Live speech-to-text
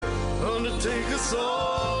Gonna take us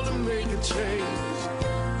all to make a change.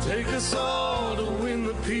 Take us all to win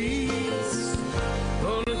the peace.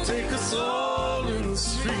 Gonna take us all in the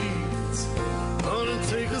streets. Gonna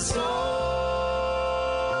take us all.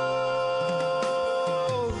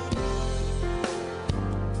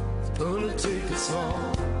 Gonna take us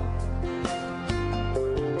all.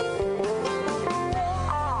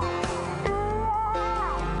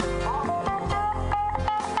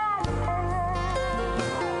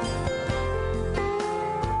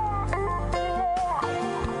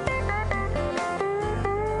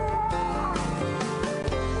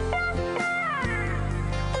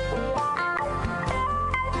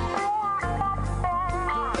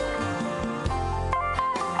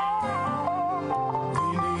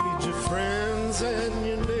 And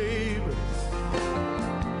your neighbors,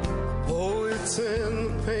 poets and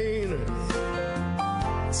the painters,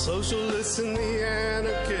 socialists and the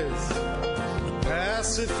anarchists, the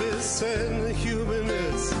pacifists and the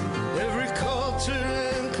humanists. Every culture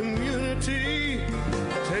and community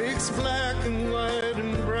takes black and white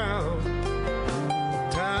and brown.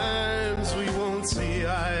 At times we won't see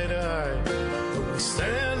eye to eye, but we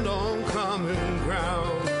stand on common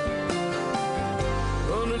ground.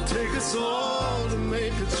 Gonna take us all to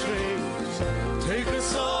make a change. Take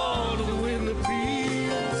us all to win the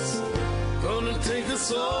peace. Gonna take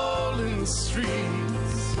us all in the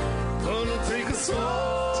streets. Gonna take us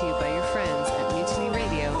all. To you by your friends at Mutiny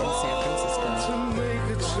Radio in San Francisco. To make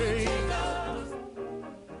a change.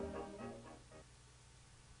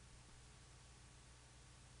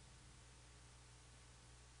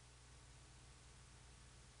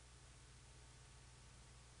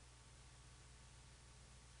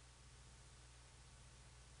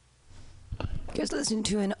 Just listening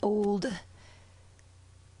to an old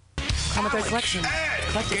CommonThread Collection.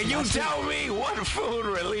 Can you tell me what food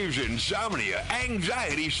relieves insomnia,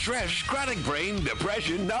 anxiety, stress, chronic brain,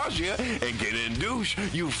 depression, nausea, and can induce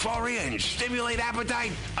euphoria and stimulate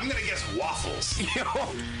appetite? I'm gonna guess waffles. Yo,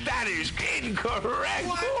 that is incorrect.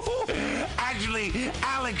 What? Actually,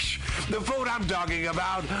 Alex, the food I'm talking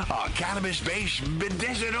about are cannabis-based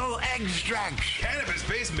medicinal extracts.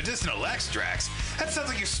 Cannabis-based medicinal extracts? That sounds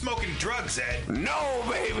like you're smoking drugs, Ed. No,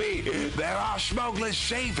 baby. There are smokeless,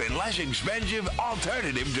 safe, and less expensive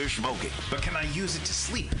alternative to smoking. But can I use it to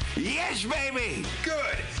sleep? Yes, baby.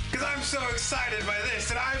 Good, because I'm so excited by this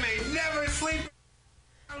that I may never sleep.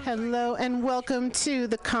 Hello and welcome to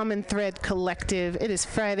the Common Thread Collective. It is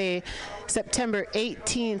Friday, September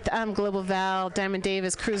 18th. I'm Global Val. Diamond Dave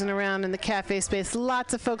is cruising around in the cafe space.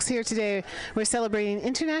 Lots of folks here today. We're celebrating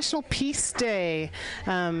International Peace Day,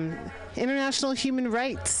 International Human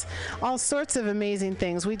Rights, all sorts of amazing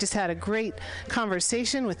things. We just had a great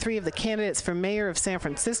conversation with three of the candidates for mayor of San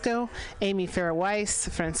Francisco, Amy Farrah Weiss,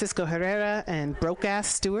 Francisco Herrera, and broke-ass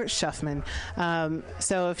Stuart Shuffman.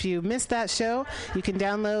 So if you missed that show, you can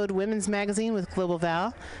download Women's Magazine with Global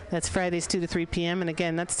Val. That's Fridays 2 to 3 p.m. And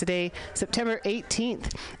again, that's today, September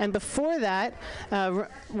 18th. And before that,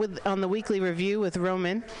 on the weekly review with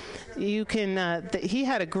Roman, you can. He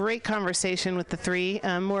had a great conversation with the three,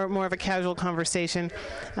 more of a casual conversation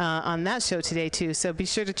on that show today too. So be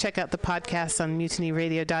sure to check out the podcast on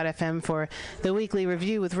MutinyRadio.fm for the weekly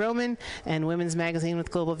review with Roman and Women's Magazine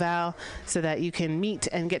with Global Val, so that you can meet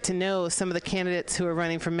and get to know some of the candidates who are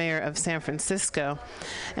running for mayor of San Francisco.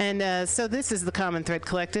 And so this is the Common Thread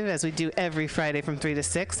Collective, as we do every Friday from 3 to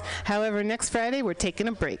 6. However, next Friday we're taking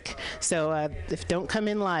a break, so don't come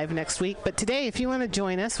in live next week. But today, if you want to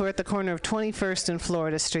join us, we're at the corner of 21st and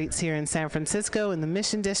Florida Streets here in San Francisco in the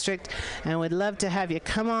Mission District, and we'd love to have you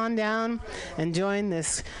come on down and join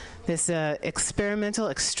this experimental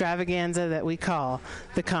extravaganza that we call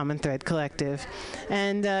the Common Thread Collective.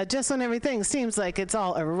 And just when everything seems like it's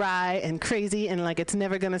all awry and crazy and like it's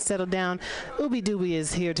never going to settle down, Ooby Dooby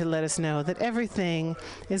is here to let us know that everything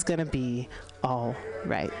is going to be all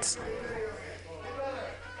right.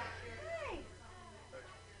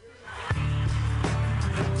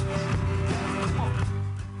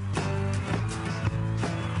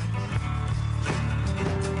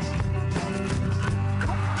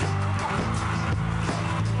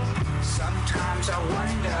 Sometimes I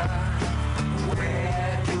wonder,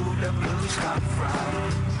 where do the blues come from?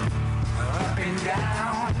 Up and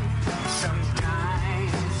down,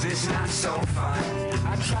 sometimes it's not so fun.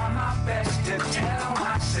 I try my best to tell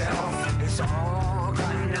myself it's all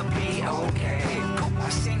gonna be okay. I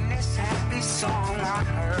sing this happy song I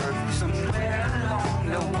heard somewhere along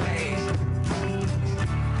the way.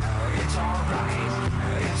 It's alright,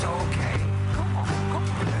 it's okay.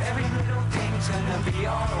 Every little thing's gonna be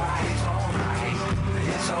alright. It's alright,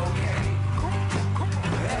 it's okay.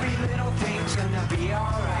 Every little thing's gonna be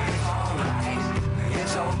alright. It's alright.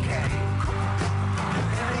 it's okay.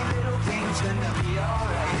 Every little thing's gonna be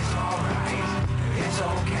alright, it's alright, it's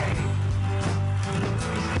okay.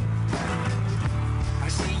 I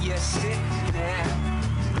see you sitting there,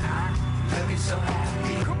 looking so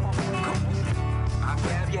happy. I'll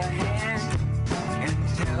grab your hand and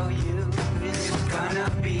tell you it's gonna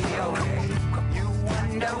be okay. You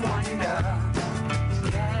wonder,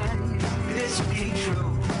 can this be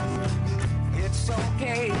true? It's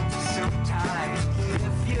okay sometimes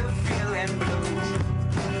if you're feeling blue.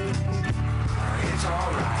 It's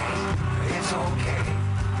alright, it's okay.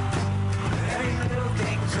 Every little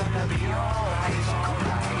thing's gonna be alright, it's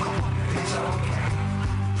alright, it's okay.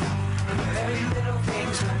 Every little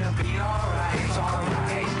thing's gonna be alright, it's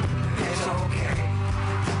alright, it's okay.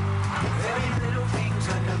 Every little thing's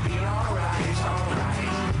gonna be alright, it's alright,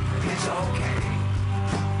 it's okay.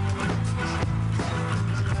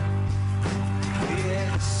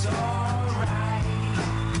 It's alright,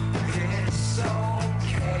 it's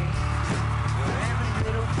okay. Every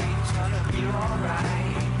little thing's gonna be alright.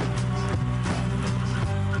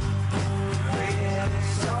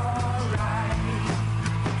 It's alright.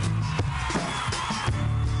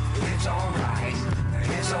 It's alright,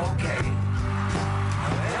 it's okay.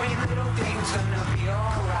 Every little thing's gonna be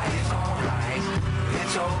alright, it's alright,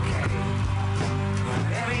 it's okay.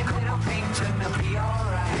 Every little thing's gonna be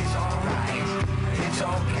alright, it's alright, it's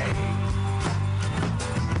okay.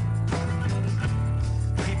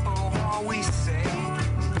 People always say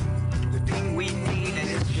the thing we need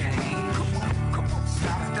is change. Come on,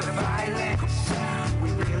 stop the violence. We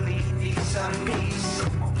really need some peace.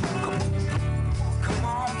 Come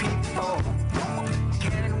on, people.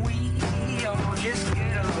 Can we all just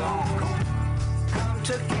get along? Come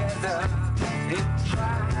together and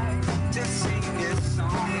try to sing this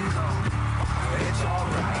song. It's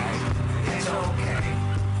alright, it's okay.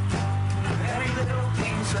 Every little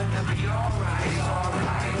thing's gonna be alright, it's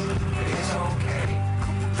alright, it's okay.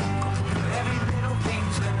 Every little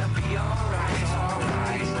thing's gonna be alright, it's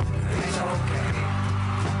alright, it's okay.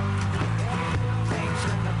 Every little thing's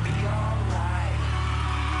gonna be alright.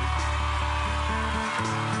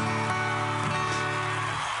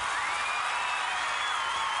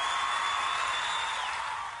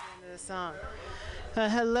 The song.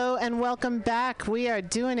 Hello and welcome back. We are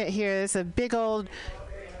doing it here. There's a big old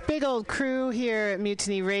crew here at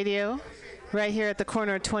Mutiny Radio, right here at the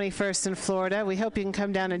corner of 21st and Florida. We hope you can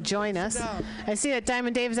come down and join us. I see that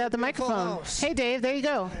Diamond Dave is at the microphone. Hey, Dave, there you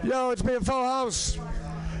go. Yo, it's me, a full house.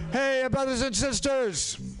 Hey, brothers and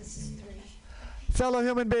sisters, fellow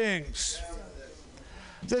human beings.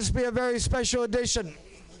 This will be a very special edition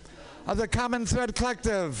of the Common Thread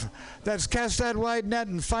Collective. That's cast that wide net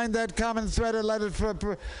and find that common thread and let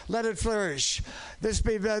it flourish. This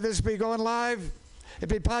be going live. It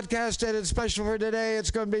be podcasted. It's special for today. It's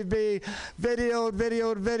going to be video,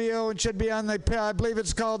 and should be on the, I believe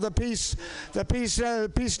it's called the Peace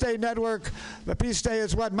Day Network. The Peace Day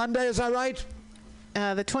is what, Monday? Is that right?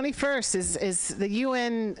 The 21st is the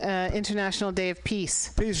UN International Day of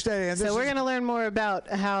Peace. Peace Day. And so we're going to learn more about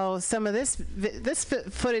how some of this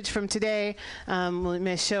footage from today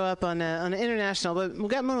may show up on an international. But we've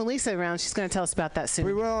got Mona Lisa around. She's going to tell us about that soon.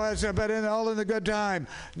 We will, but all in the good time.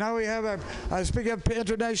 Now we have speaking of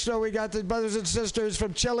international, we got the brothers and sisters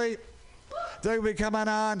from Chile. They're going to be coming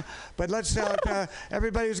on. But let's,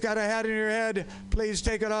 everybody who's got a hat in your head, please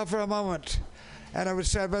take it off for a moment. And I would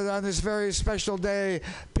say, on this very special day,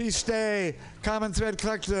 Peace Day, Common Thread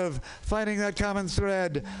Collective, finding that common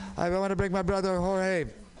thread, I want to bring my brother Jorge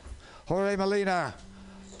Molina,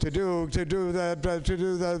 to do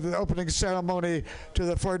the opening ceremony to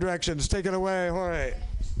the Four Directions. Take it away, Jorge.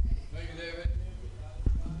 Thank you, David.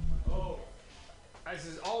 As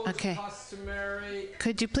is always customary.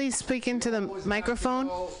 Could you please speak into the microphone?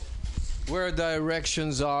 Where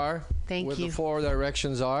directions are. Thank where you. The four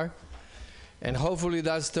directions are. And hopefully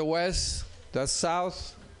that's the west, that's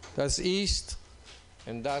south, that's east,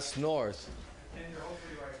 and that's north.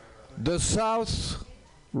 The south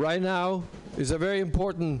right now is a very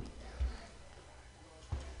important.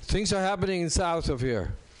 Things are happening in south of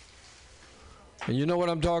here. And you know what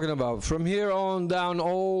I'm talking about. From here on down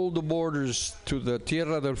all the borders to the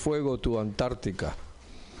Tierra del Fuego to Antarctica.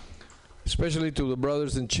 Especially to the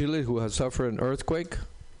brothers in Chile who have suffered an earthquake.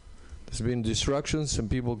 There's been destruction, some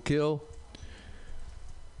people killed.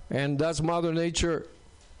 And that's Mother Nature,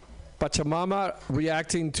 Pachamama,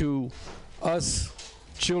 reacting to us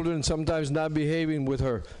children sometimes not behaving with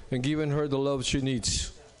her and giving her the love she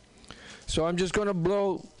needs. So I'm just going to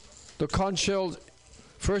blow the conch shell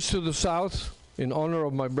first to the south in honor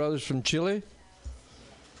of my brothers from Chile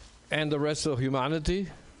and the rest of humanity.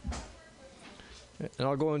 And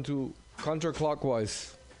I'll go into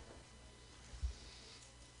counterclockwise.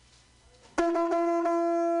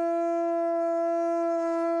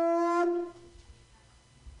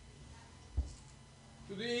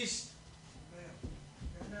 To the east.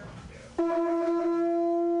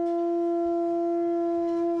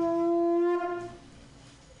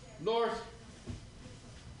 North.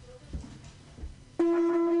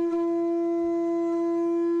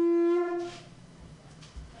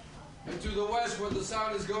 And to the west, where the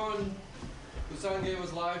sun is going, the sun gave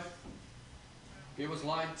us life, gave us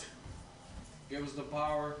light, gave us the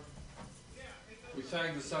power. We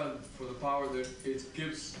thank the sun for the power that it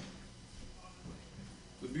gives.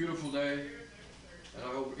 The beautiful day, and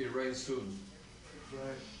I hope it rains soon.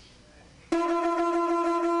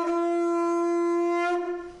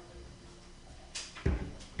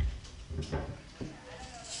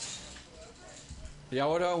 Y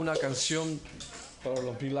ahora una canción para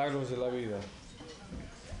los milagros de la vida.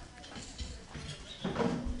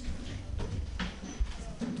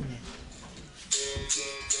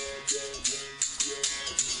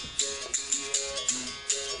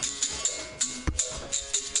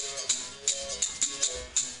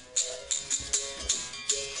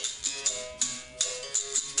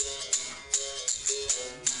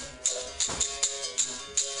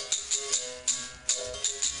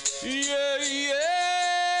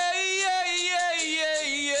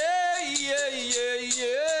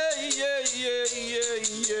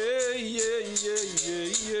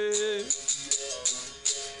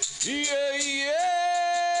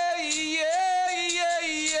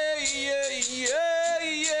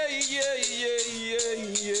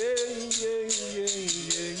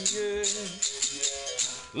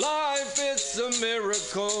 Life is a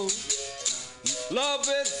miracle. Love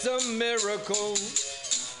is a miracle.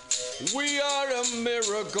 We are a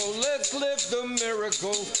miracle. Let's live the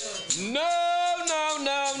miracle. No, no,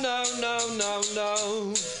 no, no, no, no,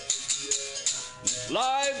 no.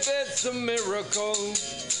 Life is a miracle.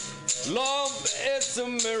 Love is a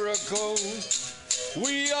miracle.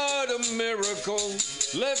 We are the miracle.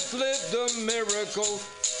 Let's live the miracle.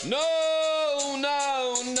 No,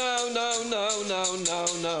 no, no, no, no, no, no,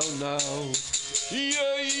 no, no.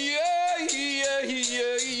 Yeah, yeah, yeah, yeah,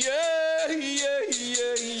 yeah, yeah, yeah,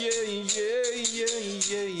 yeah, yeah,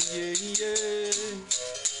 yeah, yeah, yeah.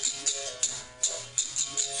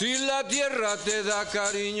 Si la tierra te da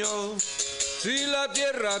cariño, si la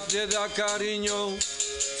tierra te da cariño,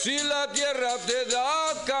 si la tierra te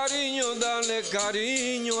da cariño, dale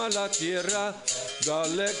cariño a la tierra,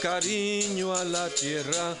 dale cariño a la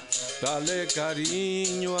tierra, dale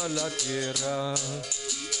cariño a la tierra.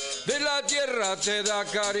 De la tierra te da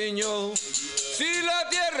cariño, si la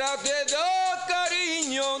tierra te da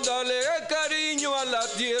cariño, dale cariño a la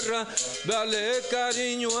tierra, dale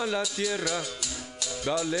cariño a la tierra,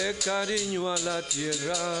 dale cariño a la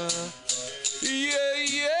tierra. Yeah,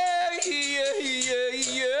 yeah, yeah, yeah,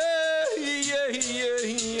 yeah, yeah, yeah, yeah,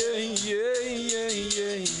 yeah,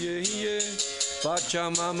 yeah, yeah, yeah.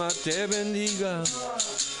 Pachamama te bendiga,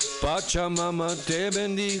 Pachamama te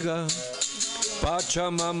bendiga,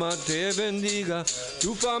 Pachamama te bendiga,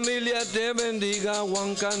 tu familia te bendiga,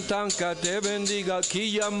 Huancantanca te bendiga,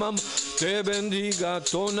 Quillamam te bendiga,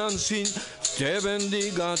 Tonantzin te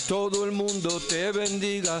bendiga, todo el mundo te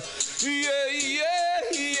bendiga. Yeah, yeah,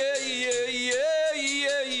 yeah, yeah, yeah,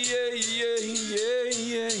 yeah, yeah, yeah, yeah,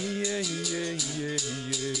 yeah, yeah, yeah,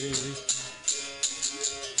 yeah.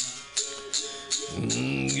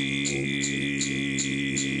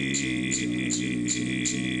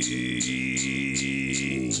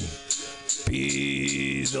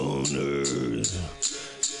 Peace on earth,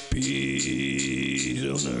 peace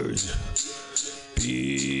on earth,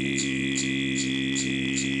 peace.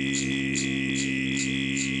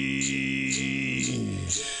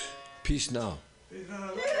 Peace now.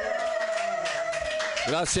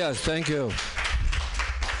 Gracias, thank you.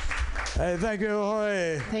 Hey, thank you,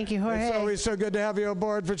 Jorge. Thank you, Jorge. It's always so good to have you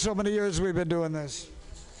aboard. For so many years we've been doing this.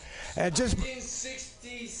 And just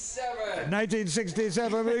 1967.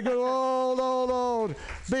 1967, we go old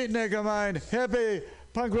beatnik of mine, hippie,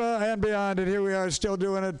 punk rock, and beyond. And here we are still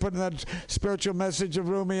doing it, putting that spiritual message of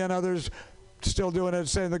Rumi and others, still doing it,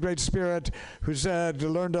 saying the great spirit who said, to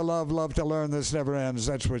learn to love, love to learn, this never ends.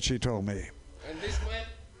 That's what she told me. And this man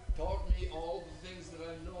taught me all the things that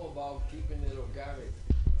I know about keeping it organic.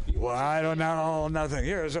 Well, I don't know nothing.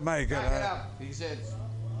 Here's a mic. Back it up. He said,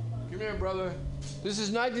 come here, brother. This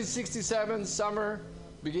is 1967, summer,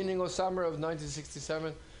 beginning of summer of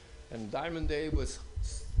 1967. And Diamond Day was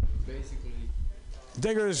basically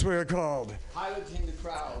Diggers, we were called. Piloting the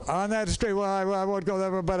crowd. On that street, well, I won't go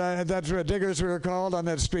there, but that's where diggers we were called on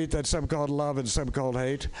that street that some called love and some called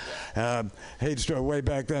hate. Hate's way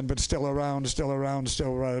back then, but still around.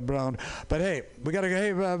 But hey, we got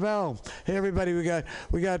hey, Val. Hey, everybody, we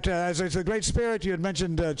got. As it's a great spirit, you had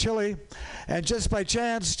mentioned Chile, and just by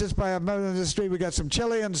chance, just by a moment in the street, we got some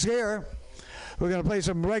Chileans here. We're gonna play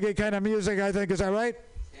some reggae kind of music. I think, is that right?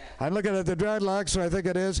 I'm looking at the dreadlocks, so I think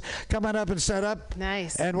it is. Come on up and set up.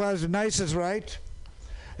 Nice. And was nice is right.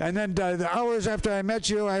 And then the hours after I met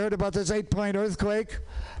you, I heard about this 8-point earthquake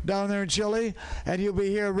down there in Chile. And you'll be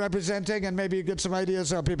here representing, and maybe you get some ideas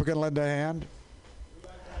how people can lend a hand.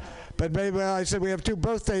 But maybe, well, I said we have 2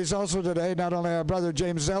 birthdays also today. Not only our brother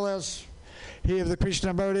James Ellis, he of the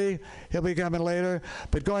Krishnamurti, he'll be coming later.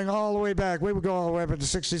 But going all the way back, we would go all the way up to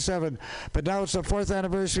 67. But now it's the 4th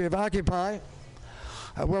anniversary of Occupy.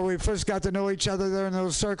 Where we first got to know each other there in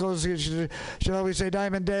those circles. You should always say,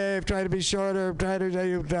 Diamond Dave, try to be shorter,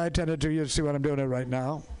 I tended to, you see what I'm doing it right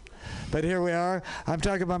now. But here we are. I'm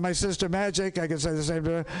talking about my sister Magic. I can say the same to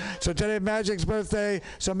her. So today Magic's birthday.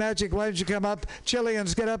 So Magic, why don't you come up?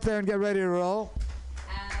 Chileans, get up there and get ready to roll.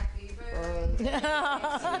 Happy birthday. Happy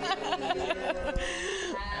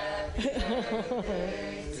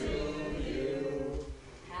birthday to you.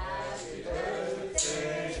 Happy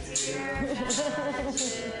birthday, dear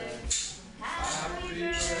Magic. Happy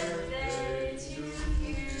birthday to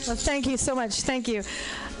you. Well, thank you so much. Thank you.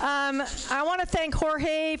 I want to thank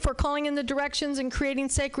Jorge for calling in the directions and creating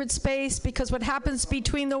sacred space, because what happens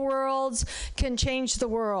between the worlds can change the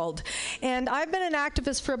world. And I've been an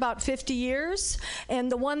activist for about 50 years,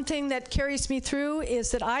 and the one thing that carries me through is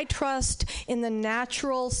that I trust in the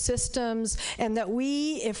natural systems, and that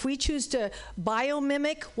if we choose to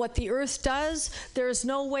biomimic what the earth does, there's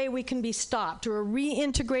no way we can be stopped. We're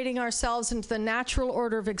reintegrating ourselves into the natural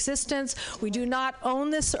order of existence. We do not own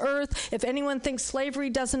this earth. If anyone thinks slavery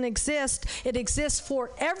doesn't exist, it exists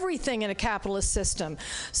for everything in a capitalist system.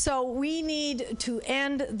 So we need to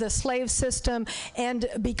end the slave system and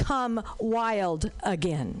become wild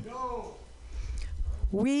again. No.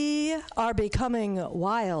 We are becoming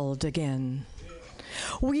wild again.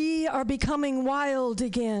 We are becoming wild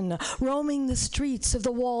again, roaming the streets of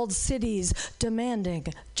the walled cities, demanding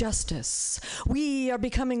justice. We are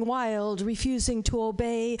becoming wild, refusing to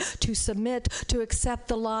obey, to submit, to accept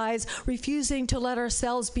the lies, refusing to let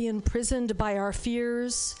ourselves be imprisoned by our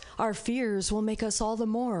fears. Our fears will make us all the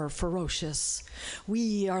more ferocious.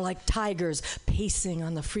 We are like tigers pacing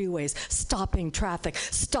on the freeways, stopping traffic,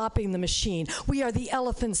 stopping the machine. We are the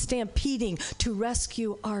elephants stampeding to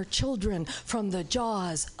rescue our children from the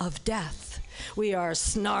jaws of death. We are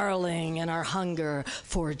snarling in our hunger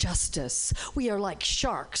for justice. We are like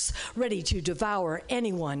sharks, ready to devour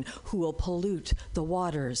anyone who will pollute the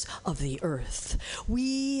waters of the earth.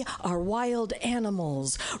 We are wild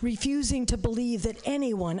animals, refusing to believe that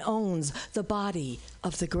anyone owns the body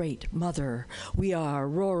of the Great Mother. We are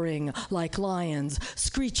roaring like lions,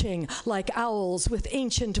 screeching like owls, with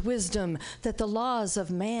ancient wisdom that the laws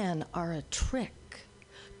of man are a trick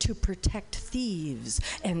to protect thieves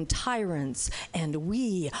and tyrants, and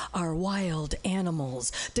we are wild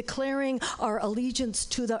animals, declaring our allegiance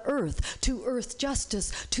to the earth, to earth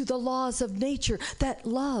justice, to the laws of nature, that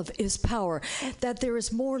love is power, that there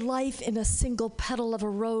is more life in a single petal of a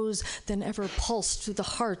rose than ever pulsed through the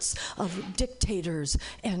hearts of dictators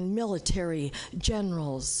and military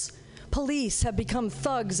generals. Police have become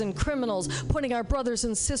thugs and criminals, putting our brothers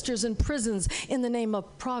and sisters in prisons in the name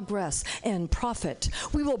of progress and profit.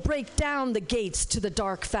 We will break down the gates to the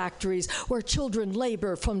dark factories where children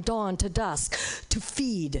labor from dawn to dusk to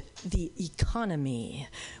feed the economy.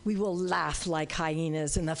 We will laugh like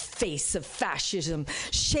hyenas in the face of fascism,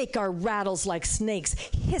 shake our rattles like snakes,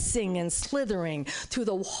 hissing and slithering through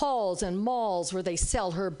the halls and malls where they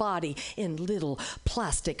sell her body in little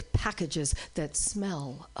plastic packages that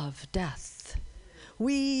smell of death.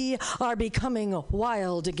 We are becoming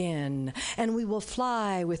wild again, and we will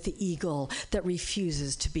fly with the eagle that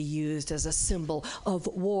refuses to be used as a symbol of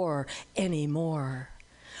war anymore.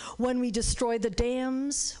 When we destroy the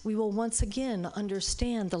dams, we will once again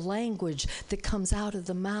understand the language that comes out of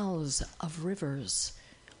the mouths of rivers.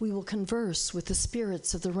 We will converse with the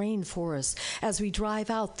spirits of the rainforest as we drive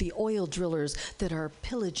out the oil drillers that are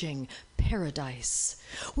pillaging paradise.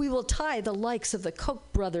 We will tie the likes of the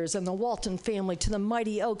Koch brothers and the Walton family to the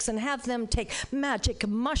mighty oaks and have them take magic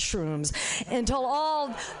mushrooms until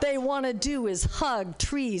all they want to do is hug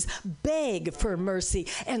trees, beg for mercy,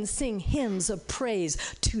 and sing hymns of praise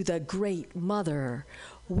to the Great Mother.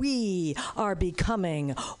 We are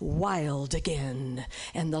becoming wild again,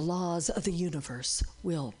 and the laws of the universe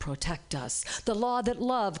will protect us. The law that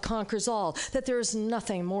love conquers all, that there is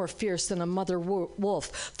nothing more fierce than a mother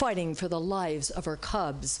wolf fighting for the lives of her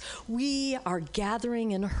cubs. We are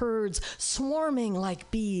gathering in herds, swarming like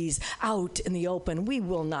bees out in the open. We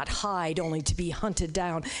will not hide only to be hunted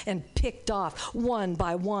down and picked off one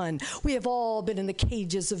by one. We have all been in the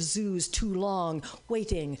cages of zoos too long,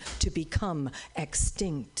 waiting to become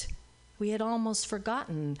extinct. We had almost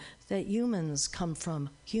forgotten that humans come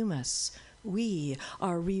from humus. We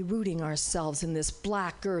are rerouting ourselves in this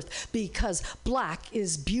black earth because black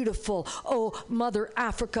is beautiful. Oh, Mother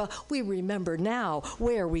Africa, we remember now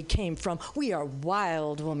where we came from. We are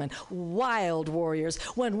wild women, wild warriors.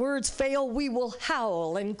 When words fail, we will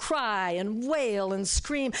howl and cry and wail and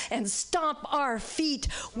scream and stomp our feet.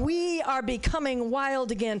 We are becoming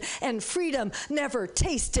wild again, and freedom never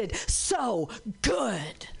tasted so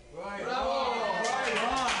good. Right on.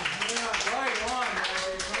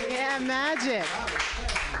 Yeah, magic.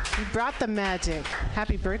 You brought the magic.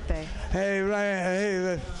 Happy birthday. Hey,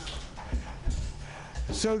 Ryan. Hey,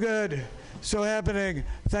 so good. So happening.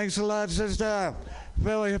 Thanks a lot, sister.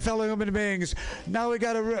 Fellow human beings. Now we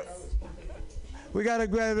got to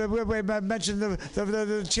mention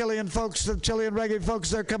the Chilean folks, the Chilean reggae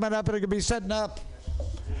folks. They're coming up and they're going to be setting up.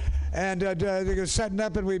 And they're setting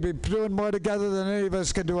up, and we'd be doing more together than any of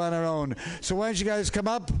us could do on our own. So why don't you guys come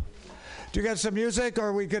up? Do you got some music,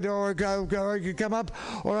 or you could come up?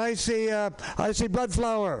 Or I see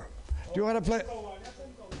Bloodflower. Do you want to play?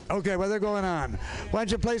 Okay, well, they're going on. Why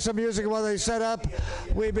don't you play some music while they set up?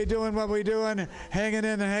 We'd be doing what we're doing, hanging in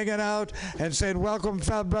and hanging out, and saying, welcome,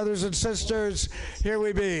 brothers and sisters. Here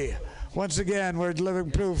we be. Once again, we're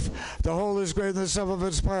living proof the whole is greater than the sum of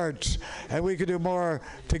its parts, and we can do more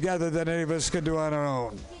together than any of us can do on our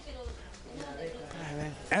own.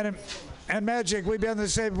 And magic, we'd be on the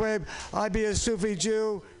same wave. I'd be a Sufi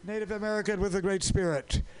Jew, Native American with a great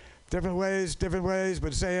spirit. Different ways,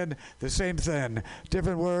 but saying the same thing.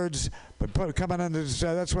 Different words, but coming on this.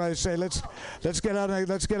 That's why I say let's get out of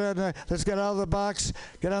the box,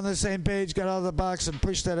 get on the same page, get out of the box, and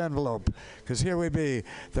push that envelope. Because here we be,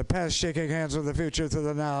 the past shaking hands with the future to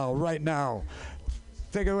the now, right now.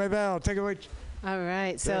 Take it away, Val. Take it away. All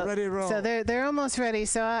right, They're ready to roll. So they're almost ready.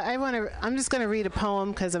 So I'm just going to read a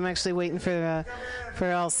poem because I'm actually waiting for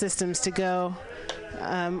all systems to go,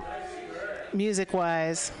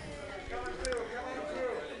 music-wise.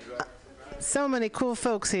 So many cool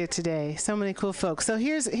folks here today. So many cool folks. So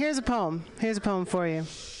here's a poem. Here's a poem for you.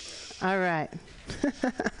 All right.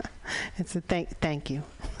 It's a thank you.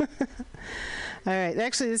 All right.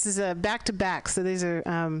 Actually, this is a back-to-back. So these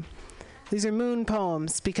are moon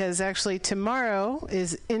poems because actually tomorrow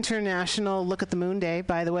is International Look at the Moon Day,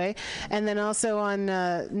 by the way. And then also on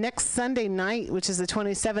next Sunday night, which is the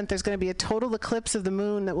 27th, there's going to be a total eclipse of the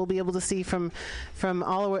moon that we'll be able to see from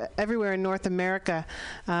everywhere in North America.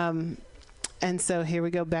 And so here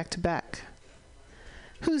we go back to back.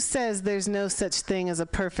 Who says there's no such thing as a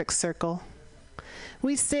perfect circle?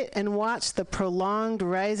 We sit and watch the prolonged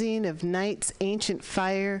rising of night's ancient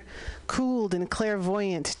fire, cooled and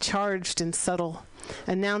clairvoyant, charged and subtle,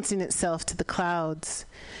 announcing itself to the clouds,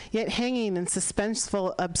 yet hanging in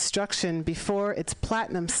suspenseful obstruction before its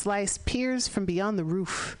platinum slice peers from beyond the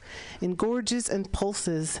roof, engorges and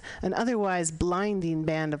pulses an otherwise blinding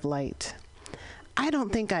band of light. I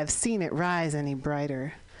don't think I've seen it rise any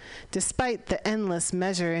brighter, despite the endless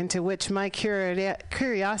measure into which my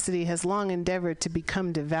curiosity has long endeavored to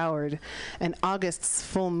become devoured, and August's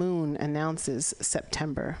full moon announces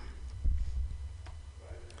September.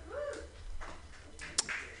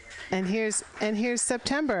 And here's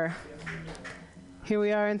September. Here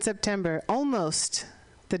we are in September, almost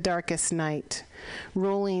the darkest night,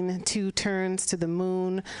 rolling 2 turns to the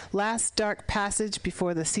moon, last dark passage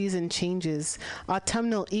before the season changes.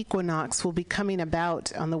 Autumnal equinox will be coming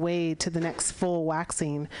about on the way to the next full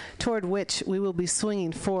waxing, toward which we will be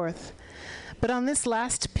swinging forth. But on this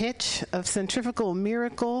last pitch of centrifugal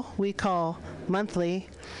miracle we call monthly,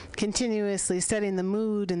 continuously setting the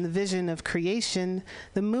mood and the vision of creation,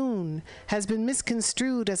 the moon has been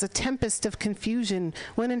misconstrued as a tempest of confusion,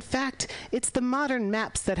 when in fact it's the modern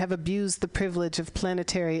maps that have abused the privilege of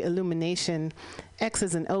planetary illumination.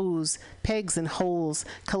 X's and O's, pegs and holes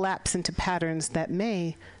collapse into patterns that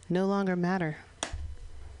may no longer matter.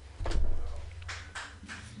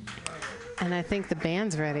 And I think the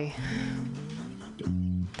band's ready.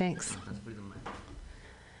 Thanks.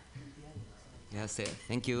 Yes,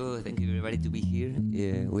 thank you everybody to be here.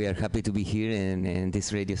 We are happy to be here in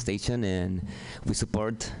this radio station, and we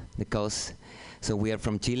support the cause. So we are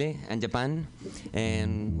from Chile and Japan,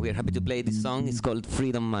 and we are happy to play this song. It's called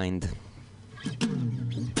Freedom Mind.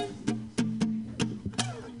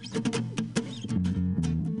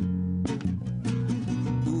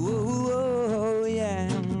 Ooh, yeah.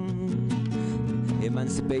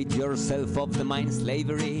 Emancipate yourself of the mind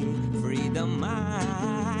slavery. Freedom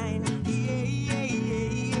mind. Yeah, yeah, yeah,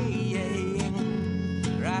 yeah, yeah.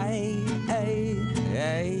 Right, hey,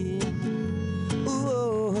 hey.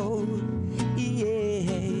 Ooh, yeah.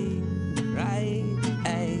 Right,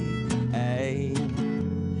 hey, hey.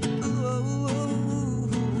 Ooh,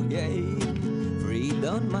 yeah.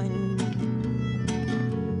 Freedom mind.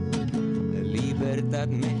 Libertad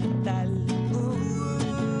mental.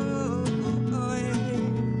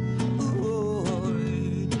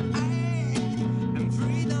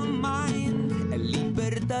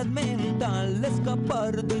 Mental,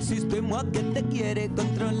 escapar del sistema que te quiere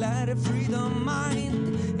controlar. Freedom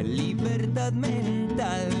mind, libertad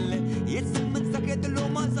mental. Y ese mensaje de lo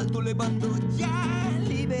más alto levanto ya.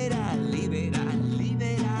 Liberal, liberal,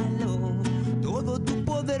 liberalo. Todo tu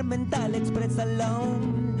poder mental, exprésalo.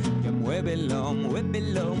 Ya muévelo,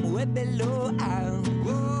 muévelo, muévelo.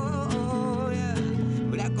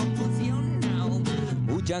 La confusión now.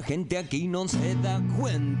 Mucha gente aquí no se da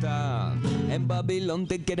cuenta. En Babilón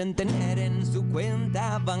te quieren tener en su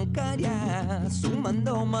cuenta bancaria,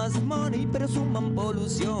 sumando más money, pero suman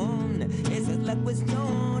polución. Esa es la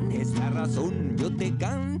cuestión, es la razón. Yo te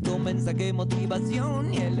canto mensaje,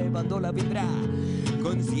 motivación y elevando la vibra.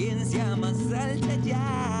 Conciencia más alta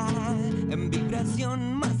ya, en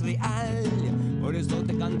vibración más real. Por eso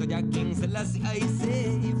te canto ya quien se las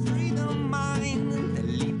dice. Freedom mind,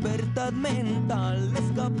 libertad mental,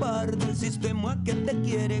 escapar del sistema que te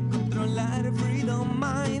quiere controlar. Freedom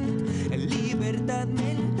mind, libertad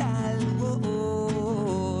mental.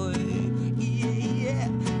 Yeah,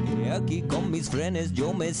 yeah. Aquí con mis frenes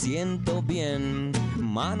yo me siento bien.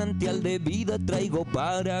 Manantial de vida traigo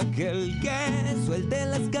para aquel que suelte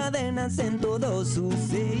las cadenas en todo su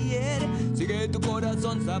ser. Sigue tu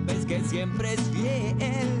corazón, sabes que siempre es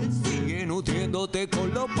fiel. Sigue nutriéndote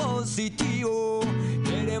con lo positivo.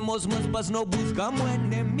 Queremos más paz, no buscamos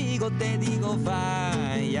enemigo. Te digo,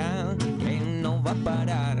 falla, que no va a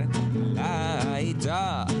parar la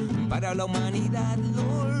ira para la humanidad.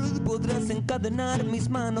 Lord, podrás encadenar mis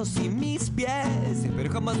manos y mis pies,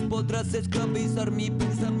 pero jamás podrás esclavizar mi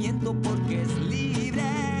pensamiento porque es libre,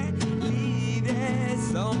 libre,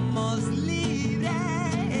 somos libres.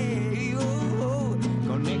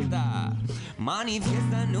 Conecta,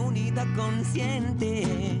 manifiesta en unidad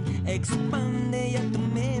consciente, expande ya tu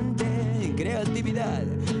mente, creatividad,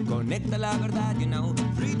 conecta la verdad, you know.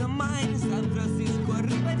 Freedom Mind, San Francisco,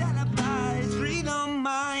 arriba ya la paz. Freedom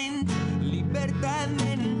Mind, libertad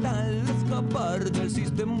mental, escapar del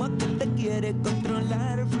sistema que te quiere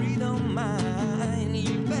controlar. Freedom Mind,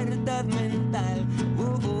 libertad mental.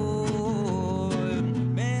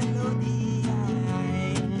 Melodía.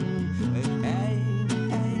 Hey,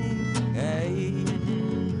 hey, hey.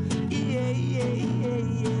 Yeah, yeah, yeah,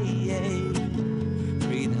 yeah.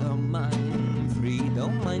 Freedom mind,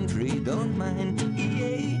 freedom mind, freedom mind. Yeah.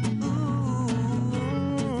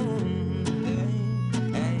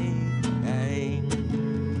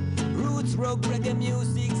 Rock, reggae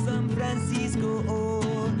music, San Francisco,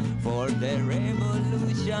 for the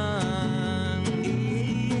revolution.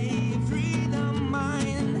 Freedom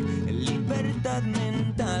mind, libertad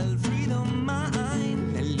mental. Freedom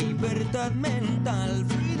mind, libertad mental.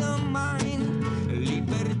 Freedom mind,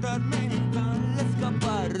 libertad mental.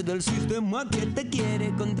 Escapar del sistema que te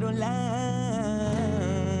quiere controlar.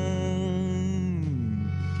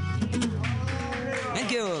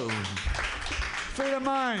 Thank you. Freedom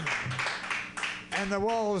mind. And the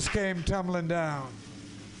walls came tumbling down.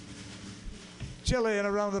 Chile and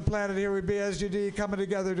around the planet, here we be, SGD, coming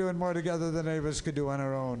together, doing more together than any of us could do on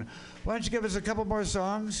our own. Why don't you give us a couple more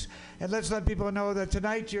songs, and let's let people know that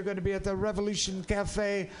tonight you're going to be at the Revolution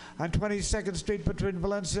Cafe on 22nd Street between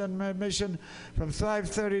Valencia and Mission from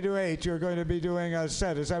 5:30 to 8. You're going to be doing a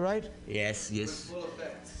set, is that right? Yes, yes.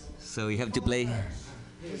 So you have to play.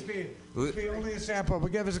 Just be only a sample,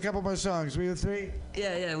 but give us a couple more songs. We have three?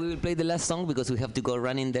 Yeah, we will play the last song because we have to go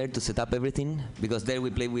run in there to set up everything. Because there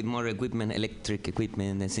we play with more equipment, electric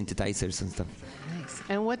equipment, and synthesizers and stuff. Nice.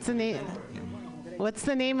 And what's the name? What's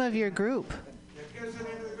the name of your group? Here's the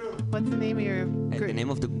name of the group. What's the name of your group? The name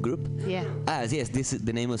of the group? Yeah. Yes, this is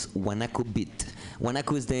the name is Guanaco Beat.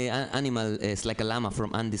 Guanaco is the animal, it's like a llama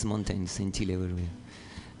from Andes Mountains in Chile. Where we are.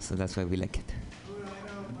 So that's why we like it.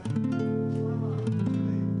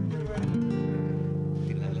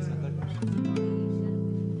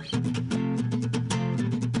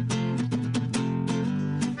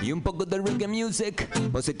 Y un poco de reggae music,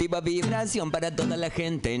 positiva vibración para toda la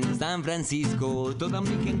gente en San Francisco. Toda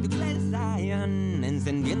mi gente Zion,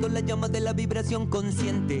 encendiendo la llama de la vibración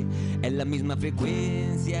consciente en la misma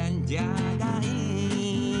frecuencia. Ya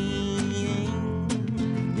caí,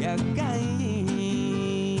 ya caí,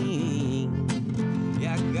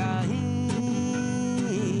 ya caí.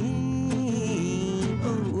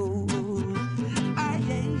 Ay,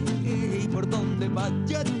 ay, ay, ¿por dónde va?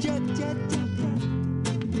 Ya, ya, ya, ya.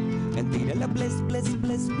 Tira la bless, bless,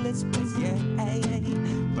 bless, bless, bless, yeah, ay, ay.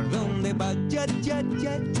 ¿Por dónde va? Ya, ya,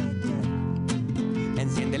 ya, ya, ya.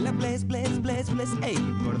 Enciende la bless, bless, bless, bless, ey.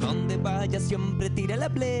 Por donde vaya siempre tira la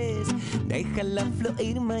bless. Déjala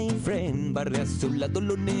fluir, my friend. Barre a su lado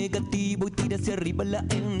lo negativo y tira hacia arriba la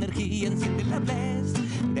energía. Enciende la bless.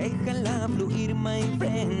 Déjala fluir, my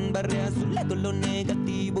friend. Barre a su lado lo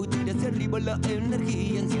negativo y tira hacia arriba la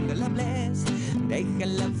energía. Enciende la bless.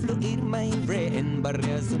 Déjala fluir, my friend.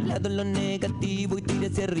 Barre a su lado lo negativo y tira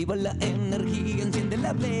hacia arriba la energía. Enciende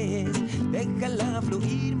la bless. Déjala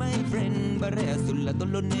fluir, my friend. Barre a su lado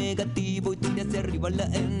lo negativo y tira hacia arriba la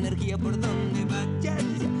energía. Por donde vaya,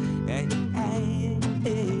 ay, ay,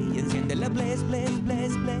 ay. Enciende la bless, bless,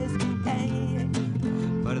 bless, bless, ay, ay.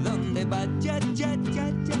 Por donde vaya, ya, ya, ya,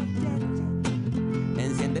 ya, ya.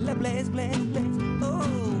 Enciende la bless, bless, bless, oh.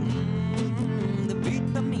 De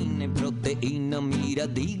vitamina y proteína, mira,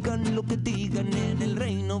 digan lo que digan en el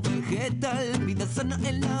reino vegetal. Vida sana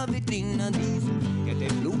en la vitrina, dice que te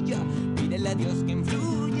fluya. Pídele a Dios que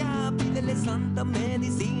influya, pídele santa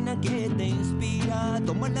medicina que te inspira.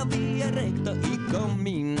 Toma la vía recta y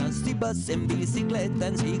camina. Si vas en bicicleta,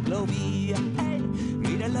 en ciclovía, hey.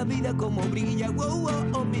 Mira la vida como brilla, wow, wow,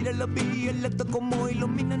 oh. Mira la vía lenta como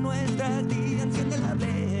ilumina nuestras días. Enciende la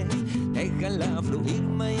bless, déjala fluir,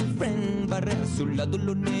 my friend. Barre a su lado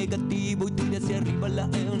lo negativo y tira hacia arriba la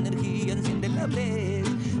energía. Enciende la bless,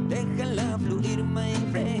 déjala fluir, my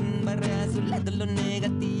friend. Barre a su lado lo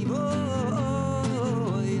negativo.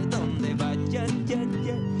 Donde vaya, ya, ya,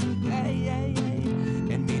 ay, ay, ay.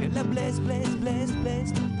 Tira la bless, bless, bless,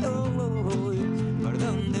 bless, oh, oh, oh. Por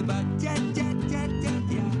donde vaya, ya, ya, ya,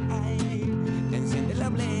 ya, ay. Enciende la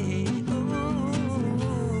bless, oh, oh,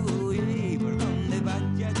 oh. Por donde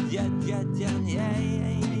vaya, ya, ya, ya, ay,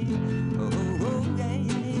 ay. Oh, oh, oh, ay,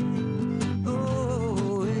 ay. Oh,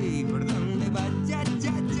 oh, oh. Por donde vaya, ya,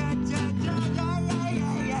 ya, ya, ya, ay,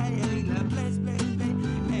 ay, ay, ay. La bless, bless, bless,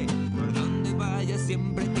 hey. Por donde vaya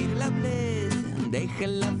siempre tira la bless.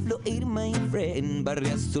 Déjala fluir, my friend.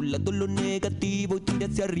 Barre a su lado lo negativo y tira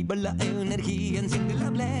hacia arriba la energía. Enciende la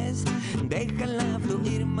bless. Déjala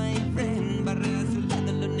fluir, my friend. Barre a su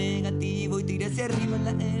lado lo negativo y tira hacia arriba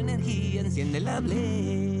la energía. Enciende la bless.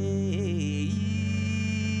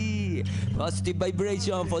 Positive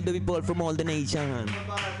vibration for the people from all the nation.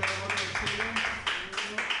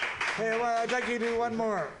 Hey, well, I'd like you to do one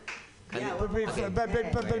more. Yeah, but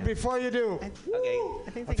before you do,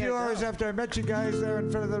 a few hours after I met you guys there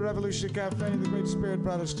in front of the Revolution Cafe, the Great Spirit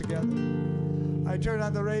brought us together. I turned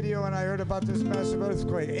on the radio and I heard about this massive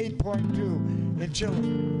earthquake, 8.2 in Chile.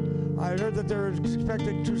 I heard that they were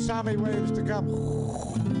expecting tsunami waves to come,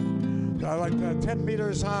 like 10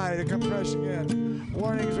 meters high, to come crashing in.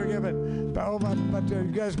 Warnings were given, but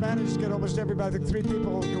you guys managed to get almost everybody. I think 3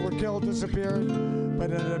 people who were killed, disappeared,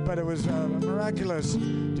 but it was miraculous.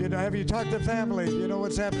 Do you know? Have you talked to family? Do you know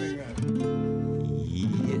what's happening there?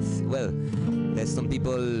 Yes. Well, there's some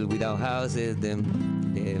people without houses. The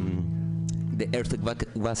earthquake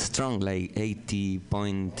was strong, like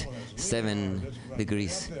 80.7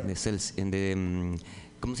 degrees in the Celsius, in the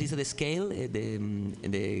 ¿cómo se dice the scale?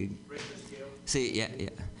 Sí, yeah.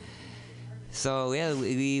 So yeah,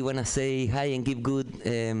 we wanna say hi and give good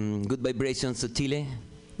vibrations to Chile.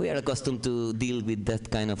 We are accustomed to deal with that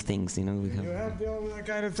kind of things, you know. You have to deal with that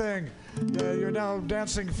kind of thing. You're now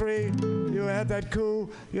dancing free. You had that coup.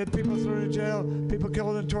 You had people thrown in jail, people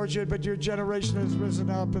killed and tortured, but your generation has risen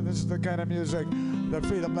up, and this is the kind of music, the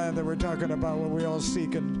freedom land that we're talking about, what we all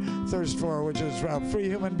seek and thirst for, which is free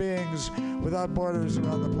human beings without borders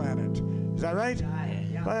around the planet. Is that right?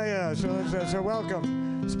 Yeah. So welcome.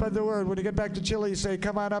 Spread the word. When you get back to Chile, say,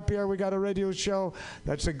 come on up here. We got a radio show.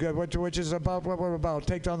 That's a good, which is about what we're about.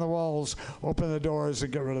 Take down the walls, open the doors,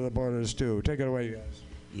 and get rid of the borders, too. Take it away, you guys.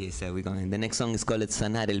 Yes, we're going. The next song is called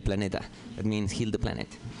Sanar el Planeta. That means heal the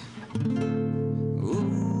planet.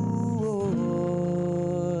 Ooh.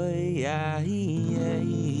 Na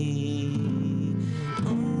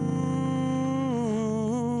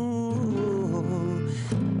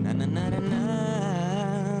na na na na,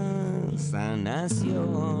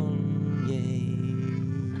 sanación.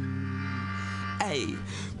 Ey,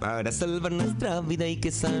 para salvar nuestra vida hay que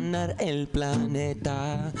sanar el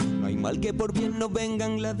planeta. No hay mal que por bien no venga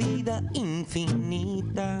en la vida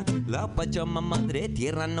infinita. La Pachamama Madre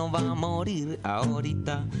Tierra no va a morir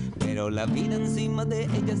ahorita, pero la vida encima de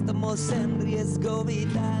ella estamos en riesgo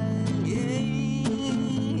vital.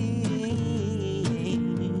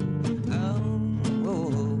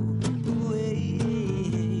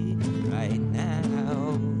 Right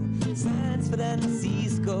now, San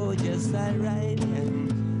Francisco, just alright.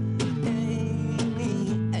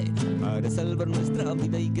 Para salvar nuestra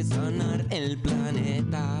vida hay que sanar el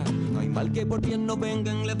planeta. No hay mal que por bien no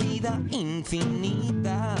venga en la vida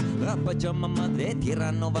infinita. La Pachamama Madre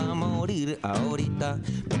Tierra no va a morir ahorita,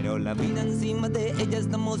 pero la vida encima de ella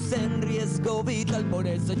estamos en riesgo vital. Por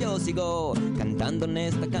eso yo sigo cantando en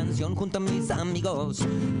esta canción junto a mis amigos.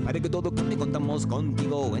 Para que todo cambie contamos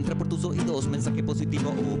contigo. Entra por tus oídos, mensaje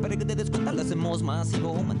positivo. Para que te des cuenta lo hacemos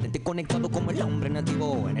masivo. Mantente conectado como el hombre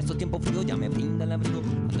nativo. En estos tiempos fríos ya me brinda el abrigo.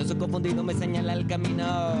 Cuando soy confundido me señala el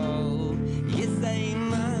camino. Y esa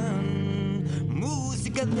imán,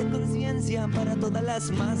 música de conciencia para todas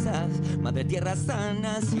las masas. Madre Tierra,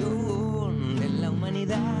 sanación de la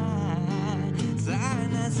humanidad.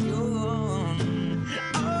 Sanación.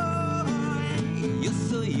 Oh, yo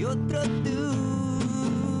soy otro tú.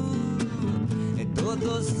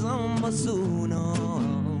 Todos somos uno.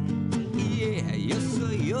 Yeah, yo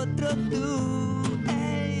soy otro tú.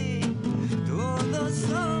 Hey, todos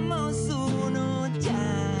somos uno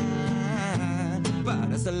ya.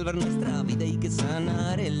 Para salvar nuestra vida hay que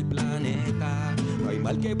sanar el planeta. No hay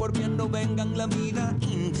mal que por bien no venga en la vida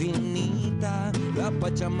infinita. La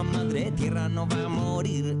Pachamama Madre Tierra no va a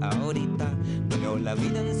morir ahorita, pero la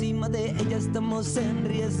vida encima de ella estamos en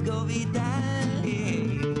riesgo vital.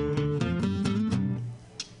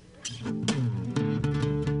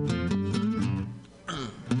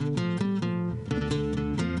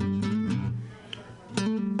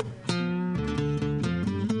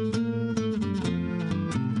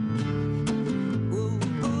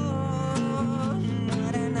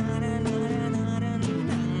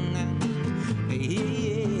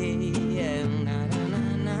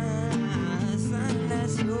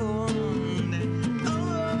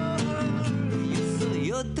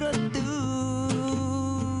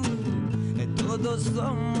 Todos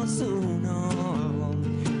somos uno.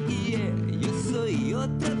 Yeah, yo soy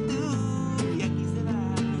otro tú. Y aquí se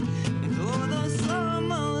va. Todos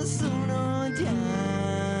somos uno ya.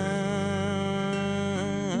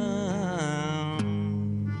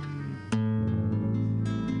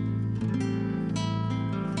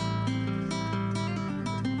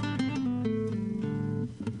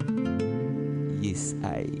 Yes,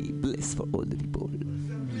 I bless for all the people.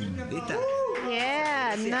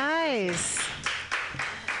 Yeah, nice.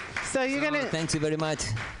 So you're gonna. Thank you very much.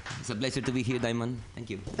 It's a pleasure to be here, Diamond. Thank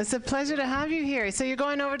you. It's a pleasure to have you here. So you're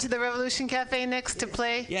going over to the Revolution Cafe next to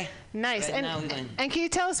play? Yeah. Nice. Right now we're going. And can you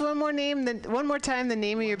tell us one more time the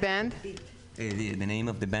name of your band? The name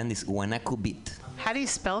of the band is Wanaku Beat. How do you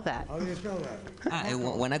spell that? How do you spell that?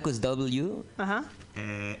 Wanaku is W.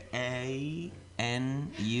 A-N-U-K-U.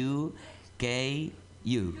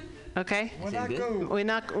 Okay.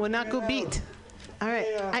 Wanaku Beat. All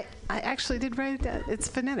right. I actually did write it down. It's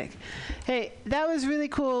phonetic. Hey, that was really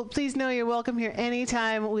cool. Please know you're welcome here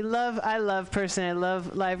anytime. I love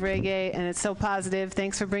live reggae, and it's so positive.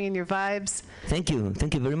 Thanks for bringing your vibes. Thank you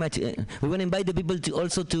very much. We want to invite the people to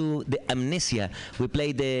also to the Amnesia. We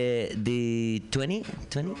play the 20?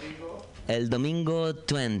 El Domingo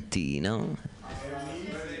 20, no?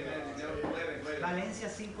 Valencia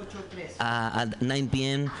 583. At 9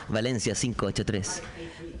 p.m. Valencia 583.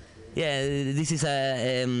 Yeah, this is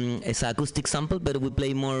it's an acoustic sample, but we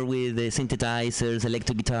play more with synthesizers,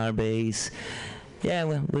 electric guitar, bass. Yeah,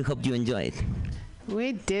 well, we hope you enjoy it.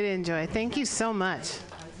 We did enjoy. Thank you so much.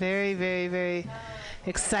 Very, very, very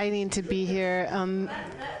exciting to be here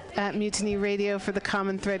at Mutiny Radio for the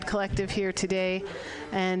Common Thread Collective here today.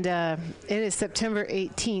 And it is September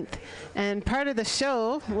 18th. And part of the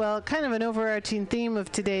show, well, kind of an overarching theme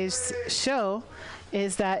of today's show,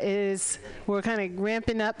 is that we're kind of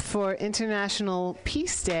ramping up for International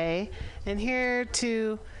Peace Day, and here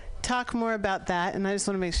to talk more about that, and I just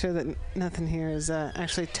want to make sure that nothing here is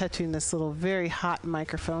actually touching this little very hot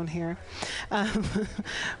microphone here.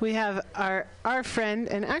 We have our friend,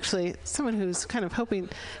 and actually someone who's kind of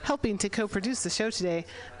helping to co-produce the show today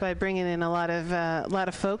by bringing in a lot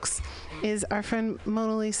of folks, is our friend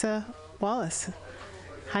Mona Lisa Wallace.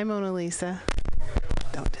 Hi, Mona Lisa.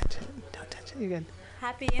 Don't touch it. You're good.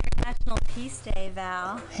 Happy International Peace Day,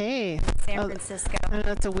 Val. Hey. San Francisco. I know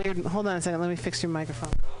that's a weird. Hold on a second. Let me fix your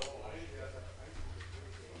microphone.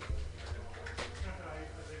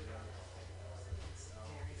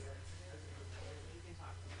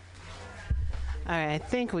 All right, I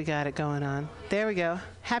think we got it going on. There we go.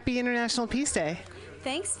 Happy International Peace Day.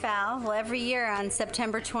 Thanks, Val. Well, every year on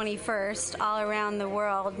September 21st, all around the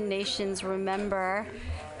world, nations remember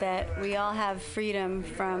that we all have freedom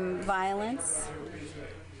from violence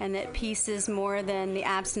and that peace is more than the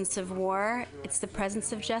absence of war. It's the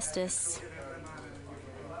presence of justice.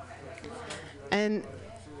 And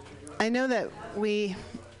I know that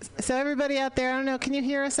so everybody out there, I don't know, can you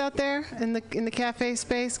hear us out there in the cafe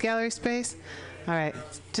space, gallery space? All right,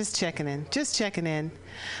 just checking in.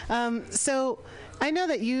 So I know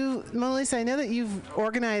that Mona Lisa, I know that you've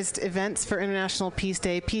organized events for International Peace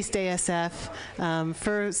Day, Peace Day SF,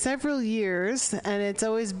 for several years, and it's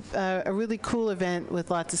always a really cool event with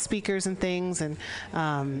lots of speakers and things and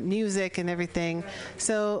music and everything.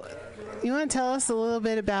 So you want to tell us a little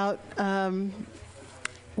bit about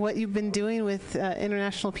what you've been doing with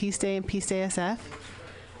International Peace Day and Peace Day SF?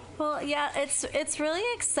 Well, yeah, it's really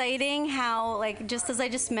exciting how, like, just as I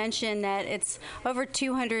just mentioned, that it's over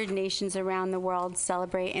 200 nations around the world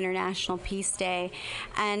celebrate International Peace Day.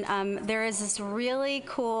 And there is this really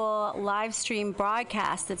cool live stream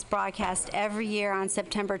broadcast that's broadcast every year on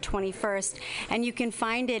September 21st. And you can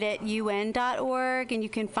find it at un.org, and you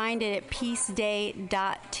can find it at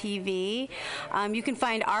peaceday.tv. You can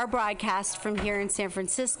find our broadcast from here in San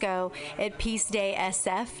Francisco at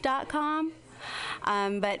peacedaysf.com.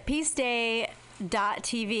 But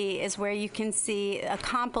peaceday.tv is where you can see a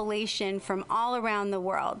compilation from all around the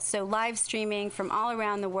world. So live streaming from all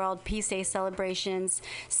around the world, Peace Day celebrations,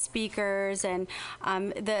 speakers, and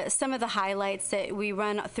some of the highlights that we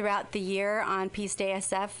run throughout the year on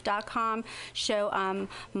peacedaysf.com show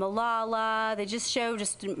Malala. They just show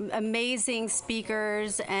amazing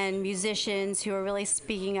speakers and musicians who are really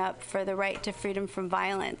speaking up for the right to freedom from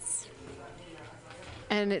violence.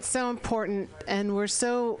 And it's so important, and we're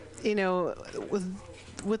so,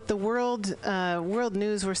 with the world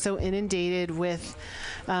news, we're so inundated with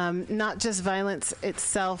not just violence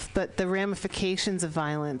itself, but the ramifications of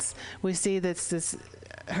violence. We see this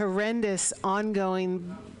horrendous,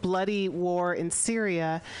 ongoing, bloody war in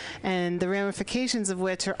Syria, and the ramifications of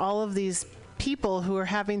which are all of these people who are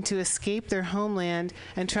having to escape their homeland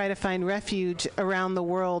and try to find refuge around the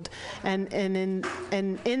world, and in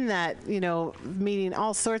that, meeting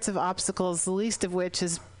all sorts of obstacles, the least of which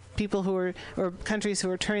is people or countries who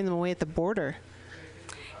are turning them away at the border.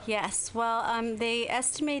 Yes, well, they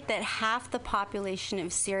estimate that half the population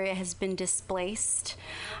of Syria has been displaced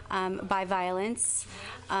by violence.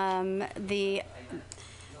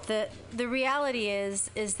 The reality is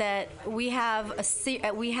that we have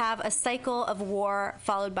a cycle of war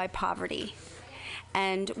followed by poverty,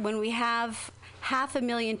 and when we have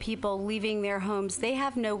 500,000 people leaving their homes, they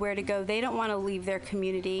have nowhere to go. They don't want to leave their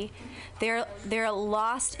community. They're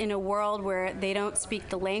lost in a world where they don't speak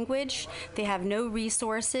the language. They have no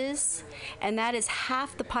resources, and that is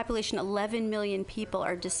half the population. 11 million people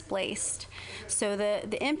are displaced. So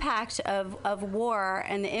the impact of war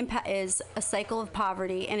and the impact is a cycle of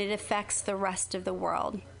poverty, and it affects the rest of the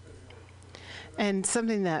world. And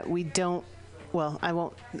something that we don't. Well, I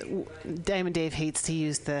won't. Diamond Dave hates to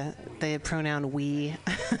use the pronoun we.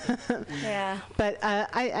 Yeah. But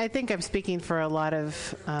I think I'm speaking for a lot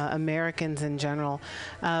of Americans in general.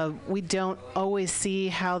 We don't always see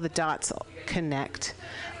how the dots connect.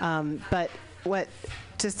 But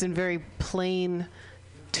just in very plain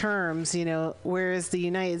terms, whereas the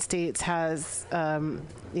United States has,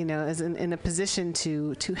 is in a position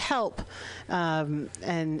to help and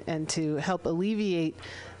to help alleviate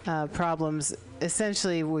problems.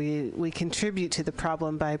 Essentially, we contribute to the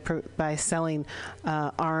problem by selling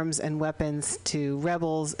arms and weapons to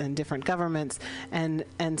rebels and different governments, and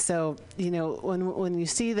so when you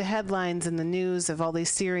see the headlines in the news of all these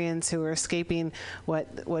Syrians who are escaping what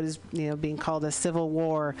is being called a civil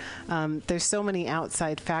war, there's so many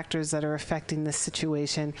outside factors that are affecting this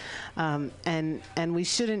situation, and we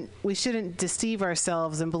shouldn't deceive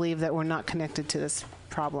ourselves and believe that we're not connected to this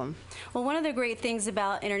problem? Well, one of the great things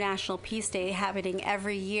about International Peace Day happening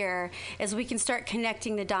every year is we can start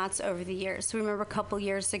connecting the dots over the years. So remember a couple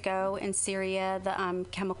years ago in Syria, the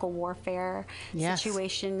chemical warfare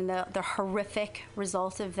situation, the horrific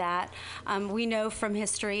result of that. We know from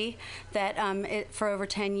history that for over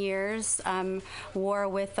 10 years, war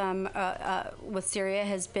with Syria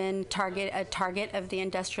has been a target of the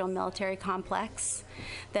industrial military complex,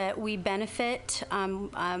 that we benefit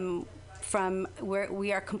from where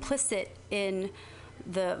we are complicit in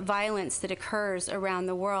the violence that occurs around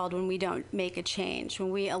the world when we don't make a change, when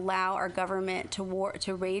we allow our government to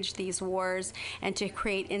rage these wars and to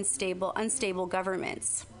create unstable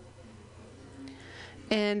governments.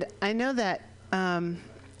 And I know that,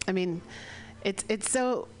 it's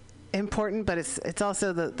so important, but it's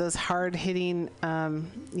also those hard-hitting,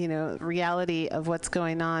 reality of what's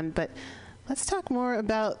going on. But let's talk more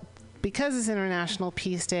about, because it's International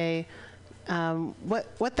Peace Day,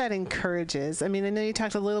 what that encourages. I mean, I know you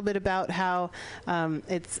talked a little bit about how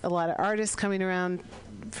it's a lot of artists coming around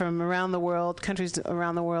from around the world, countries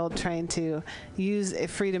around the world, trying to use a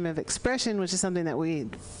freedom of expression, which is something that we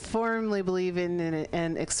firmly believe in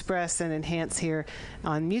and express and enhance here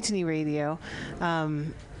on Mutiny Radio.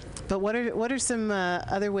 But what are some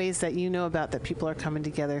other ways that you know about that people are coming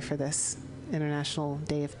together for this International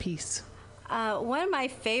Day of Peace? One of my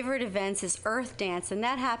favorite events is Earth Dance, and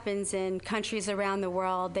that happens in countries around the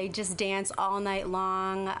world. They just dance all night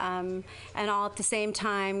long, and all at the same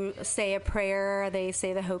time say a prayer. They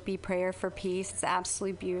say the Hopi prayer for peace. It's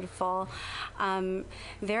absolutely beautiful.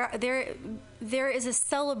 There is a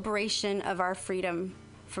celebration of our freedom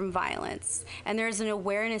from violence, and there's an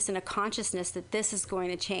awareness and a consciousness that this is going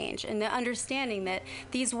to change, and the understanding that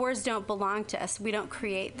these wars don't belong to us. We don't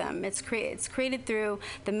create them. It's created through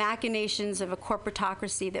the machinations of a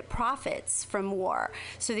corporatocracy that profits from war.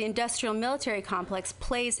 So the industrial military complex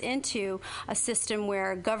plays into a system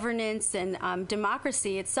where governance and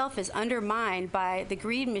democracy itself is undermined by the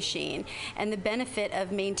greed machine, and the benefit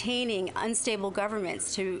of maintaining unstable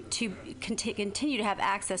governments to continue to have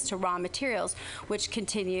access to raw materials, which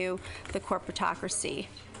continue the corporatocracy.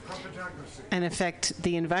 And affect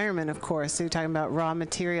the environment, of course. So you're talking about raw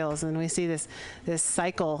materials, and we see this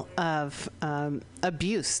cycle of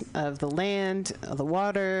abuse of the land, of the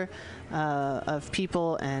water, of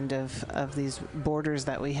people, and of these borders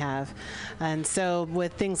that we have. And so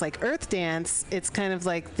with things like Earth Dance, it's kind of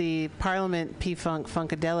like the Parliament P-Funk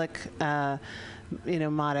Funkadelic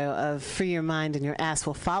motto of free your mind and your ass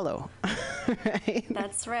will follow. Right?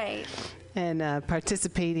 That's right. And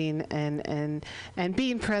participating and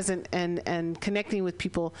being present and connecting with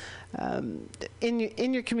people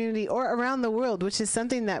in your community or around the world, which is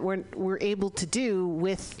something that we're able to do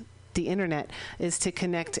with the internet, is to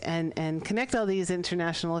connect and connect all these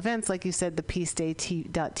international events. Like you said, the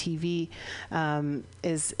peaceday.tv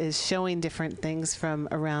is showing different things from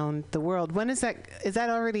around the world. When is that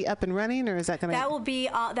already up and running, or is that going to?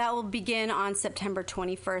 That will begin on September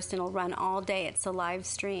 21st, and it'll run all day. It's a live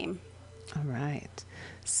stream. All right.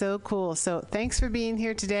 So cool. So thanks for being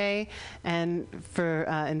here today and for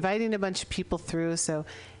inviting a bunch of people through. So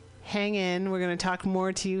hang in. We're going to talk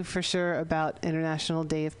more to you for sure about International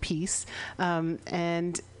Day of Peace.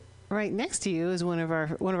 And right next to you is one of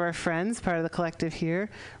our friends, part of the collective here,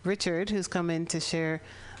 Richard, who's come in to share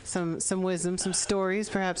some wisdom, some stories,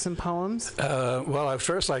 perhaps some poems. Well, I'd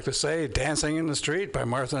first like to say Dancing in the Street by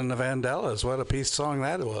Martha and the Vandellas. What a peace song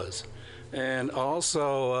that was. And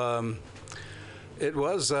also, it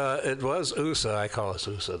was USA, I call us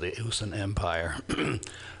USA, the USAN Empire,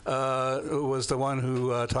 who was the one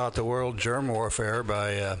who taught the world germ warfare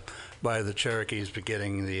by the Cherokees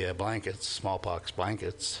getting the blankets, smallpox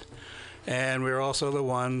blankets. And we were also the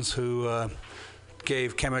ones who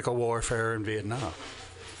gave chemical warfare in Vietnam.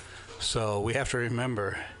 So we have to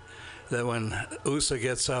remember that when USA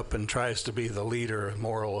gets up and tries to be the leader of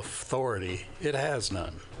moral authority, it has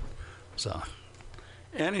none. So,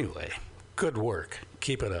 anyway, good work.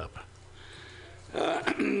 Keep it up.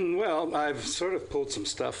 Well, I've sort of pulled some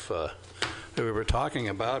stuff that we were talking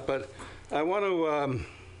about, but I want to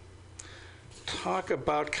talk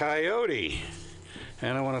about Coyote,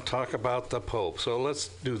 and I want to talk about the Pope. So let's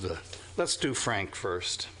do Frank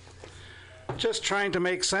first. Just trying to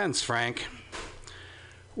make sense, Frank.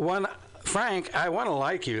 Frank, I want to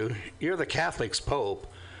like you. You're the Catholic's Pope,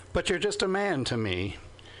 but you're just a man to me.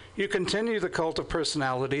 You continue the cult of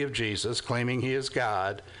personality of Jesus, claiming he is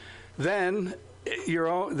God. Then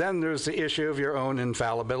there's the issue of your own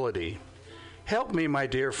infallibility. Help me, my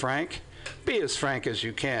dear Frank. Be as frank as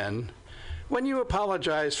you can. When you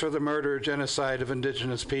apologize for the murder, genocide of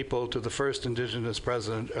indigenous people to the first indigenous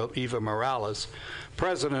president, Evo Morales,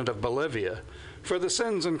 president of Bolivia, for the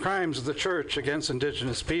sins and crimes of the church against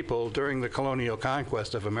indigenous people during the colonial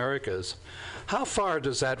conquest of Americas, how far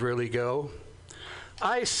does that really go?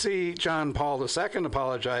 I see John Paul II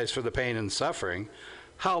apologize for the pain and suffering.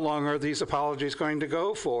 How long are these apologies going to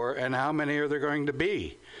go for, and how many are there going to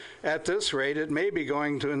be? At this rate, it may be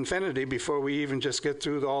going to infinity before we even just get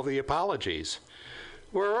through all the apologies.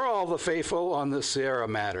 Where are all the faithful on the Sierra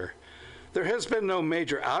matter? There has been no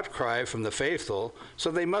major outcry from the faithful,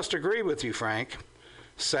 so they must agree with you, Frank.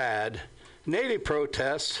 Sad. Native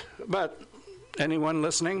protests, but anyone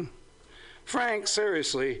listening? Frank,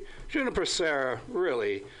 seriously, Juniper Serra,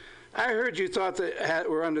 really, I heard you thought that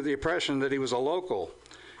were under the impression that he was a local.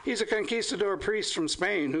 He's a conquistador priest from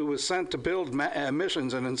Spain who was sent to build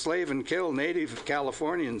missions and enslave and kill native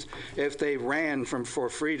Californians if they ran for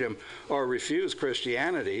freedom or refused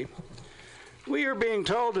Christianity. We are being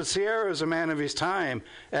told that Sierra is a man of his time,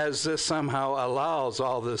 as this somehow allows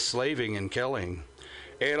all this slaving and killing.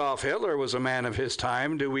 Adolf Hitler was a man of his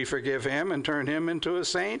time. Do we forgive him and turn him into a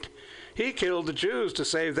saint? He killed the Jews to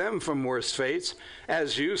save them from worse fates,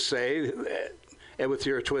 as you say, with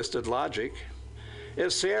your twisted logic.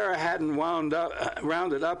 If Sierra hadn't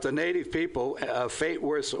rounded up the native people, a fate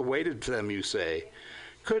worse awaited them, you say.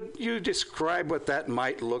 Could you describe what that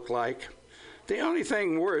might look like? The only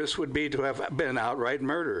thing worse would be to have been outright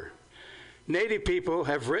murder. Native people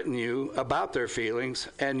have written you about their feelings,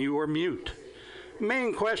 and you are mute.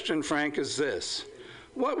 Main question, Frank, is this.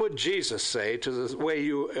 What would Jesus say to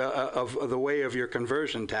the way of your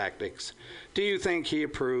conversion tactics? Do you think he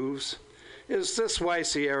approves? Is this why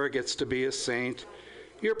Sierra gets to be a saint?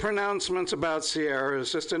 Your pronouncements about Sierra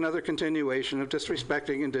is just another continuation of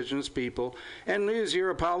disrespecting indigenous people, and leaves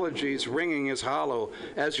your apologies ringing as hollow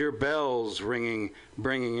as your bells ringing,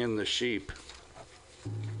 bringing in the sheep.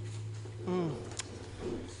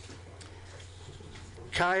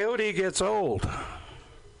 Coyote gets old.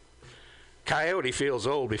 Coyote feels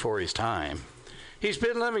old before his time. He's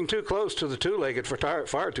been living too close to the two-legged for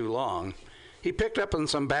far too long. He picked up on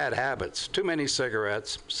some bad habits, too many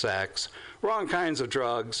cigarettes, sex, wrong kinds of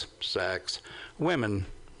drugs, sex, women,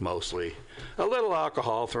 mostly, a little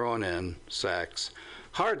alcohol thrown in, sex.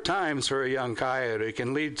 Hard times for a young coyote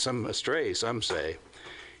can lead some astray, some say.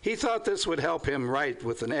 He thought this would help him write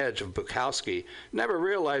with an edge of Bukowski, never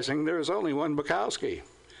realizing there is only one Bukowski.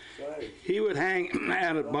 He would hang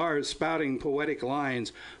out at bars spouting poetic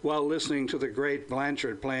lines while listening to the great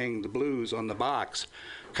Blanchard playing the blues on the box.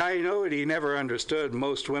 Coyote never understood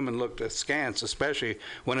most women looked askance, especially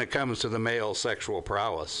when it comes to the male sexual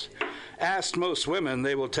prowess. Ask most women,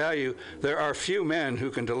 they will tell you there are few men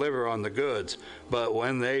who can deliver on the goods, but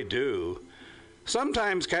when they do...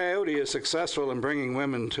 Sometimes Coyote is successful in bringing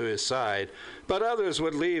women to his side, but others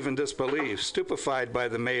would leave in disbelief, stupefied by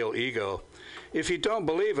the male ego. If you don't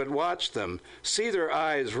believe it, watch them. See their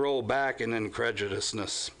eyes roll back in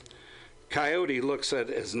incredulousness. Coyote looks at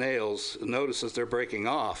his nails, notices they're breaking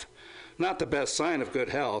off. Not the best sign of good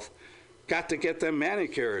health. Got to get them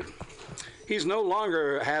manicured. He's no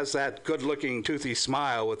longer has that good-looking, toothy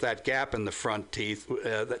smile with that gap in the front teeth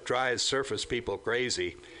that drives surface people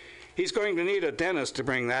crazy. He's going to need a dentist to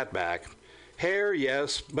bring that back. Hair,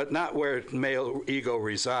 yes, but not where male ego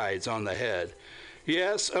resides, on the head.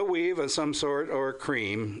 Yes, a weave of some sort or a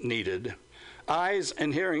cream needed. Eyes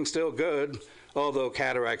and hearing still good, although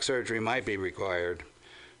cataract surgery might be required.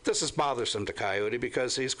 This is bothersome to Coyote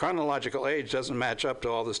because his chronological age doesn't match up to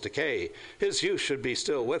all this decay. His youth should be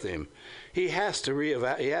still with him. He has to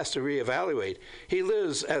reevaluate. He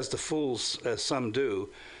lives as the fools, as some do.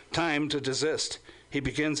 Time to desist. He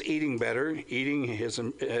begins eating better, getting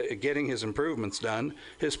his improvements done.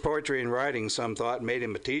 His poetry and writing, some thought, made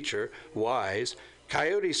him a teacher, wise.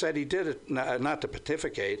 Coyote said he did it not to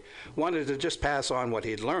pontificate, wanted to just pass on what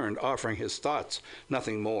he'd learned, offering his thoughts,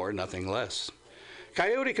 nothing more, nothing less.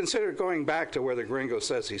 Coyote considered going back to where the gringo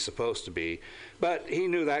says he's supposed to be, but he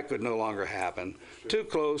knew that could no longer happen. Too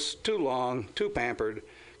close, too long, too pampered.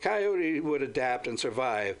 Coyote would adapt and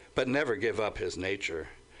survive, but never give up his nature.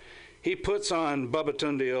 He puts on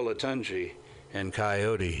Babatunde Olatunji, and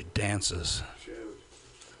Coyote dances.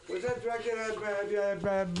 Was that directed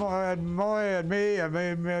at Moy and me? I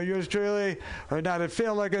mean, yours truly, or not? It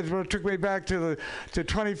felt like it took me back to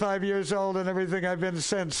 25 years old and everything I've been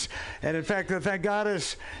since. And in fact, thank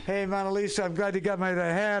Goddess, hey, Mona Lisa, I'm glad you got me the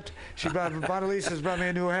hat. Mona Lisa's brought me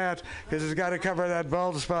a new hat because it's got to cover that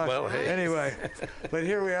bald spot. Well, hey. Anyway, but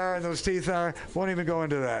here we are, and those teeth won't even go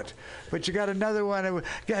into that. But you got another one.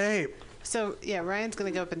 Hey. So, yeah, Ryan's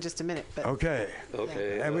going to go up in just a minute. But Okay.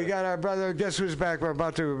 Okay. And we got our brother, guess who's back? We're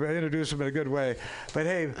about to introduce him in a good way. But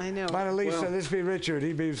hey, I know. Mona Lisa, Well- this be Richard.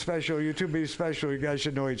 He be special. You two be special. You guys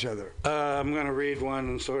should know each other. I'm going to read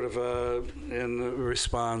one sort of in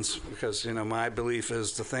response because, my belief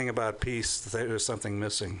is the thing about peace, there's something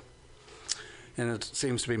missing. And it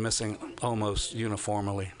seems to be missing almost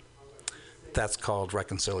uniformly. That's called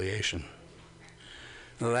reconciliation.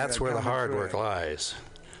 That's where the hard work lies.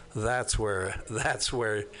 That's where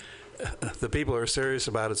the people who are serious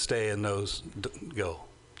about it stay and those go.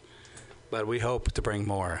 But we hope to bring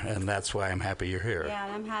more, and that's why I'm happy you're here. Yeah,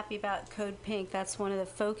 and I'm happy about Code Pink. That's one of the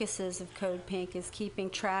focuses of Code Pink is keeping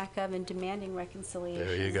track of and demanding reconciliation.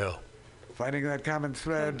 There you go. Finding that common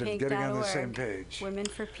thread and getting on the same CodePink.org. page. Women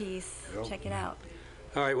for Peace. Yep. Check it out.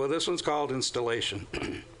 All right, well, this one's called Installation.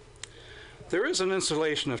 There is an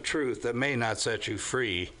installation of truth that may not set you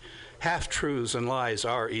free. Half-truths and lies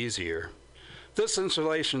are easier. This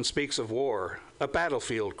installation speaks of war, a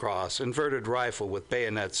battlefield cross, inverted rifle with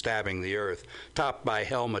bayonet stabbing the earth, topped by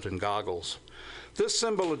helmet and goggles. This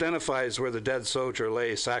symbol identifies where the dead soldier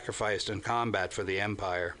lay sacrificed in combat for the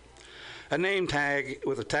Empire. A name tag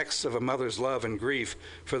with a text of a mother's love and grief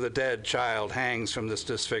for the dead child hangs from this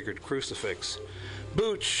disfigured crucifix.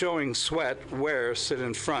 Boots showing sweat wear sit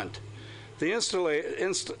in front. The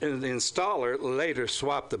installer later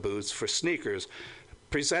swapped the boots for sneakers,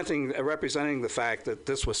 representing the fact that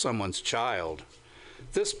this was someone's child.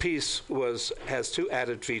 This piece has two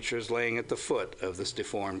added features laying at the foot of this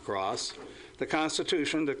deformed cross. The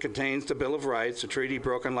Constitution that contains the Bill of Rights, a treaty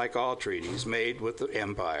broken like all treaties made with the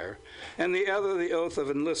Empire, and the other the oath of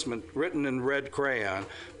enlistment written in red crayon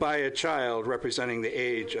by a child representing the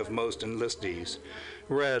age of most enlistees.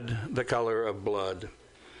 Red, the color of blood.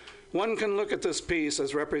 One can look at this piece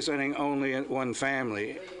as representing only one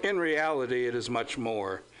family. In reality, it is much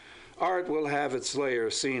more. Art will have its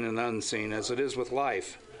layers seen and unseen, as it is with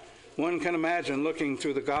life. One can imagine looking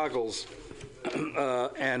through the goggles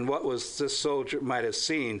and what was this soldier might have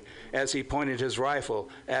seen as he pointed his rifle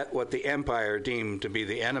at what the Empire deemed to be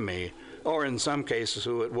the enemy, or in some cases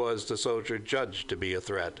who it was the soldier judged to be a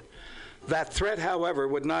threat. That threat, however,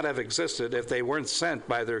 would not have existed if they weren't sent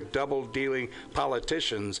by their double-dealing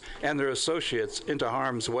politicians and their associates into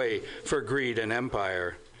harm's way for greed and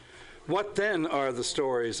empire. What then are the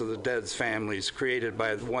stories of the dead's families created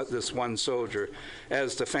by this one soldier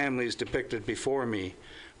as the families depicted before me?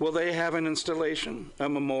 Will they have an installation, a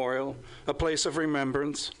memorial, a place of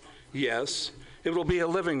remembrance? Yes, it will be a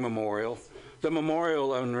living memorial, the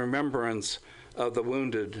memorial and remembrance of the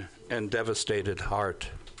wounded and devastated heart.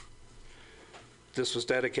 This was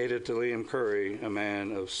dedicated to Liam Curry, a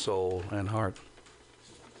man of soul and heart.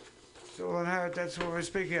 Soul and heart, that's what we're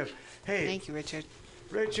speaking of. Hey. Thank you, Richard.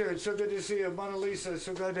 Richard, so good to see you. Mona Lisa,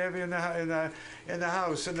 so glad to have you in the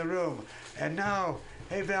house, in the room. And now,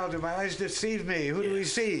 hey, Val, do my eyes deceive me? Who do we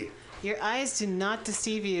see? Your eyes do not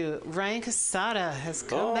deceive you. Ryan Casada has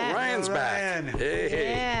come back. Ryan's Ryan. back. Hey,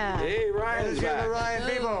 Yeah. Hey, Ryan's back. The Ryan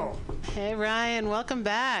people. Hey, Ryan, welcome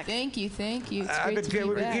back. Thank you. It's great to be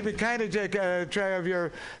We've been back. keeping kind of track of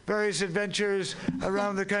your various adventures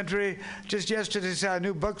around the country. Just yesterday, I saw a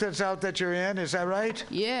new book that's out that you're in. Is that right?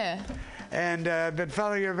 Yeah. And I've been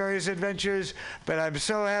following your various adventures, but I'm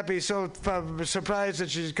so happy, so surprised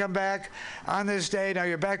that you've come back on this day. Now,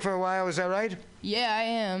 you're back for a while, is that right? Yeah, I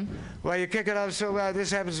am. Well, you kick it off so well.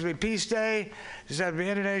 This happens to be Peace Day. This happens to be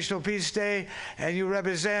International Peace Day, and you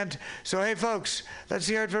represent. So, hey, folks, let's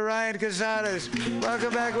hear it for Ryan Casadas.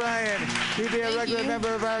 Welcome back, Ryan. You be a regular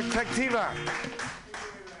member of our Collectiva.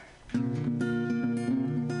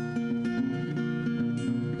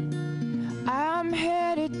 I'm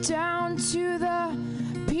headed down to the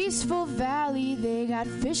peaceful valley. They got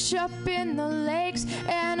fish up in the lakes,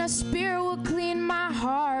 and a spear will clean my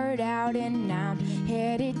heart out. And I'm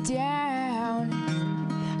headed down.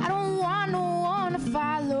 I don't want no one to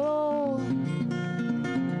follow.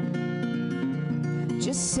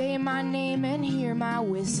 Just say my name and hear my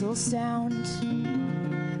whistle sound.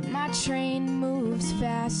 My train moves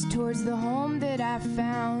fast towards the home that I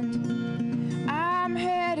found. I'm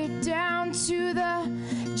headed down to the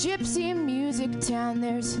gypsy music town.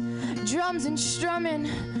 There's drums and strumming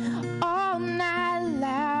all night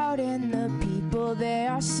loud, and the people they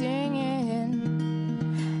are singing.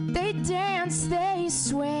 They dance, they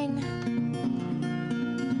swing.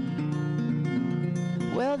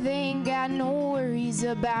 Well, they ain't got no worries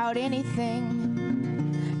about anything.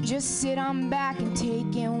 Just sit on back and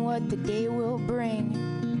take in what the day will bring.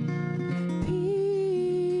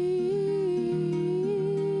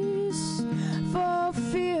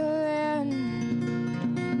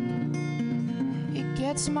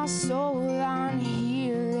 gets my soul on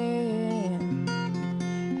healing.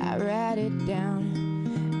 I write it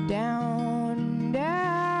down, down,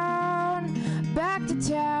 down, back to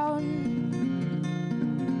town.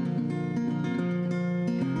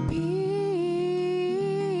 Peace,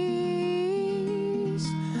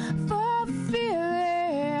 fulfilling.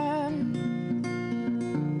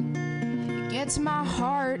 It gets my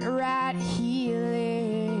heart right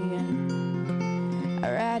healing.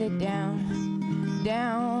 I write it down,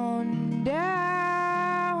 down,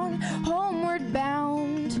 down, homeward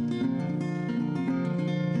bound.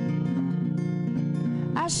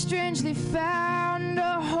 I strangely found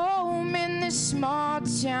a home in this small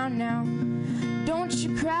town now. Don't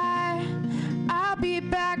you cry, I'll be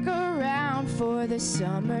back around for the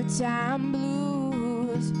summertime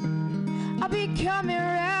blues. I'll be coming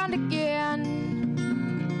around again.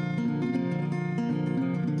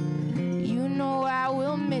 You know I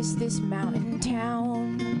will miss this mountain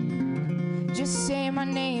town. Just say my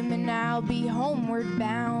name and I'll be homeward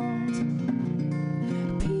bound.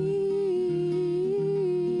 Peace,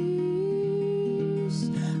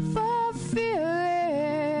 fulfilling.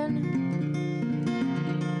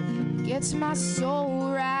 Gets my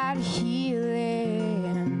soul right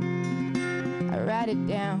healing. I write it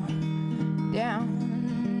down,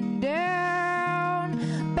 down, down,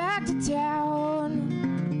 back to town.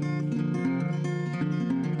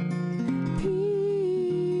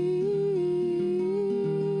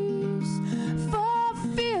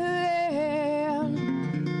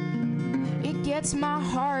 Gets my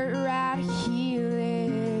heart right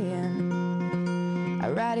healing. I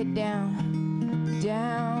write it down,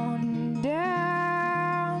 down,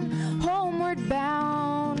 down, homeward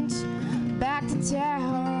bound, back to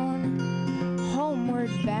town,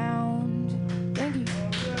 homeward bound. Thank you.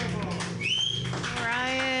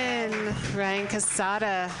 Ryan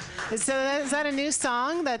Casada. Is that a new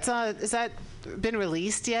song? Is that been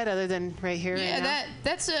released yet, other than right here? Yeah, right now?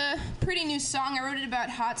 that's a pretty new song. I wrote it about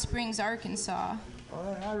Hot Springs, Arkansas.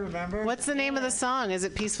 Oh, I remember. What's the name of the song? Is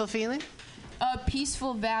it Peaceful Feeling?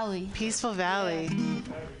 Peaceful Valley. Peaceful Valley. Yeah.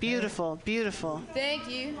 Beautiful, beautiful. Thank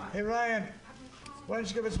you. Hey, Ryan, why don't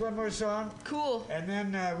you give us one more song? Cool. And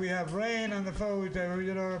then we have Rain on the phone.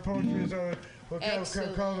 Our poetry is over. We'll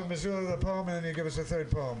call the Missoula the poem, and then you give us a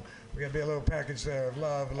third poem. We're going to be a little package there of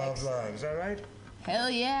love, love, love. Is that right?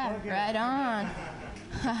 Hell yeah, okay. Right on.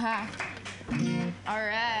 Haha. All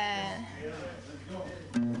right.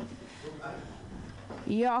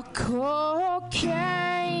 You're cocaine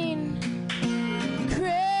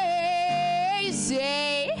crazy,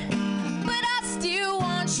 but I still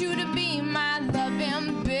want you to be my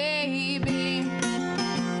loving baby.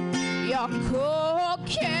 You're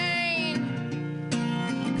cocaine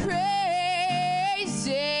crazy,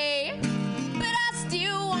 but I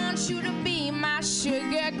still want you to be my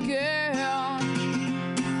sugar girl.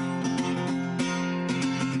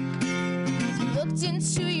 Looked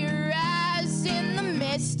into your eyes in the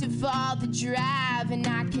midst of all the drive, and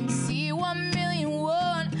I can see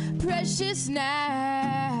 1,000,001 precious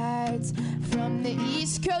nights. From the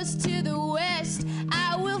East Coast to the West,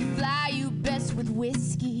 I will fly you best with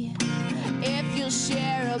whiskey if you'll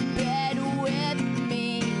share a bed with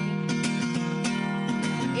me.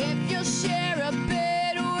 If you'll share a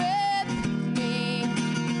bed with me.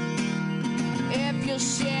 If you'll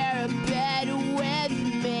share a bed with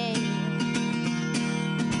me.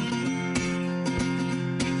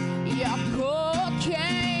 You're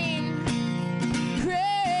cocaine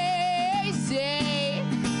crazy,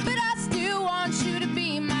 but I still want you to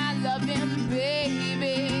be my loving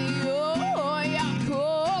baby. Oh, you're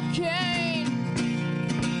cocaine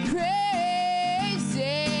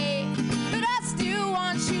crazy, but I still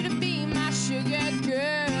want you to be my sugar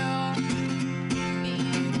girl.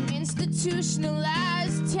 Being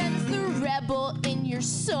institutionalized tends the rebel in your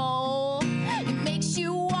soul. It makes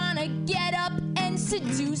you wanna get up and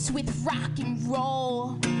seduce with rock and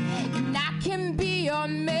roll. And I can be your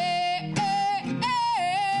man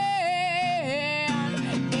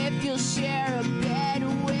if you'll share a bed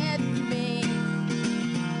with me.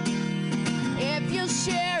 If you'll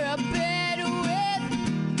share a bed with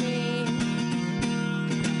me.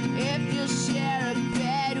 If you'll share a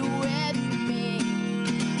bed with me.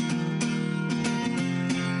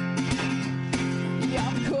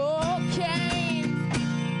 You're cocaine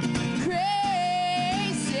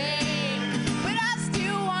crazy, but I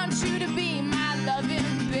still want you to be my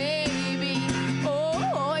loving baby.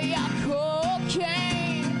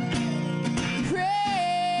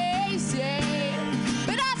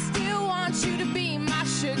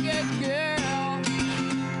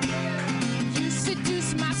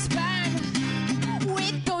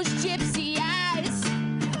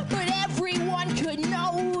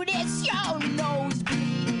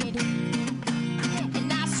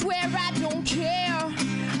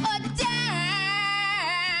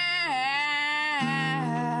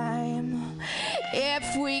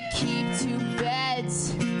 we keep 2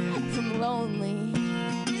 beds from lonely,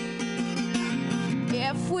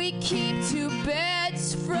 if we keep 2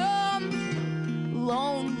 beds from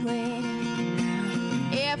lonely,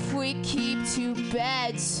 if we keep 2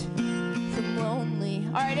 beds from lonely.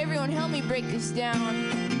 All right, everyone, help me break this down.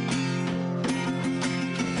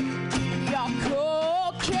 Your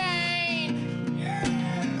cocaine,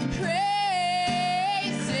 crazy,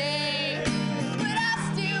 but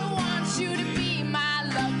I still want you to be my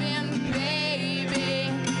loving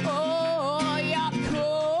baby. Oh, your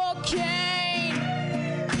cocaine,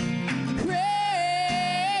 crazy,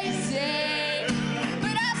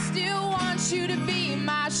 but I still want you to be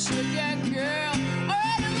my sugar girl. All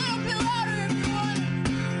right, a little bit louder, everyone.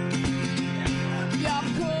 Your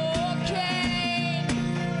cocaine,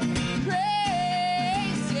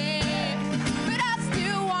 crazy, but I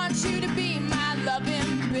still want you to be my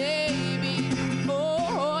loving baby.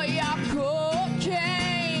 Oh, your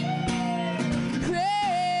cocaine,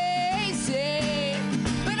 crazy,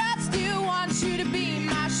 but I still want you to be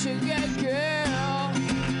my sugar girl.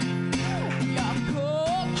 Your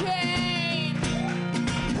cocaine,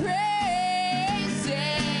 crazy,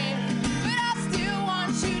 but I still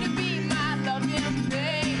want you to be my loving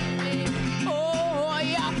baby. Oh,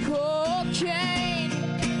 your cocaine,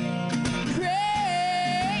 crazy,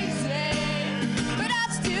 but I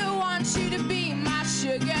still want you to be my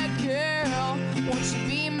sugar girl. Won't you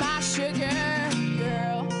be my sugar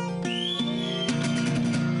girl?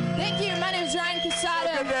 Thank you. My name is Ryan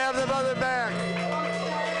Casada. Good to have the mother back.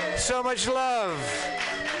 So much love.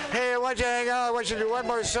 Hey, I want you to hang out. I want you to do one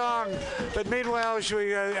more song. But meanwhile, should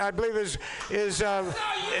we, I believe is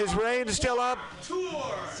Rain still up?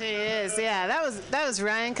 She is, yeah. That was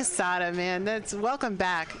Ryan Casada, man. That's welcome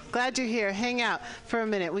back. Glad you're here. Hang out for a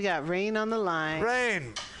minute. We got Rain on the line.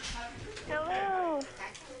 Rain. Hello.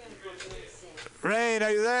 Rain,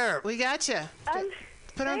 are you there? We got you.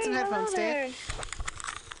 Put on some headphones, Dave.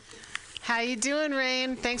 How you doing,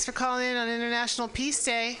 Rain? Thanks for calling in on International Peace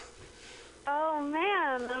Day. Oh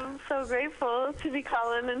man, I'm so grateful to be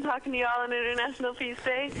calling and talking to you all on International Peace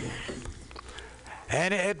Day.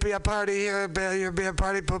 And it'd be a party here. It'd be a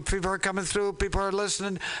party. People are coming through. People are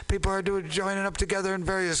listening. People are joining up together in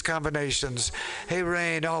various combinations. Hey,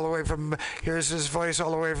 Rain, all the way from, here's his voice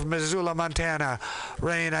all the way from Missoula, Montana.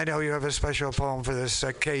 Rain, I know you have a special poem for this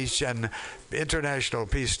occasion, International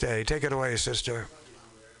Peace Day. Take it away, sister.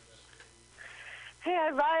 Hey,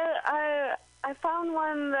 I found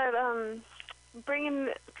one that bringing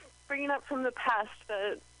up from the past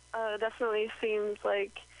that definitely seems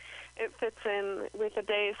like it fits in with a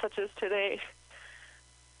day such as today.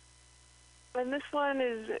 And this one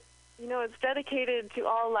is, it's dedicated to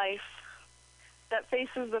all life that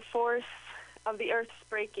faces the force of the earth's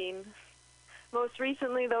breaking. Most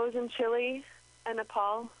recently, those in Chile and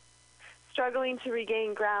Nepal, struggling to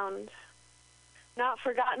regain ground. Not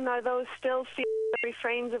forgotten are those still feeling the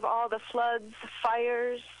refrains of all the floods,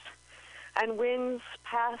 fires, and winds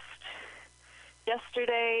past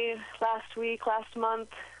yesterday, last week, last month,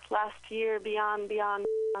 last year, beyond.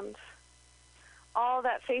 All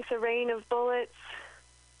that face a rain of bullets,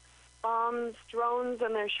 bombs, drones,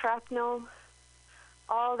 and their shrapnel.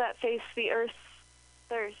 All that face the earth's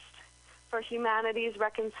thirst for humanity's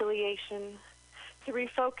reconciliation. To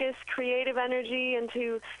refocus creative energy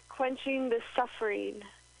into quenching the suffering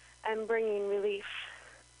and bringing relief.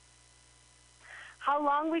 How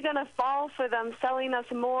long we gonna fall for them selling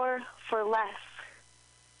us more for less?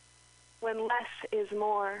 When less is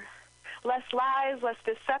more. Less lies, less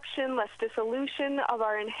deception, less dissolution of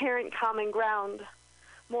our inherent common ground.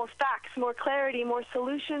 More facts, more clarity, more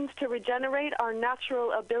solutions to regenerate our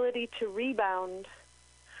natural ability to rebound.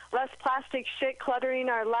 Less plastic shit cluttering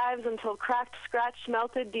our lives until cracked, scratched,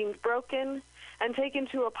 melted, deemed broken, and taken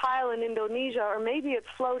to a pile in Indonesia, or maybe it's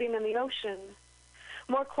floating in the ocean.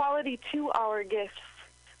 More quality to our gifts,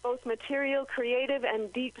 both material, creative,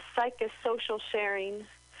 and deep psychosocial sharing.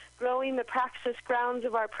 Growing the praxis grounds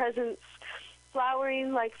of our presence,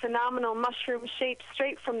 flowering like phenomenal mushroom shapes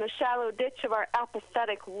straight from the shallow ditch of our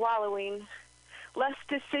apathetic wallowing. Less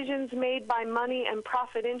decisions made by money and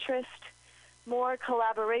profit interest, more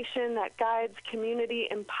collaboration that guides community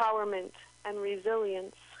empowerment and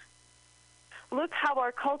resilience. Look how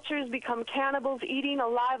our cultures become cannibals, eating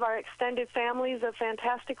alive our extended families of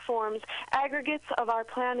fantastic forms, aggregates of our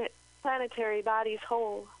planetary bodies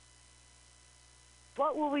whole.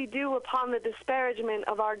 What will we do upon the disparagement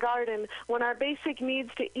of our garden when our basic needs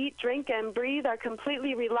to eat, drink, and breathe are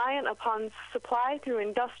completely reliant upon supply through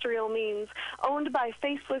industrial means, owned by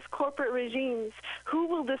faceless corporate regimes? Who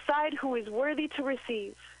will decide who is worthy to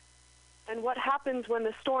receive? And what happens when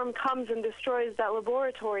the storm comes and destroys that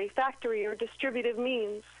laboratory, factory, or distributive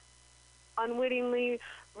means? Unwittingly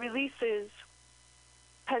releases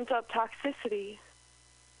pent-up toxicity.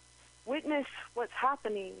 Witness what's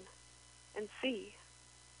happening and see.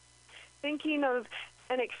 Thinking of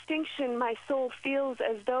an extinction, my soul feels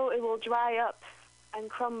as though it will dry up and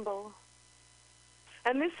crumble.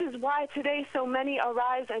 And this is why today so many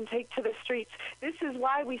arise and take to the streets. This is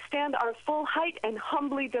why we stand our full height and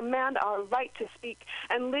humbly demand our right to speak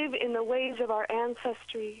and live in the ways of our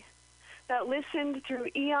ancestry that listened through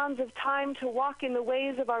eons of time to walk in the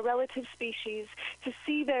ways of our relative species, to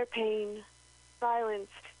see their pain, violence,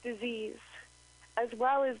 disease, as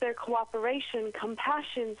well as their cooperation,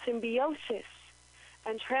 compassion, symbiosis,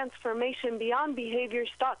 and transformation beyond behaviors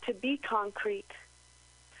thought to be concrete.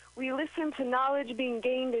 We listen to knowledge being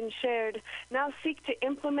gained and shared, now seek to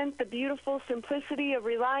implement the beautiful simplicity of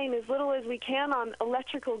relying as little as we can on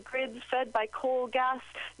electrical grids fed by coal, gas,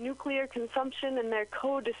 nuclear consumption, and their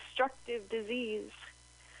co-destructive disease.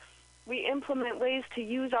 We implement ways to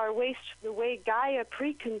use our waste the way Gaia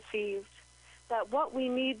preconceived, that what we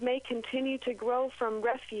need may continue to grow from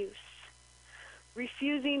refuse.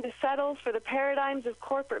 Refusing to settle for the paradigms of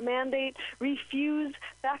corporate mandate, refuse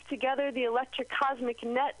back together the electric cosmic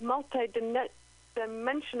net,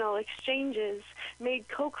 multi-dimensional exchanges, made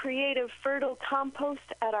co-creative fertile compost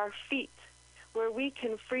at our feet, where we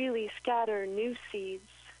can freely scatter new seeds.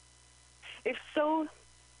 If so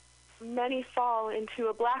many fall into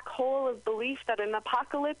a black hole of belief that an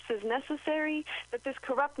apocalypse is necessary, that this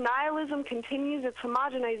corrupt nihilism continues, its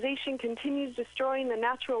homogenization continues destroying the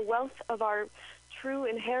natural wealth of our true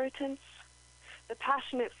inheritance, the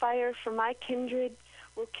passionate fire for my kindred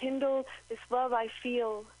will kindle this love I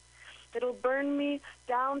feel. It'll burn me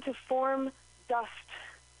down to form dust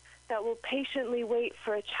that will patiently wait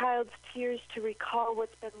for a child's tears to recall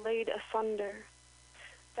what's been laid asunder.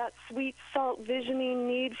 That sweet salt visioning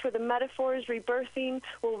need for the metaphors rebirthing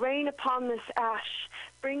will rain upon this ash,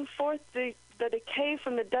 bring forth the decay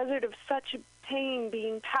from the desert of such pain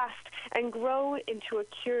being passed, and grow into a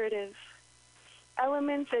curative.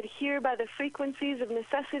 Elements adhere by the frequencies of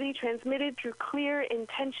necessity transmitted through clear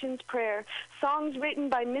intentions prayer. Songs written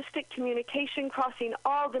by mystic communication crossing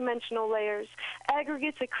all dimensional layers.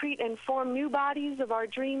 Aggregates accrete and form new bodies of our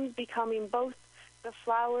dreams, becoming both the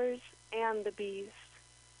flowers and the bees.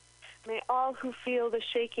 May all who feel the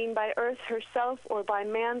shaking by earth herself or by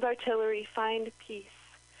man's artillery find peace.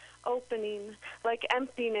 Opening, like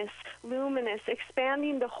emptiness, luminous,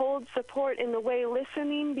 expanding to hold support in the way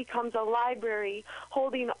listening becomes a library,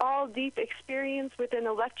 holding all deep experience within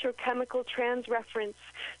electrochemical transreference,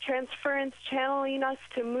 transference channeling us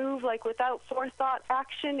to move like without forethought.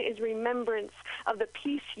 Action is remembrance of the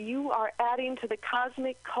peace you are adding to the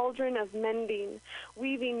cosmic cauldron of mending,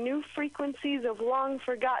 weaving new frequencies of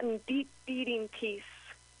long-forgotten, deep-beating peace.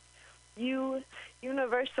 You,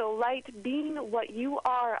 universal light, being what you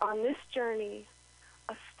are on this journey,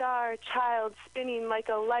 a star child spinning like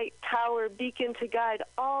a light tower beacon to guide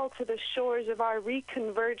all to the shores of our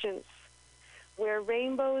reconvergence, where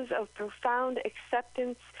rainbows of profound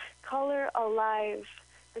acceptance color alive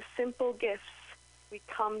the simple gifts we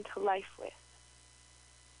come to life with.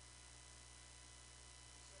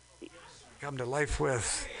 Come to life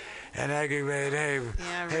with and aggregate.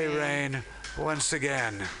 Hey, Rain, once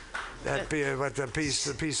again. That be what the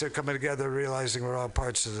piece of coming together, realizing we're all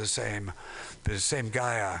parts of the same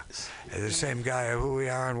Gaia, who we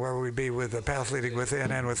are and where we be, with the path leading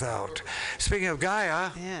within and without. Speaking of Gaia,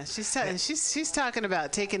 yeah, she's talking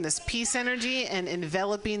about taking this peace energy and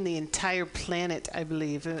enveloping the entire planet. I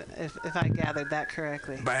believe, if I gathered that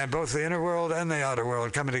correctly. And both the inner world and the outer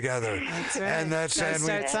world coming together. That's right. And that's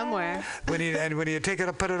start somewhere. When you take it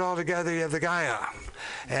up, put it all together, you have the Gaia.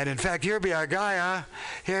 And in fact, here be our Gaia.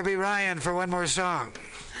 Here be Ryan for one more song.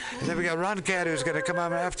 And then we got Ron Cat, who's going to come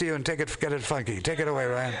on after you and get it funky. Take it away,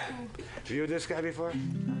 Ryan. Have you this guy before?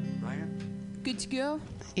 Ryan? Good to go?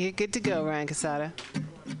 You're good to go, Ryan Casada.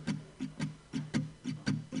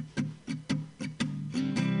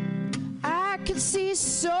 I could see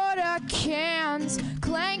soda cans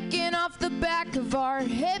clanking off the back of our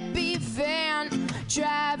hippie van,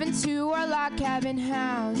 driving to our log cabin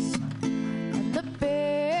house on the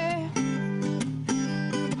bay.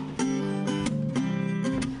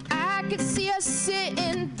 I could see us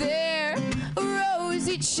sitting there,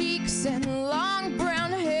 rosy cheeks and long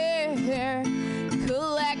brown hair,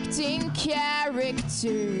 collecting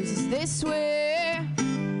characters this way.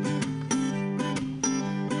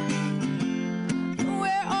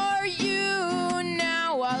 Where are you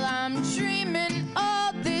now while I'm dreaming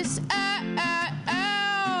all this out?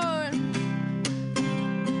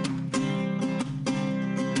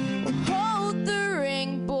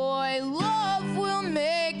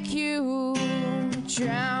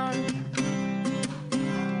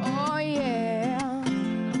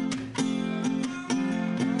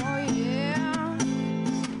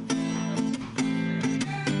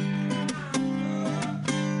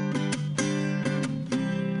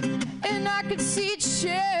 could see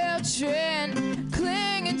children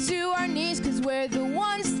clinging to our knees, 'cause we're the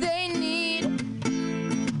ones they need.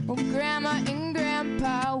 Well, Grandma and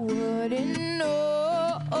Grandpa wouldn't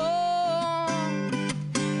know.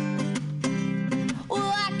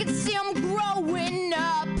 Well, I could see them growing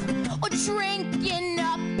up, or drinking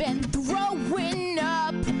up and throwing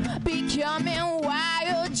up, becoming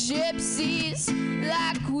wild gypsies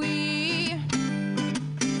like we.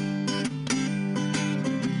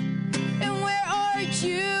 And where are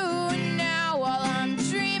you now while I'm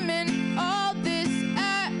dreaming all this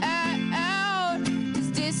out?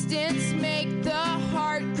 Does distance make the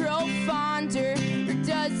heart grow fonder, or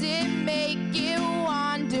does it make it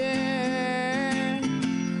wander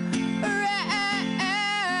around?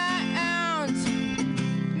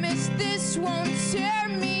 Miss, this won't tear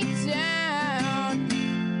me down.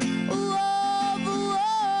 Love,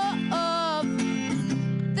 love,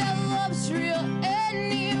 that love's real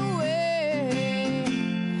anyway.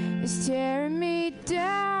 It's tearing me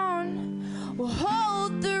down. Well,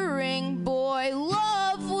 hold the ring, boy.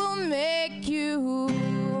 Love will make you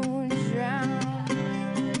drown.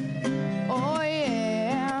 Oh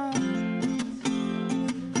yeah.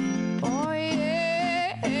 Oh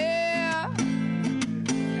yeah.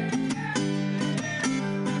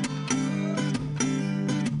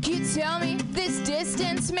 Can you tell me this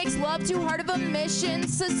distance makes love too hard of a mission?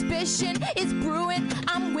 Suspicion is brewing.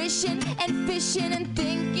 I'm wishing and fishing and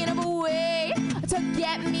thinking of a way to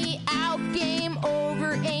get me out. Game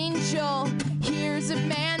over, angel. Here's a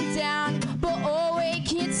man down. But oh wait,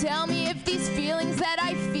 can you tell me if these feelings that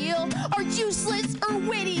I feel are useless or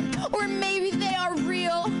witty, or maybe they are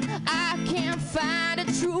real? I can't find a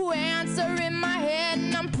true answer in my head,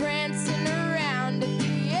 and I'm prancing around at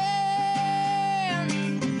the end.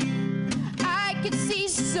 I could see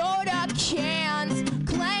soda cans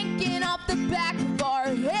clanking off the back of our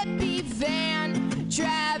hippie van,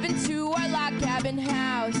 driving to our log cabin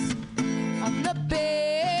house on the bay.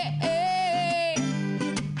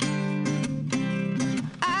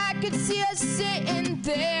 I could see us sitting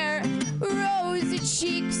there, rosy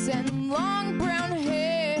cheeks and long brown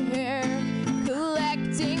hair,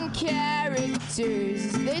 collecting characters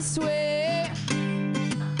as they sway.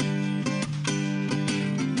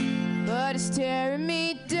 But it's tearing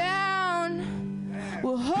me down.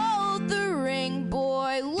 Well, hold the ring,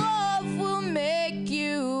 boy. Love will make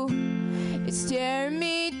you. It's tearing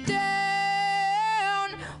me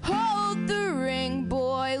down. Hold the ring,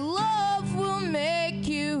 boy. Love will make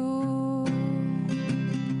you.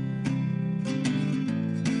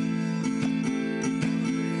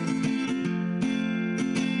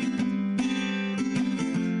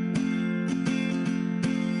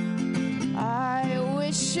 I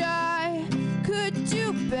wish I could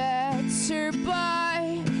do better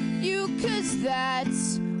by you, 'cause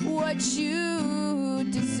that's what you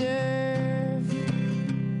deserve.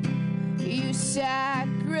 You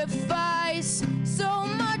sacrifice so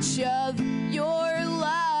much of your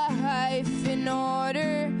life in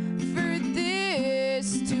order for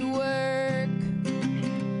this to work,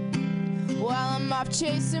 while I'm off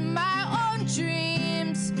chasing my own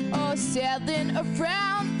dreams, oh, sailing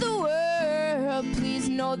around the world. Please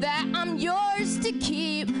know that I'm yours to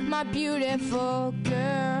keep, my beautiful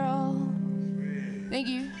girl. Thank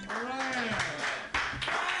you.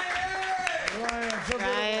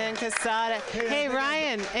 Ryan Casada. Hey,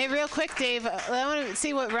 Ryan. Hey, real quick, Dave. I want to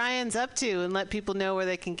see what Ryan's up to and let people know where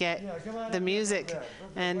they can get the music.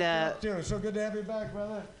 And so good to have you back,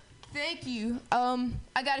 brother. Thank you.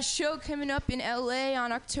 I got a show coming up in LA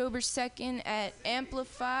on October 2nd at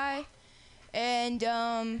Amplify, and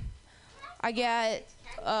I got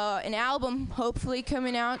an album hopefully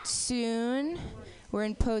coming out soon. We're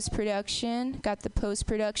in post-production. Got the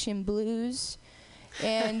post-production blues.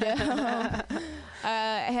 And I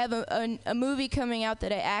have a movie coming out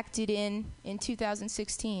that I acted in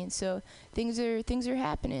 2016. So things are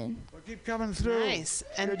happening. Well, keep coming through. Nice.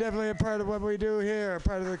 And you're definitely a part of what we do here,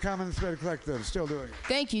 part of the Common Thread Collective. Still doing it.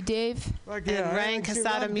 Thank you, Dave. And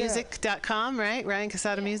RyanCasadaMusic.com, right?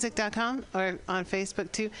 RyanCasadaMusic.com, or on Facebook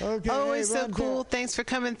too. Okay, Always hey, so Ron cool. Thanks for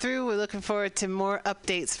coming through. We're looking forward to more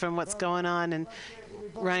updates from what's going on. And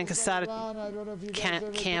Ryan Casada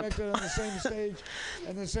Camp. Connected on the same stage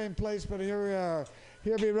and the same place, but here we are.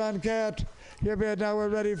 Here be Ron Cat. Here be now we're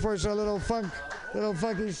ready for some little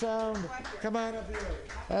funky sound. Come on up here.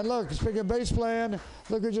 And look, speaking of bass playing,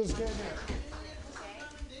 look who just came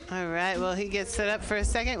in. All right. Well, he gets set up for a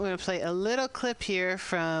second. We're going to play a little clip here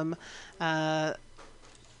from the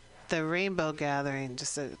Rainbow Gathering,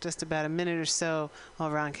 just about a minute or so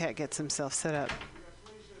while Ron Cat gets himself set up.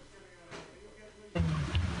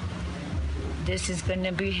 this is going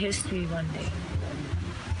to be history one day.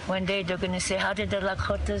 One day they're going to say, how did the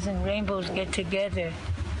Lakotas and rainbows get together?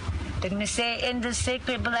 They're going to say, in the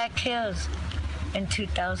sacred Black Hills in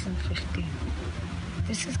 2015.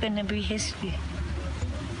 This is going to be history.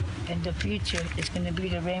 And the future is going to be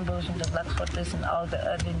the rainbows and the Lakotas and all the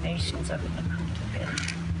other nations are going to come together.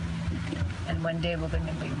 And one day we're going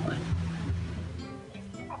to be one.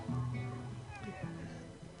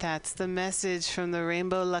 That's the message from the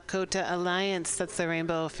Rainbow Lakota Alliance. That's the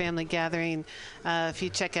Rainbow Family Gathering. If you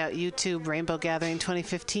check out YouTube, Rainbow Gathering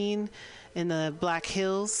 2015 in the Black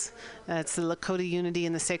Hills. It's the Lakota Unity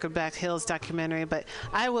in the Sacred Black Hills documentary, but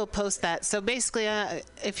I will post that. So basically,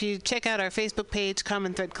 if you check out our Facebook page,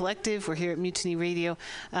 Common Thread Collective, we're here at Mutiny Radio,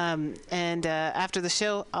 and after the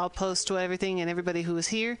show, I'll post everything and everybody who was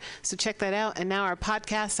here, so check that out. And now our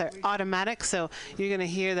podcasts are automatic, so you're going to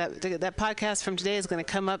hear that podcast from today is going to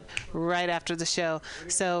come up right after the show.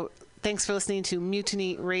 So thanks for listening to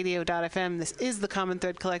MutinyRadio.fm. This is the Common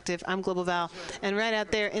Thread Collective. I'm Global Val. And right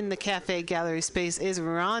out there in the cafe gallery space is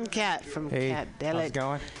Ron Cat from Cat Delic. How's it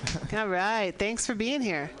going? All right. Thanks for being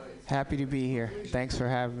here. Happy to be here. Thanks for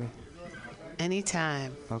having me.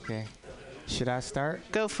 Anytime. Okay. Should I start?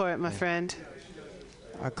 Go for it, my friend.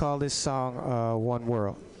 I call this song One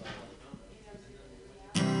World.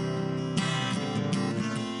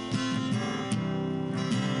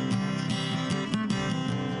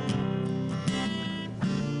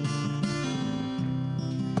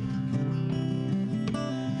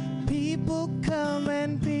 People come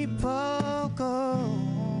and people go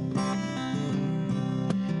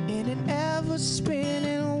in an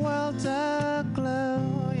ever-spinning world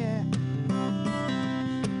aglow, yeah.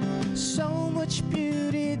 So much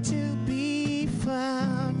beauty to be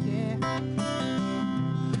found, yeah.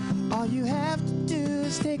 All you have to do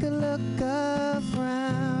is take a look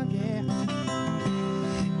around, yeah.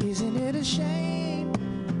 Isn't it a shame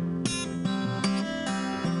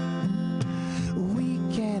we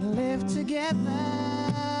can't live together?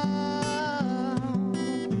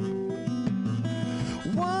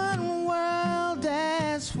 One world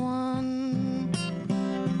as one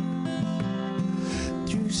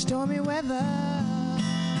through stormy weather.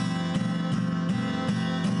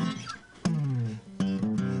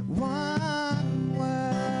 One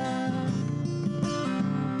world,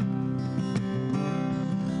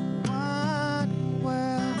 one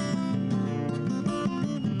world.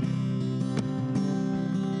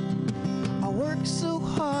 I work so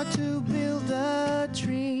hard to build a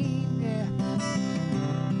dream, yeah.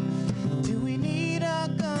 Do we need our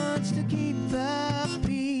guns to keep the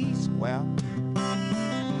peace? Well,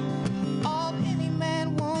 all any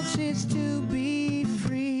man wants is to be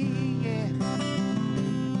free, yeah.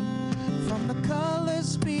 From the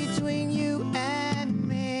colors between you and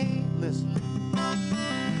me. Listen,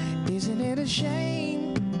 isn't it a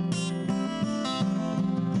shame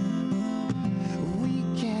we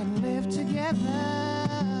can't live together?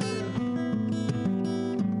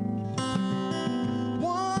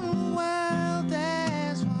 One world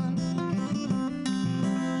as one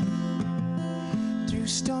through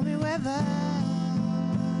stormy weather.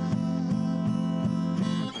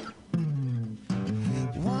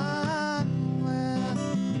 One world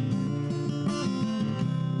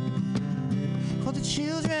for the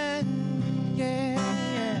children, yeah,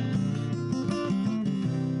 yeah.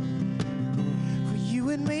 For you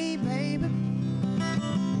and me, baby.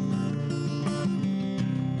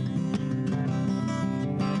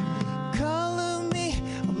 Color me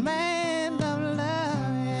a man of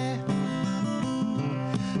love, yeah.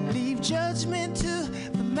 Leave judgment to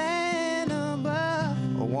the man above.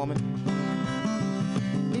 A woman.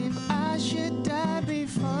 If I should die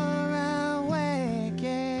before I wake,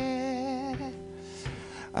 yeah,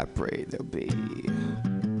 I pray there'll be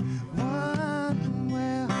one world, one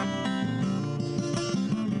world,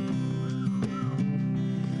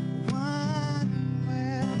 one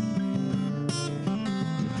world,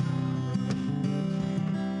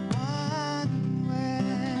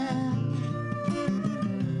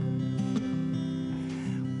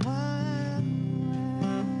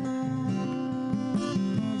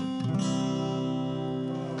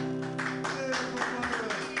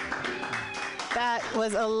 That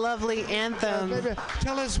was a lovely anthem. Maybe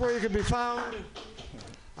tell us where you can be found.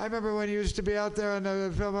 I remember when you used to be out there on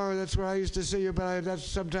the Fillmore. That's where I used to see you, but that's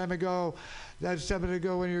some time ago. That's some time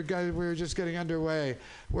ago when you guys we were just getting underway.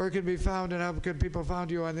 Where it can be found, and how can people find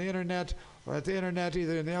you on the internet or at the internet,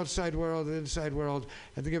 either in the outside world or the inside world?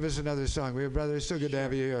 And to give us another song, brother. It's so good to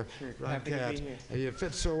have you here, Ron Happy to Cat. be here. And you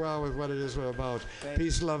fit so well with what it is we're about.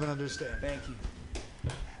 Peace, love, and understanding. Thank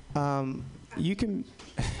you. You can.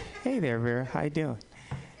 Hey there, Vera. How you doing?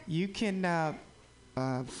 You can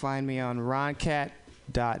find me on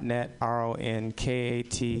roncat.net,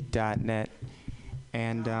 ronkat.net,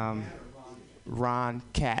 and Ron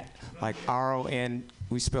Cat, like RON.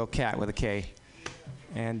 We spell cat with a K,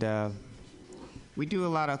 and we do a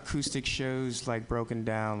lot of acoustic shows, like broken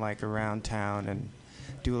down, like around town, and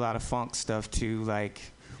do a lot of funk stuff too. Like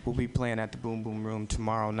we'll be playing at the Boom Boom Room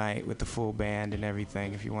tomorrow night with the full band and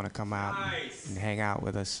everything. If you want to come out and hang out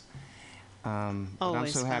with us, but I'm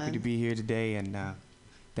Always so happy fun. to be here today, and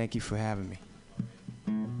thank you for having me.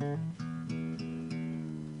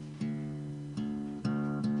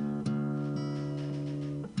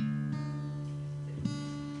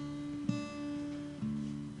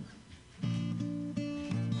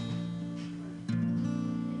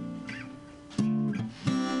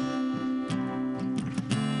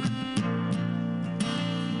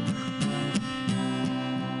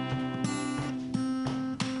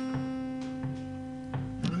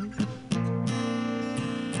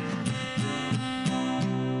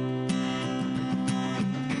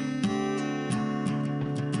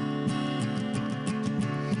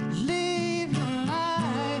 Live your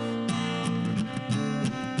life.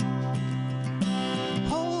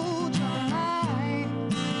 Hold your light.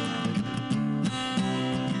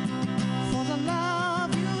 For the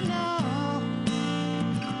love you know,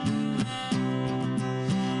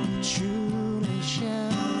 you truly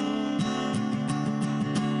shall.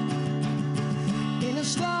 In a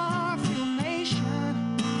star-filled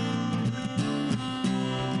nation,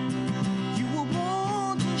 you were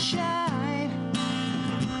born to shine.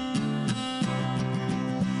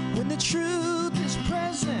 When the truth is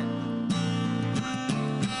present,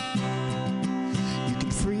 you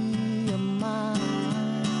can free your mind.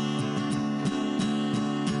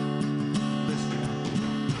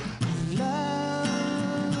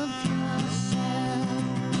 Love yourself.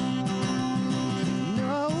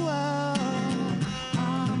 No other.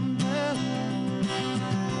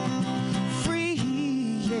 Free,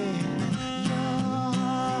 yeah.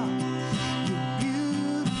 You're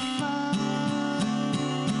beautiful.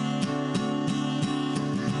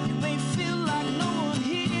 You may feel like no one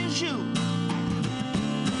hears you.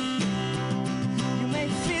 You may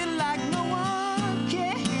feel like no one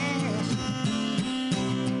cares.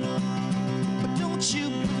 But don't you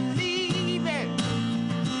believe it?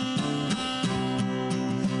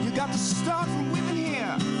 You got to start from within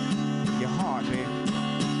here. Your heart, baby.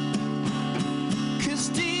 'Cause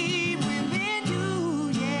deep within you,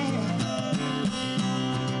 yeah,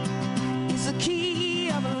 is the key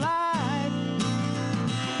of life.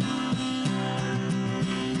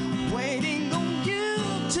 Waiting on you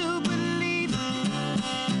to believe,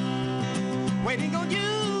 waiting on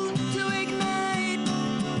you to ignite.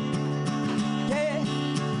 Yeah,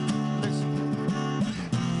 listen.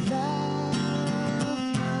 Love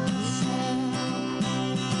yourself.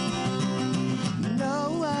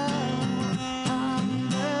 No other.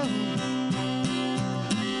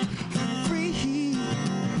 Free.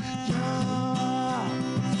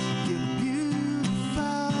 You're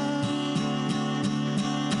beautiful.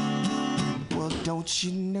 Well, don't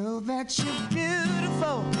you know that you're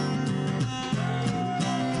beautiful?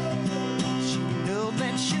 Don't you know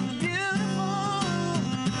that you're beautiful?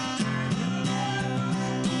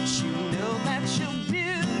 Don't you know that you're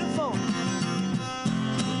beautiful?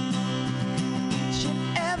 Each and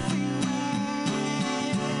every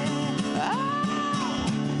way. Oh,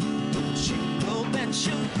 don't you know that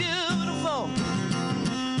you're beautiful?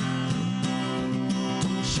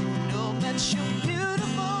 Don't you know that you're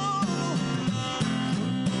beautiful?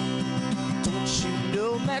 Don't you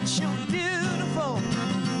know that you're beautiful?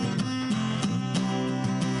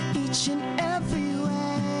 Each and every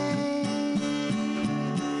way.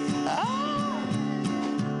 Oh.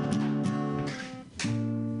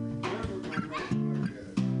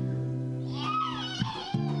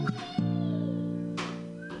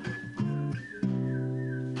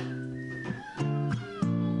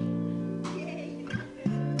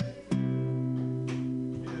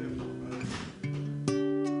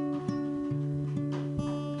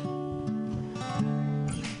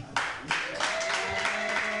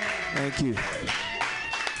 Thank you.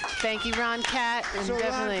 Thank you, Ron Cat, and So, Ron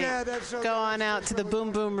definitely Cat, that's so go on out to the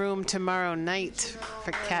Boom Boom Room tomorrow night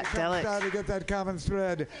for Cat Try Delic. to get that common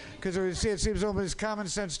thread, because it seems almost common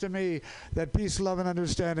sense to me that peace, love, and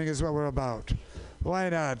understanding is what we're about. Why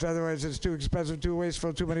not? Otherwise, it's too expensive, too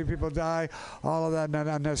wasteful, too many people die. All of that not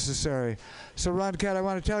unnecessary. So, Ron Cat, I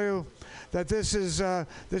want to tell you that this is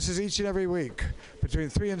each and every week between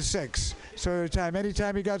 3 and 6. So,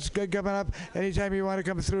 anytime you got good coming up, anytime you want to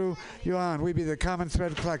come through, you're on. We be the Common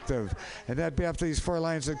Thread Collective, and that'd be after these 4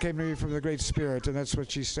 lines that came to me from the Great Spirit, and that's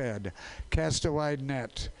what she said. Cast a wide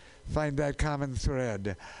net, find that common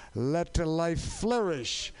thread. Let the life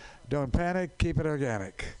flourish. Don't panic. Keep it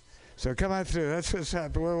organic. So come on through. That's what's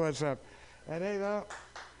up. What's up? And hey, Val.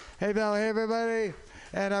 Hey, Val. Hey, everybody.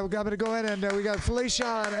 And I'm going to go in, and we got Felicia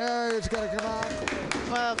on. Hey, it's going to come on.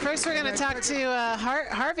 Well, first we're going to talk to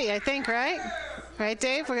Harvey, I think, right? Right,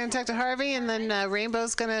 Dave? We're going to talk to Harvey, and then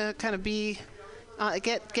Rainbow's going to kind of be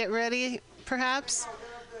get ready, perhaps.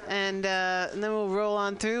 And then we'll roll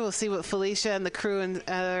on through. We'll see what Felicia and the crew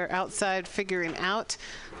are outside figuring out.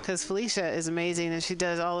 Because Felicia is amazing, and she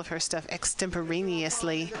does all of her stuff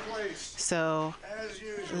extemporaneously. So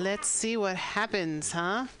let's see what happens,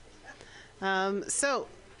 huh? So,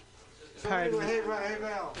 pardon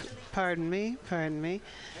me.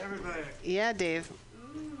 Everybody. Yeah, Dave.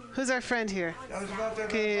 Who's our friend here? I was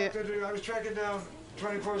tracking down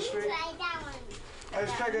 24th Street. I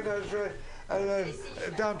was tracking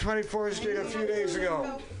down 24th Street a few days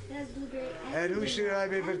ago. And who should I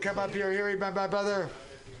be but come up here? Here, my brother.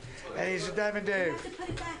 And he said, Diamond Dave,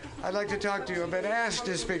 I'd like to talk to you. I've been asked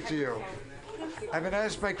to speak to you. I've been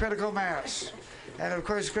asked by Critical Mass. And of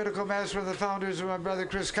course, Critical Mass, one of the founders of my brother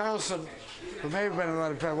Chris Carlson, who may have been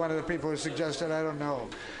one of the people who suggested, I don't know,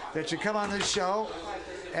 that you come on this show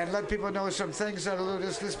and let people know some things that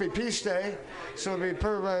this be Peace Day. So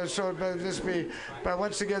but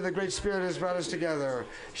once again, the Great Spirit has brought us together.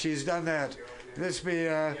 She's done that. This be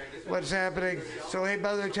what's happening. So, hey,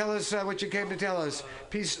 brother, tell us what you came to tell us.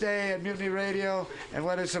 Peace Day at Mutiny Radio and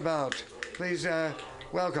what it's about. Please,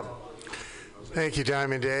 welcome. Thank you,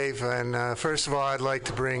 Diamond Dave. And first of all, I'd like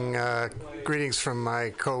to bring greetings from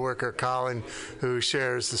my coworker, Colin, who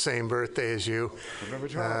shares the same birthday as you,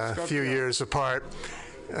 a few years apart.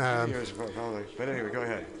 Probably. But anyway, go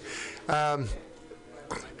ahead.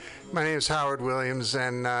 My name is Howard Williams,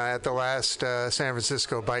 and at the last San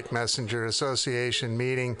Francisco Bike Messenger Association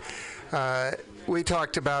meeting, we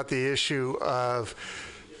talked about the issue of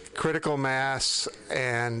critical mass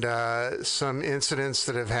and some incidents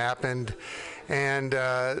that have happened, and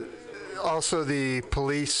also the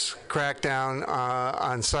police crackdown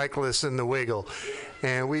on cyclists in the Wiggle.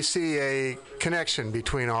 And we see a connection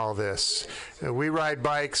between all this. We ride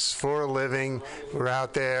bikes for a living. We're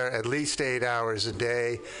out there at least 8 hours a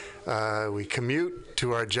day. We commute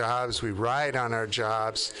to our jobs. We ride on our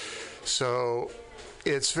jobs. So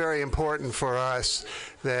it's very important for us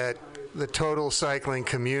that the total cycling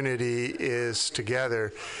community is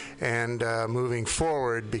together and moving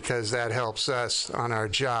forward, because that helps us on our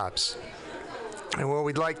jobs. And what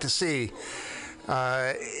we'd like to see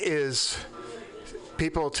is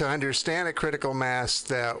people to understand at Critical Mass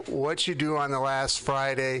that what you do on the last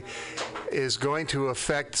Friday is going to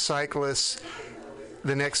affect cyclists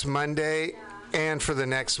the next Monday and for the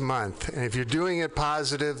next month. And if you're doing it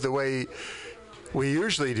positive the way we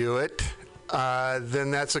usually do it, then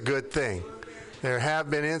that's a good thing. There have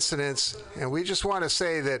been incidents, and we just want to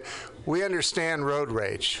say that we understand road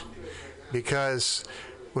rage, because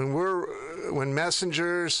when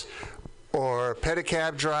messengers or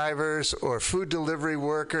pedicab drivers or food delivery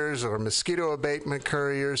workers or mosquito abatement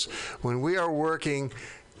couriers, when we are working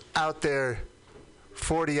out there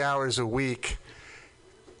 40 hours a week,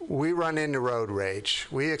 we run into road rage.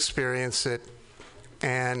 We experience it,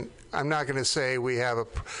 and I'm not going to say we have a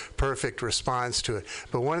perfect response to it,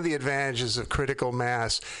 but one of the advantages of Critical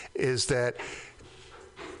Mass is that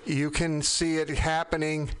you can see it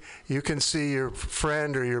happening. You can see your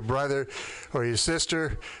friend or your brother or your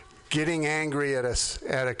sister getting angry at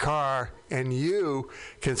a car, and you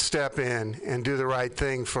can step in and do the right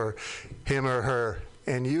thing for him or her,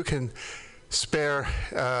 and you can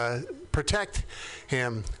protect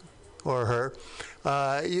him or her.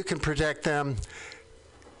 You can protect them,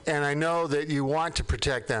 and I know that you want to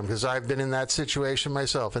protect them, because I've been in that situation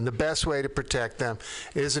myself, and the best way to protect them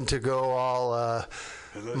isn't to go all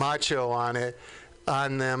macho on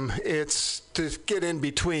them. It's to get in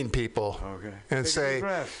between people and say,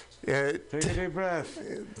 take a deep breath.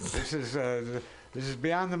 This is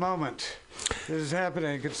beyond the moment. This is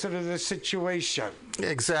happening. Consider the situation.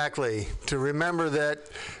 Exactly. To remember that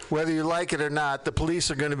whether you like it or not, the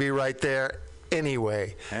police are going to be right there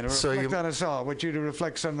anyway. And so reflect on us all. I want you to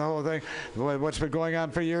reflect on the whole thing, what's been going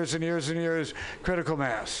on for years and years and years, critical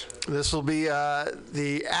mass. This will be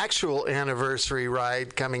the actual anniversary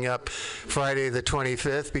ride coming up Friday the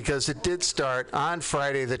 25th, because it did start on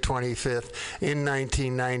Friday the 25th in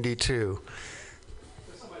 1992.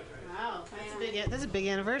 Wow, that's a big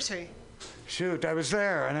anniversary. Shoot, I was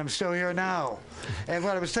there, and I'm still here now. And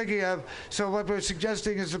what I was thinking of, so what we're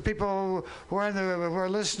suggesting is the people who are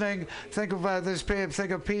listening, think about this,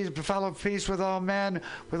 think of peace, follow peace with all men,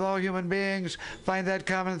 with all human beings, find that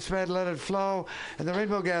common thread, let it flow. And the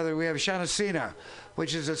Rainbow Gathering, we have Shanasena,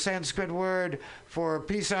 which is a Sanskrit word for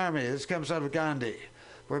peace army. This comes out of Gandhi,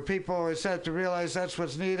 where people are set to realize that's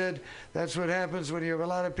what's needed. That's what happens when you have a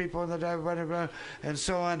lot of people in the dive, and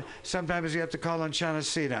so on. Sometimes you have to call on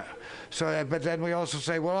Shanasena. So, but then we also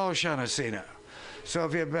say we're all Shanasena. So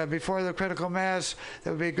if you before the critical mass,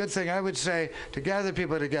 that would be a good thing, I would say, to gather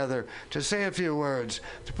people together, to say a few words,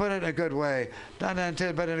 to put it in a good way, not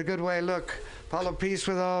until, but in a good way. Look, follow peace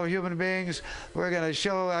with all human beings. We're going to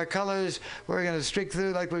show our colors. We're going to streak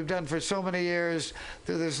through like we've done for so many years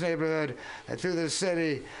through this neighborhood and through this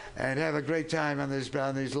city, and have a great time on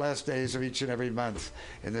these last days of each and every month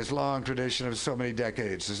in this long tradition of so many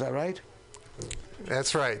decades. Is that right?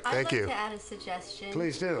 That's right. Thank you. I'd like to add a suggestion.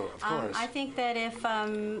 Please do, of course. I think that if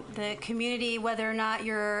the community, whether or not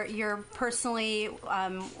you're personally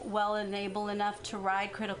well and able enough to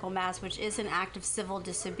ride critical mass, which is an act of civil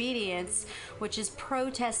disobedience, which is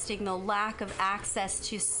protesting the lack of access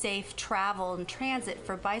to safe travel and transit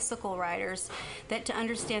for bicycle riders, that to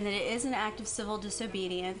understand that it is an act of civil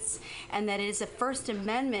disobedience and that it is a First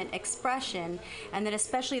Amendment expression, and that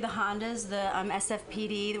especially the Hondas, the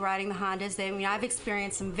SFPD riding the Hondas, I've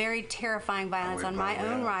experienced some very terrifying violence on my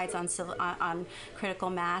own rides on critical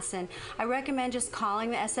mass, and I recommend just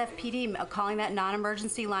calling the SFPD, calling that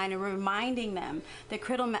non-emergency line, and reminding them that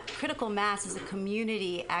critical mass is a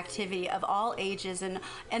community activity of all ages, and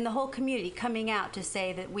the whole community coming out to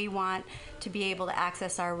say that we want to be able to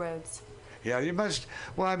access our roads. Yeah, you must.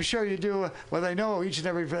 Well, I'm sure you do. Well, they know each and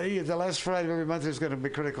every the last Friday of every month is going to be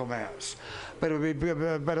critical mass, but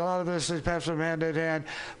but a lot of this is perhaps from hand in hand.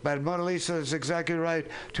 But Mona Lisa is exactly right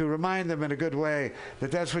to remind them in a good way that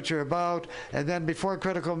that's what you're about. And then before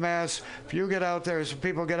critical mass, if you get out there, some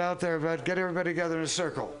people get out there, but get everybody together in a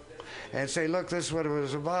circle and say, look, this is what it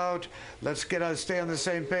was about. Let's stay on the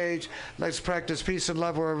same page. Let's practice peace and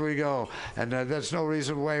love wherever we go. And that's no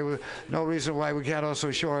reason why we can't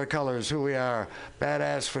also show our colors, who we are.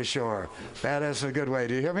 Badass for sure. Badass in a good way.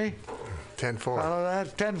 Do you hear me? 10-4. Follow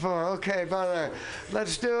that? 10-4. Okay, brother.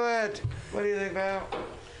 Let's do it. What do you think, Val?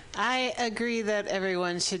 I agree that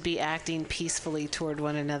everyone should be acting peacefully toward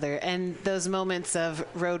one another. And those moments of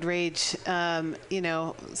road rage, some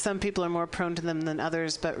people are more prone to them than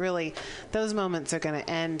others, but really those moments are going to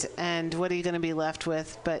end. And what are you going to be left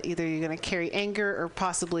with? But either you're going to carry anger or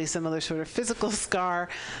possibly some other sort of physical scar.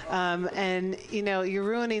 You're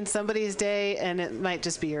ruining somebody's day, and it might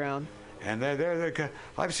just be your own. And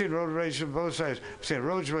I've seen road rage on both sides. I've seen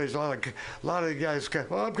road rage. A lot of the guys go,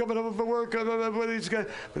 "Oh, I'm coming home from work." With these guys.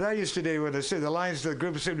 But I used to do when the lines to the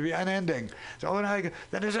group seemed to be unending. So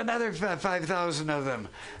then there's another 5,000 of them.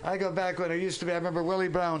 I go back when it used to be. I remember Willie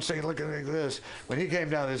Brown saying, "Look at this," when he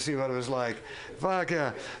came down to see what it was like. Fuck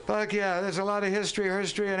yeah. There's a lot of history.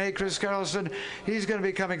 And hey, Chris Carlson, he's going to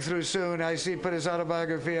be coming through soon. I see he put his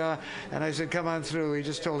autobiography on, and I said, "Come on through." He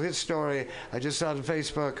just told his story. I just saw it on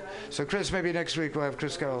Facebook. So Chris, maybe next week we'll have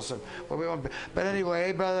Chris Carlson. Well, we won't. But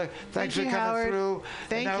anyway, brother, thanks for coming Howard. through.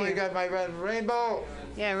 Thank and now you. we got my red rainbow.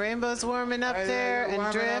 Yeah, Rainbow's warming up there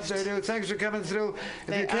and drift. Up there, dude. Thanks for coming through.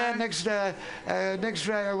 If you can, next Friday,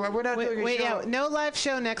 we're not doing a show. No live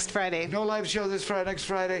show next Friday. No live show this Friday. Next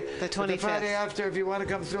Friday. The 25th. The Friday after, if you want to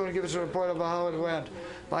come through and give us a report about how it went,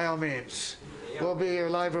 by all means. We'll be your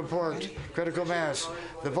live report. Critical mass.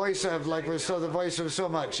 The voice of, the voice of so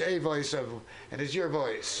much. A voice of, and it's your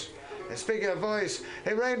voice. And speaking of voice,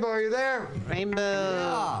 hey Rainbow, are you there?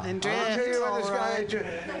 Rainbow and Drift. I'll tell you what, this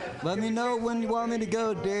guy. Let me know when you want me to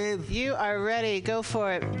go, Dave. You are ready. Go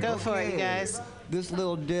for it. Go for it, you guys. This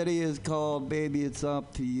little ditty is called "Baby, It's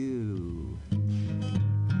Up to You."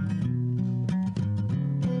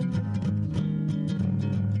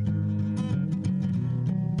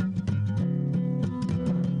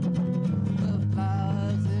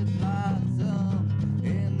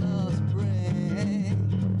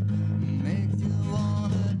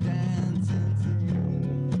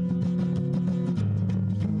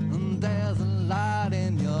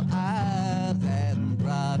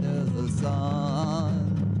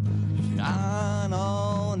 Shine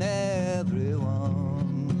on every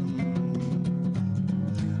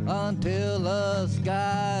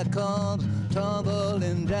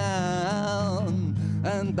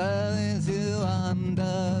and buries you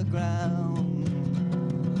underground.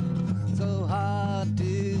 So hard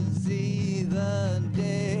to see the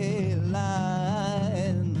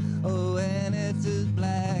daylight, oh, and it's as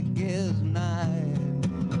black as night.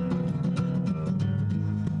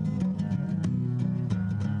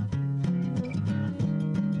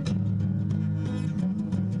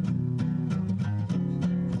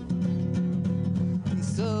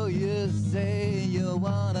 So you say you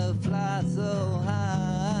wanna fly so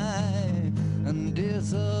high and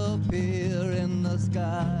disappear in the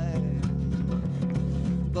sky.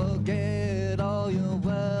 Forget all your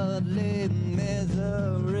worldly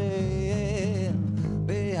misery.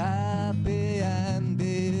 Be happy and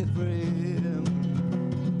be free.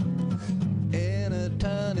 In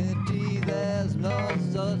eternity there's no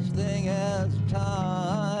such thing as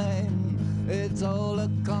time. It's all a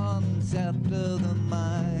concept of the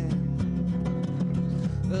mind.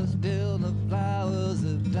 But still the flowers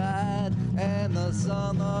have died and the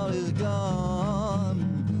summer is gone.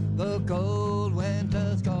 The cold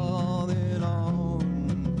winter's coming on.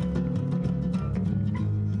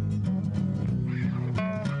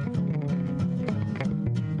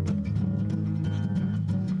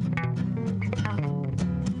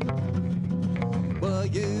 Well,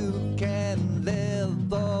 you can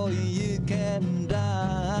live or you can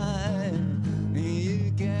die.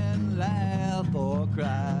 You can laugh or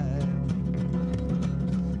cry.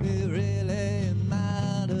 It really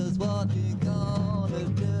matters what you're gonna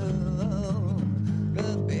do.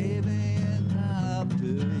 'Cause baby, it's up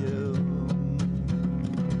to you.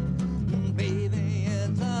 Baby,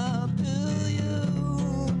 it's up to you.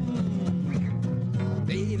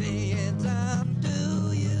 Baby, it's up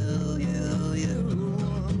to you, you.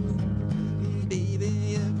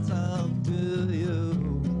 Baby, it's up to you.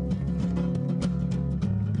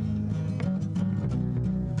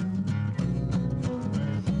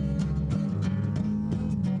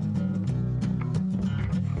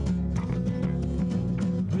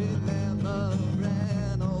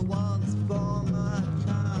 Remembering once upon a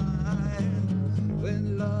time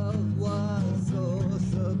when love was so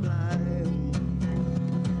sublime.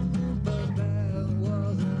 But that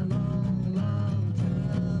was a long, long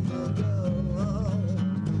time ago.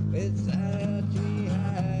 It's sad she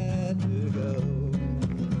had to go.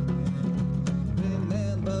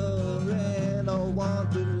 Remembering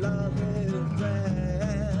want to love his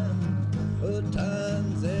friend who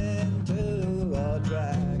turns into a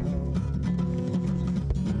dragon,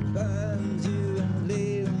 burns you and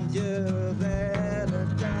leaves you there to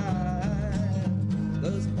die.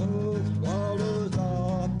 The smoke swallows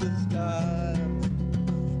off the sky.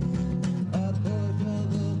 A push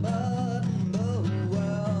of a button, the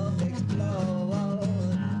world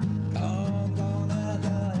explodes. Comes on as a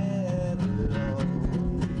heavy load.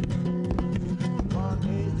 One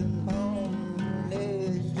nation, home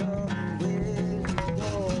nation, where to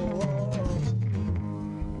go?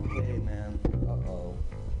 Okay, man. Uh-oh.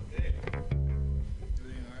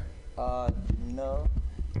 No.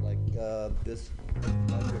 Like, this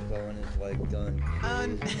microphone is like going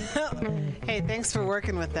crazy. Hey, thanks for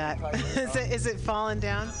working with that. Is it falling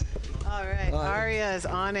down? All right, Aria is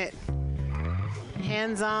on it.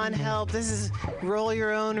 Hands-on help. This is Roll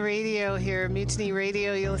Your Own Radio here, Mutiny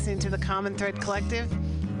Radio. You're listening to the Common Thread Collective.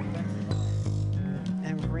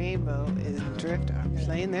 And Rainbow and Drift are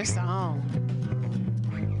playing their song.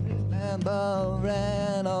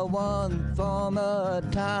 Remembering a one former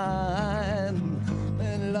time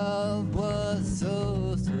when love was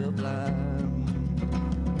so sublime.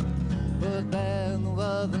 But that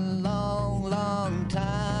was a long, long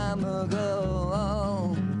time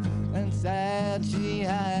ago, and sad she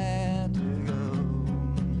had to go.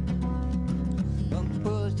 From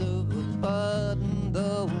push of a button,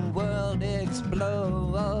 the world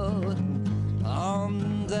exploded.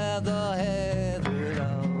 Arms as a heavy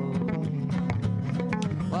load.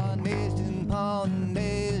 One nation upon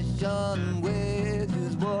nation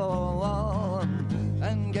wages war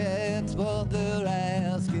and gets what they're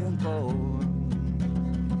asking for.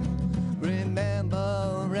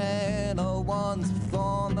 Remembering a once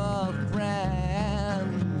former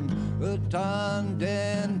friend who turned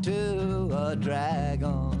into a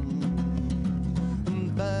dragon,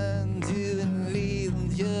 burns you and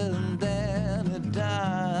leaves you there to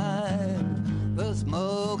die. The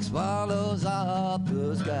smoke swallows up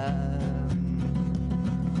the sky.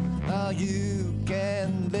 Now you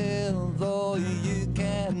can live or you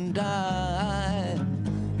can die.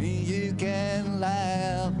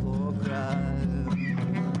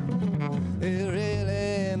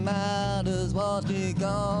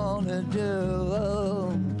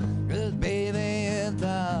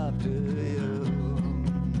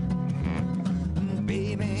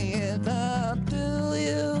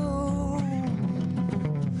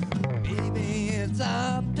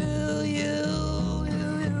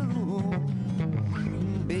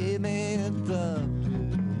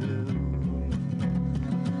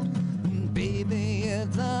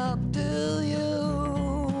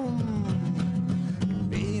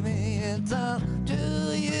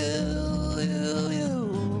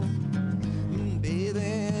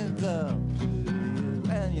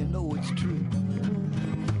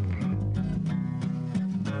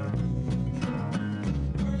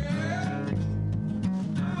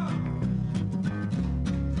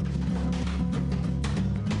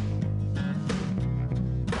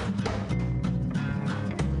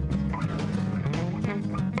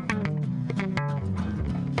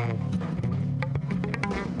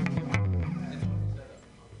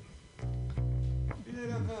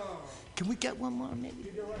 song,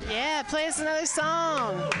 maybe? Yeah, play us another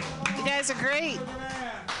song. You guys are great.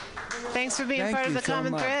 Thanks for being Thank part of you the so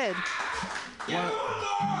Common much. Thread.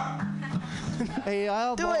 Hey,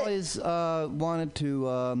 I've Do it. always wanted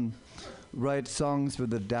to write songs for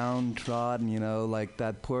the downtrodden, you know, like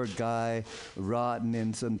that poor guy rotting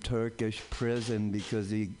in some Turkish prison because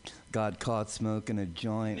he got caught smoking a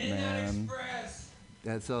joint, man.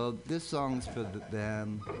 And so this song's for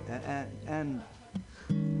them. And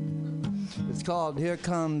it's called Here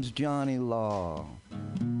Comes Johnny Law.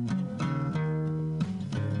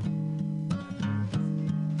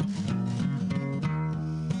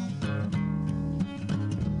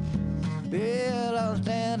 Well, I'm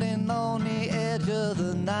standing on the edge of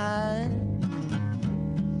the night,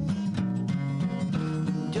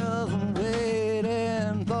 just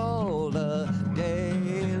waiting for the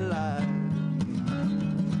daylight.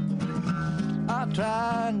 I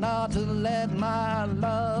try not to let my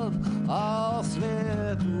love all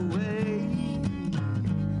slip away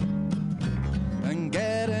and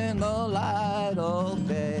get in the light of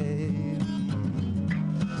day.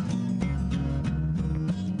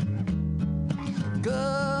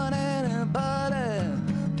 Could anybody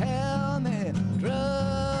tell me true?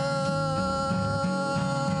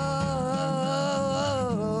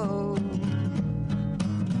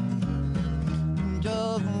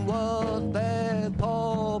 Just what that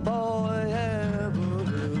poor boy ever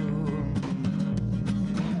do?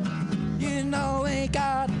 You know he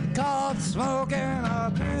got caught smoking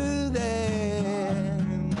a grooving,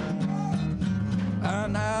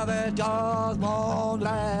 and now they just won't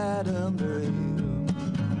let him breathe.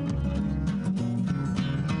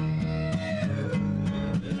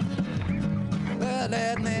 Well,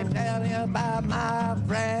 let me tell you about my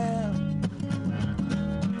friend,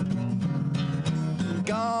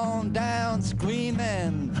 gone down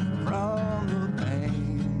screaming from the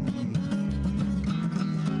pain.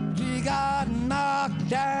 She got knocked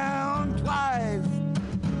down twice,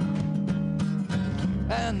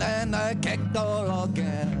 and then they kicked her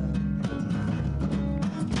again.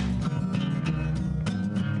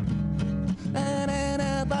 And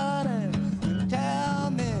anybody tell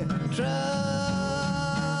me true?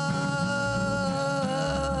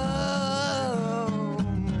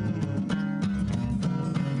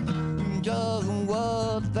 Just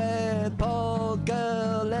what that poor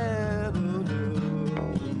girl ever do?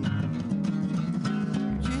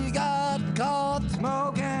 She got caught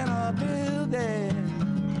smoking a building,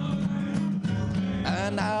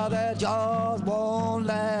 and now they just won't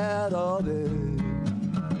let her be.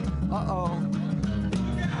 Uh-oh.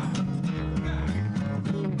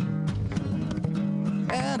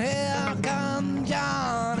 And here comes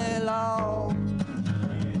Johnny Law.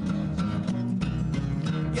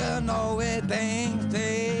 You know he thinks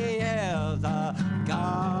he is a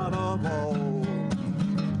god of war.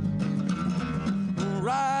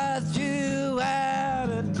 Writes you out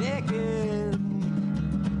a ticket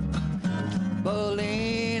for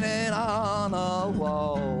leaning on a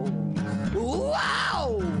wall.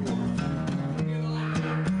 Wow!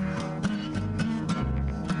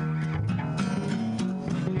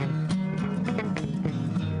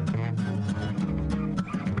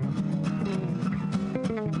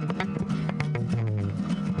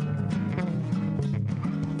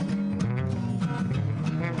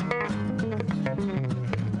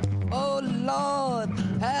 Oh Lord,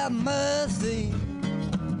 have mercy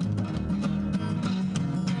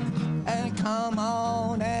and come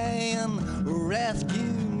on and rescue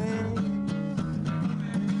me.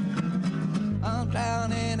 I'm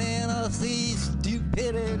drowning in a sea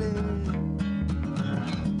stupidity,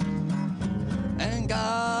 and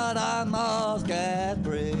God, I must get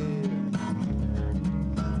free.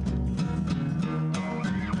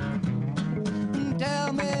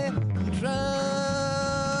 Tell me true.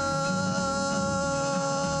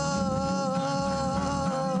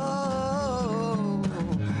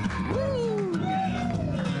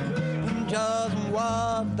 Just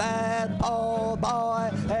what that poor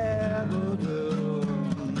boy ever do?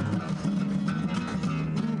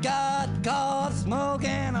 Got caught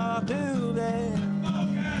smoking a doobie,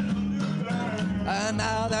 and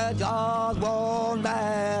now they just won't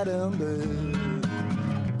let him be.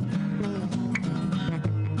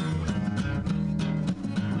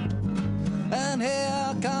 And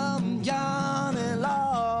here comes Johnny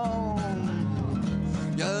Long.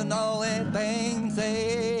 You know he thinks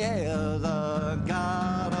he is a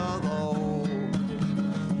god of old.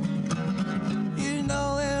 You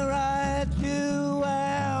know he writes you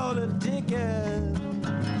out a ticket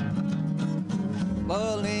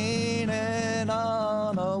for leaning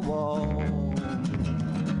on a wall.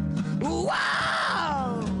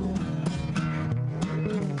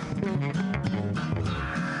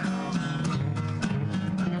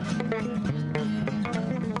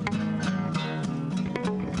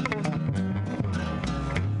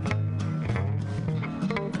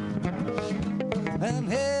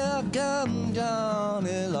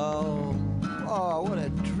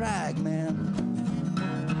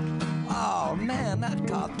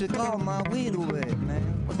 cop took all my weed away, man.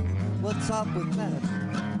 What's up with that?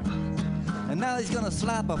 And now he's gonna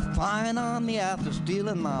slap a fine on me after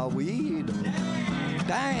stealing my weed.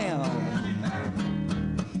 Damn.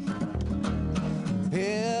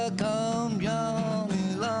 Here comes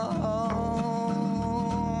Johnny Low.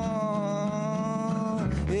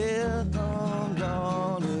 Here comes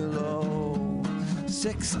Johnny Low.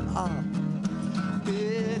 6 up.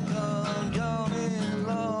 Here comes Johnny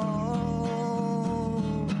Low.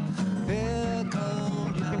 Here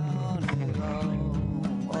comes Johnny Low.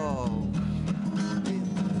 Oh.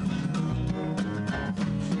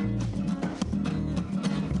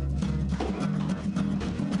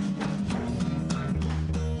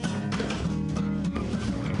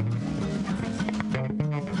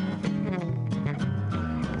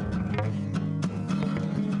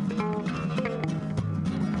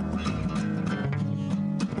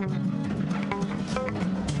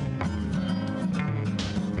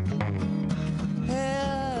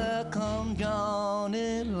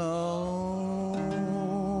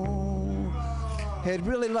 I'd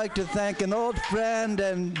really like to thank an old friend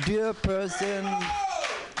and dear person,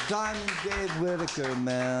 Diamond Dave Whitaker,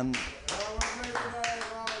 man.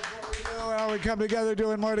 Well, we come together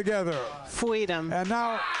doing more together. Freedom. And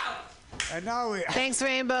now we... Thanks,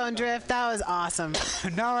 Rainbow and Drift. That was awesome.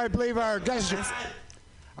 Now I believe our guest of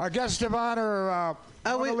honor,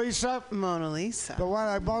 Mona Lisa. Mona Lisa. The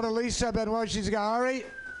one, Mona Lisa, then she's got Ari,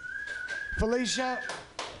 Felicia,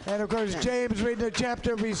 and of course James reading the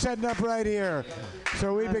chapter we setting up right here.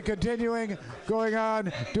 So we've been continuing, going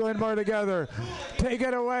on, doing more together. Take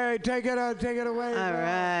it away, take it away. All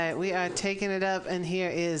right, we are taking it up, and here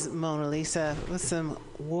is Mona Lisa with some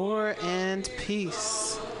War and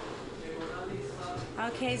Peace.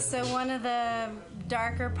 Okay, so one of the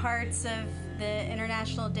darker parts of the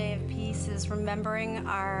International Day of Peace is remembering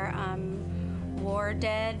our war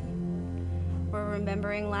dead. We're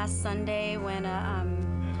remembering last Sunday when a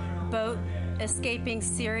boat escaping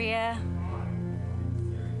Syria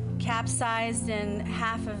capsized, and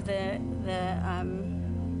half of the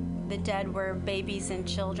dead were babies and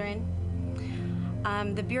children.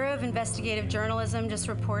 The Bureau of Investigative Journalism just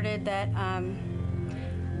reported that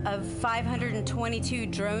of 522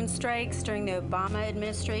 drone strikes during the Obama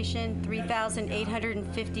administration,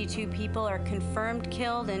 3,852 people are confirmed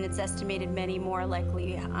killed, and it's estimated many more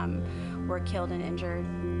likely were killed and injured.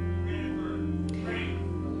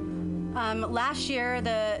 Last year,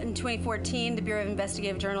 in 2014, the Bureau of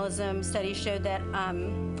Investigative Journalism study showed that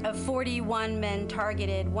of 41 men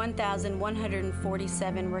targeted,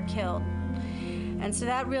 1,147 were killed. And so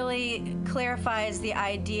that really clarifies the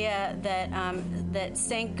idea that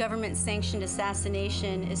government-sanctioned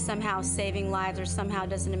assassination is somehow saving lives or somehow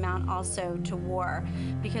doesn't amount also to war,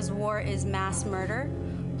 because war is mass murder,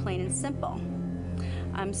 plain and simple.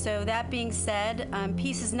 So that being said,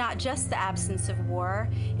 peace is not just the absence of war,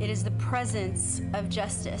 it is the presence of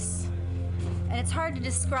justice. And it's hard to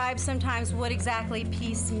describe sometimes what exactly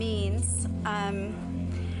peace means.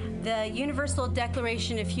 The Universal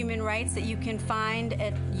Declaration of Human Rights that you can find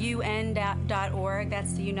at UN.org,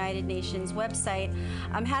 that's the United Nations website,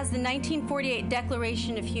 has the 1948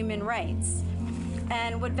 Declaration of Human Rights.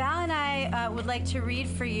 And what Val and I would like to read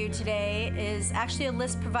for you today is actually a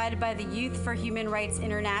list provided by the Youth for Human Rights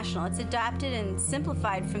International. It's adapted and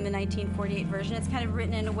simplified from the 1948 version. It's kind of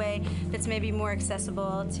written in a way that's maybe more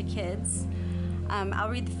accessible to kids. I'll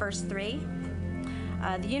read the first three.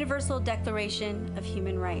 The Universal Declaration of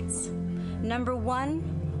Human Rights. Number 1,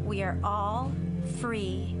 we are all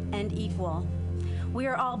free and equal. We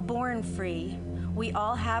are all born free. We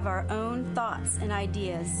all have our own thoughts and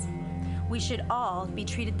ideas. We should all be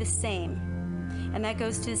treated the same. And that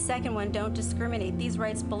goes to the second one, don't discriminate. These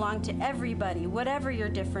rights belong to everybody, whatever your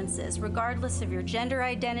differences, regardless of your gender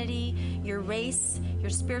identity, your race, your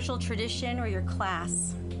spiritual tradition, or your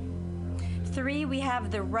class. 3, we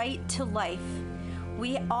have the right to life.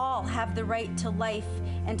 We all have the right to life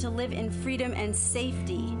and to live in freedom and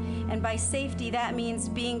safety. And by safety, that means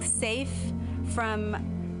being safe from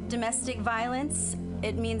domestic violence.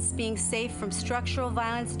 It means being safe from structural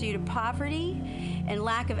violence due to poverty and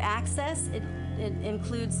lack of access. It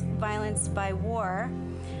includes violence by war.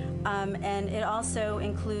 And it also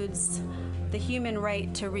includes the human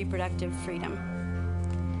right to reproductive freedom.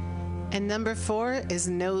 And number 4 is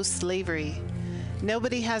no slavery.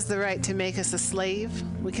 Nobody has the right to make us a slave.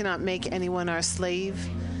 We cannot make anyone our slave.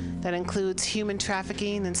 That includes human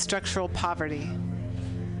trafficking and structural poverty.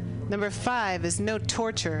 Number 5 is no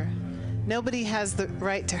torture. Nobody has the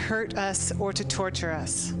right to hurt us or to torture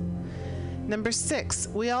us. Number 6,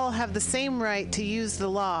 we all have the same right to use the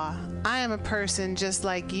law. I am a person just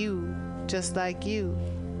like you just like you.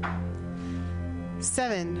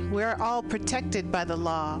 7, we are all protected by the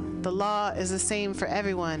law. The law is the same for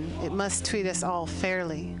everyone. It must treat us all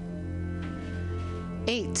fairly.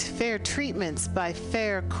 8, fair treatments by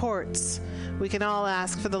fair courts. We can all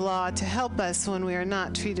ask for the law to help us when we are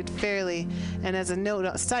not treated fairly. And as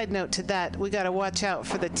a side note to that, we got to watch out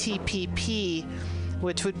for the TPP,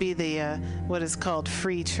 which would be the what is called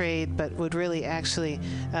free trade, but would really actually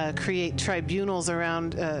create tribunals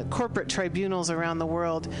around corporate tribunals around the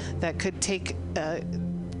world that could take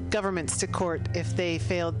governments to court if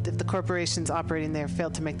the corporations operating there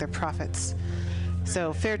failed to make their profits.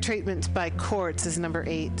 So fair treatment by courts is number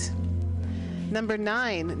 8. Number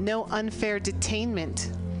 9, no unfair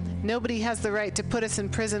detainment. Nobody has the right to put us in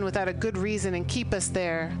prison without a good reason and keep us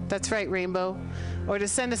there. That's right, Rainbow. Or to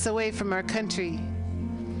send us away from our country.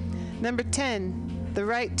 Number 10, the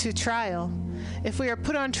right to trial. If we are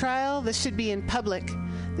put on trial, this should be in public.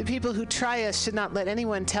 The people who try us should not let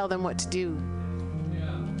anyone tell them what to do.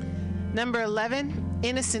 Number 11,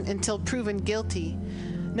 innocent until proven guilty.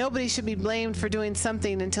 Nobody should be blamed for doing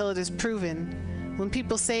something until it is proven. When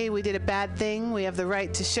people say we did a bad thing, we have the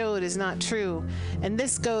right to show it is not true. And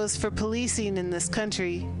this goes for policing in this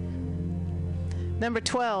country. Number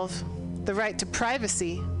 12, the right to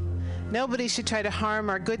privacy. Nobody should try to harm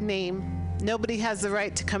our good name. Nobody has the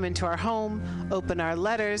right to come into our home, open our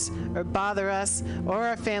letters, or bother us or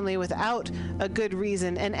our family without a good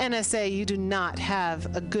reason. And NSA, you do not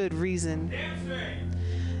have a good reason.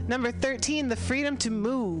 Number 13, the freedom to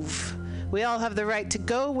move. We all have the right to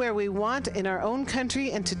go where we want in our own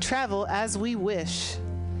country and to travel as we wish.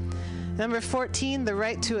 Number 14, the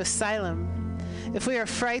right to asylum. If we are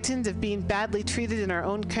frightened of being badly treated in our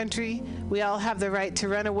own country, we all have the right to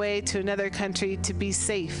run away to another country to be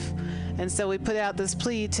safe. And so we put out this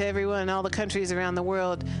plea to everyone in all the countries around the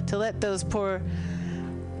world to let those poor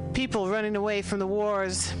people running away from the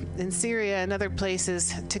wars in Syria and other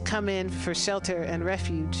places to come in for shelter and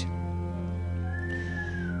refuge.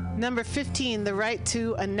 Number 15, the right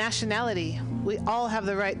to a nationality. We all have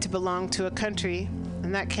the right to belong to a country,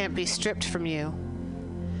 and that can't be stripped from you.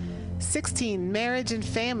 16, marriage and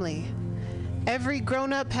family. Every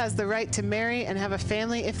grown-up has the right to marry and have a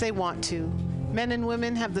family if they want to. Men and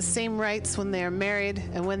women have the same rights when they are married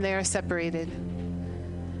and when they are separated.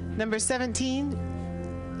 Number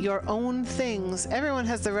 17, your own things. Everyone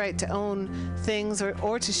has the right to own things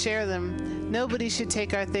or to share them. Nobody should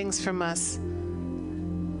take our things from us.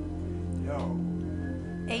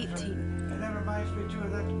 18. And that reminds me, too,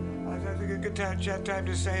 that I think a good time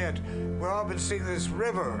to say it. We've all been seeing this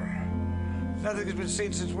river. Nothing has been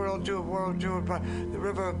seen since World War II, but the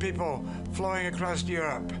river of people flowing across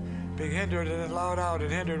Europe, being hindered and allowed out and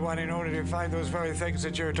hindered, wanting only to find those very things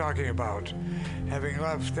that you're talking about. Having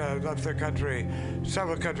left their country,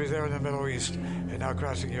 several countries there in the Middle East, and now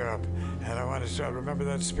crossing Europe. And I want to remember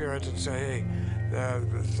that spirit and say,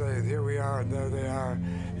 hey, here we are, and there they are,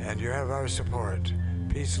 and you have our support.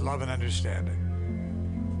 Peace, love, and understanding.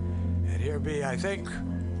 And here be, I think,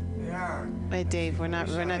 they are. Wait, Dave, we're not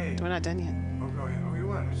done yet. Oh, you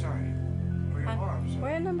what? Sorry. We're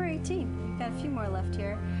at number 18. We've got a few more left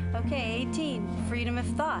here. Okay, 18, freedom of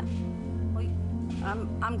thought.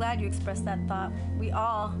 I'm glad you expressed that thought. We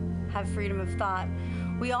all have freedom of thought.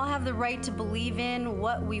 We all have the right to believe in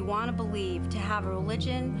what we want to believe, to have a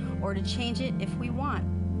religion, or to change it if we want.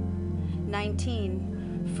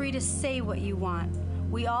 19, free to say what you want.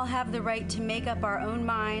 We all have the right to make up our own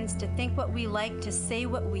minds, to think what we like, to say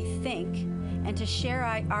what we think, and to share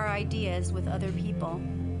our ideas with other people.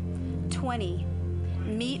 20,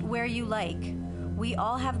 meet where you like. We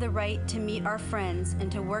all have the right to meet our friends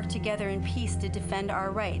and to work together in peace to defend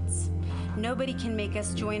our rights. Nobody can make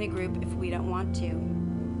us join a group if we don't want to.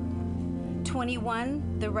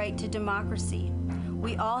 21, the right to democracy.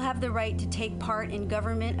 We all have the right to take part in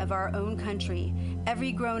government of our own country.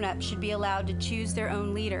 Every grown-up should be allowed to choose their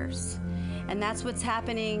own leaders. And that's what's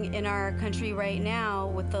happening in our country right now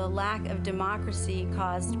with the lack of democracy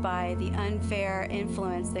caused by the unfair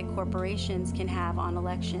influence that corporations can have on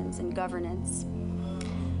elections and governance.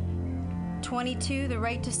 22, the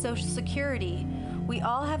right to Social Security. We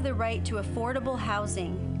all have the right to affordable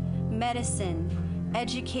housing, medicine,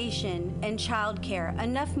 education, and childcare,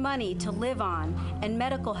 enough money to live on, and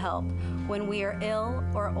medical help when we are ill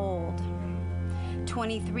or old.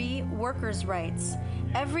 23, workers' rights.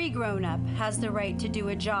 Every grown-up has the right to do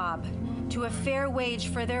a job, to a fair wage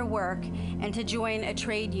for their work, and to join a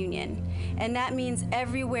trade union. And that means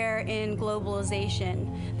everywhere in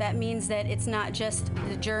globalization. That means that it's not just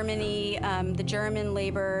the German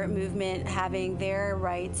labor movement having their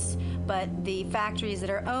rights, but the factories that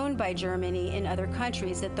are owned by Germany in other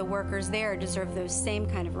countries, that the workers there deserve those same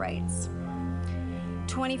kind of rights.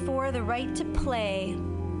 24, the right to play.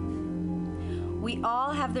 We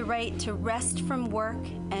all have the right to rest from work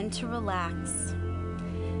and to relax.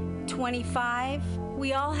 25,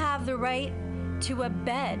 we all have the right to a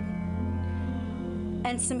bed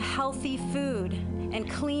and some healthy food and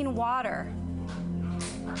clean water.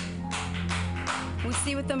 We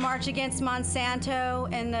see with the March Against Monsanto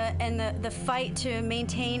and the fight to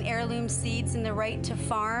maintain heirloom seeds and the right to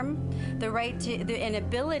farm, the right to an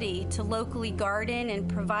ability to locally garden and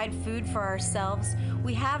provide food for ourselves.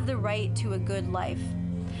 We have the right to a good life.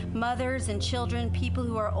 Mothers and children, people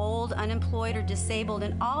who are old, unemployed, or disabled,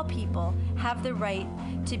 and all people have the right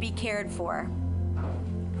to be cared for.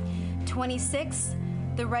 26,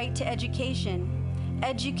 the right to education.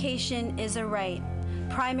 Education is a right.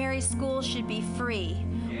 Primary school should be free.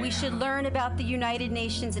 We should learn about the United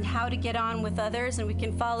Nations and how to get on with others, and we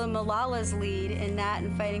can follow Malala's lead in that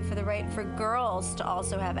and fighting for the right for girls to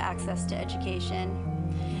also have access to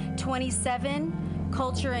education. 27,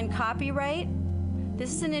 culture and copyright.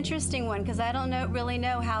 This is an interesting one because I don't really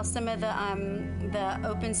know how some of the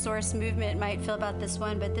open source movement might feel about this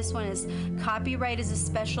one, but this one is copyright is a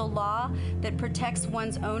special law that protects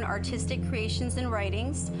one's own artistic creations and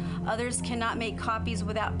writings. Others cannot make copies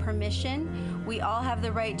without permission. We all have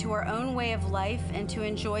the right to our own way of life and to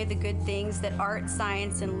enjoy the good things that art,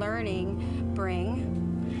 science, and learning bring.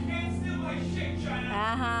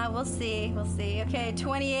 We'll see. Okay,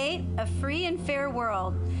 28, a free and fair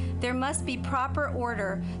world. There must be proper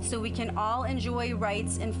order so we can all enjoy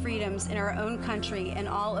rights and freedoms in our own country and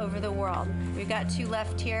all over the world. We've got two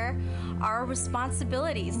left here. Our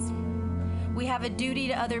responsibilities. We have a duty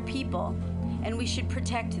to other people, and we should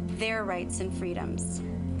protect their rights and freedoms.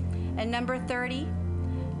 And number 30,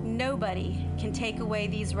 nobody can take away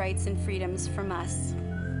these rights and freedoms from us.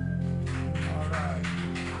 All right.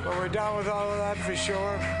 Well, we're done with all of that for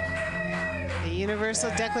sure. The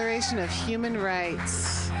Universal Declaration of Human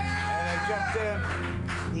Rights. And I jumped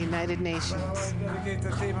in. The United Nations. I dedicate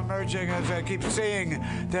the theme emerging as I keep seeing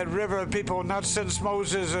that river of people, not since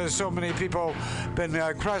Moses, so many people been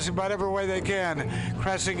crossing whatever way they can,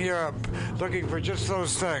 crossing Europe, looking for just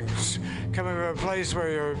those things, coming to a place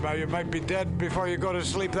where you might be dead before you go to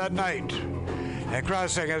sleep that night. And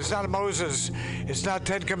crossing, it's not Moses, it's not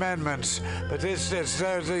 10 Commandments, but there's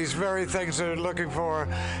these very things that they're looking for,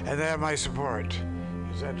 and they have my support.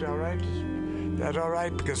 Is that all right? That's all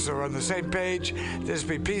right, because we're on the same page. This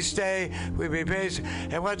be Peace Day, we be peace.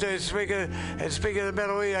 And one day, speaking of the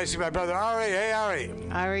Middle East, I see my brother Ari. Hey, Ari.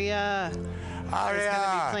 Aria. Aria. He's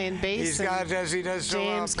going to be playing bass. He's got, as he does so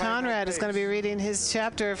well, James Conrad is going to be reading his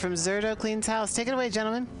chapter from Zerto Clean's House. Take it away,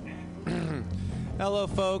 gentlemen. Hello,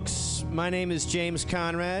 folks. My name is James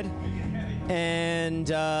Conrad,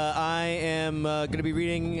 and I am going to be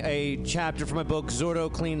reading a chapter from my book,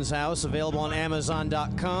 Zordo Cleans House, available on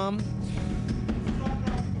Amazon.com.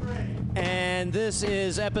 And this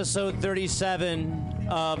is episode 37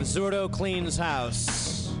 of Zordo Cleans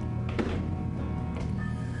House.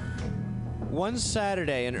 One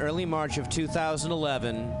Saturday in early March of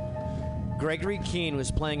 2011, Gregory Keene was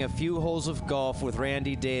playing a few holes of golf with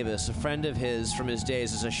Randy Davis, a friend of his from his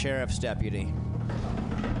days as a sheriff's deputy.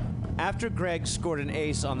 After Greg scored an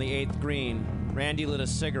ace on the 8th green, Randy lit a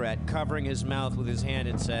cigarette, covering his mouth with his hand,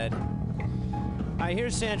 and said, "I hear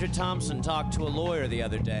Sandra Thompson talked to a lawyer the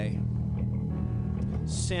other day."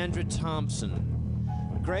 Sandra Thompson.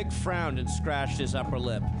 Greg frowned and scratched his upper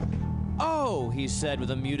lip. "Oh," he said with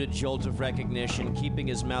a muted jolt of recognition, keeping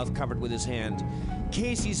his mouth covered with his hand.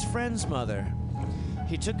 "Casey's friend's mother."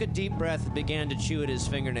 He took a deep breath and began to chew at his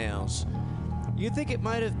fingernails. "You think it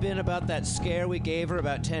might have been about that scare we gave her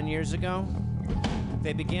about 10 years ago?"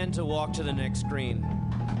 They began to walk to the next green.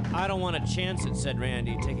 "I don't want to chance it," said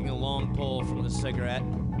Randy, taking a long pull from the cigarette.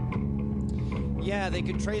 "Yeah, they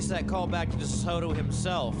could trace that call back to DeSoto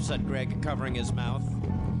himself," said Greg, covering his mouth.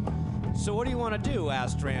 "So what do you want to do?"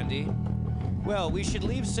 asked Randy. "Well, we should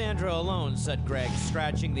leave Sandra alone," said Greg,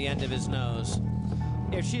 scratching the end of his nose.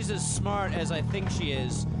 "If she's as smart as I think she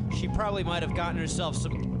is, she probably might have gotten herself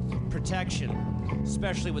some protection,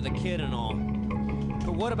 especially with a kid and all."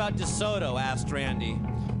 "But what about DeSoto?" asked Randy,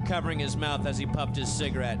 covering his mouth as he puffed his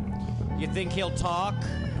cigarette. "You think he'll talk?"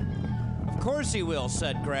 "Of course he will,"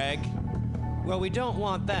 said Greg. "Well, we don't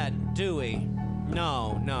want that, do we?"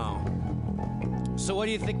 No. So what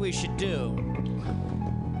do you think we should do?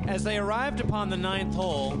 As they arrived upon the 9th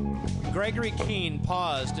hole, Gregory Keene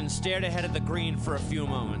paused and stared ahead of the green for a few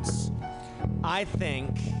moments. I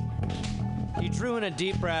think he drew in a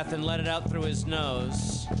deep breath and let it out through his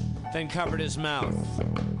nose, then covered his mouth.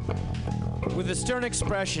 With a stern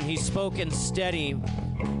expression, he spoke in steady,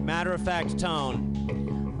 matter-of-fact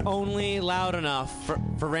tone, only loud enough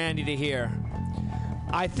for Randy to hear.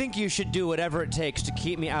 I think you should do whatever it takes to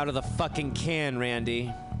keep me out of the fucking can,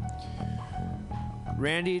 Randy.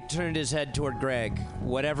 Randy turned his head toward Greg.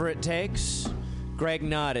 Whatever it takes? Greg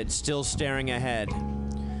nodded, still staring ahead.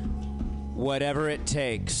 Whatever it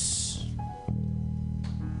takes.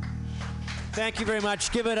 Thank you very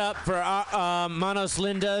much. Give it up for Manos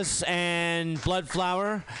Lindas and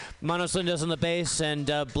Bloodflower. Manos Lindas on the bass and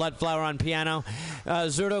Bloodflower on piano.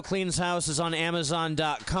 Zurdo Cleans House is on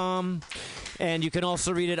Amazon.com. And you can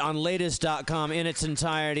also read it on latest.com in its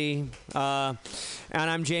entirety. And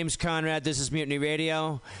I'm James Conrad. This is Mutiny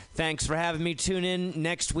Radio. Thanks for having me. Tune in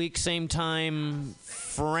next week, same time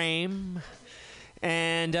frame.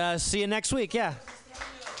 And see you next week. Yeah.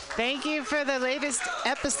 Thank you for the latest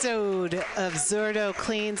episode of Zurdo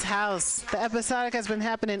Cleans House. The episodic has been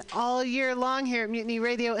happening all year long here at Mutiny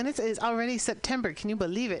Radio, and it is already September. Can you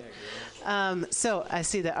believe it? So I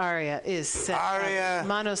see that Aria is set. Aria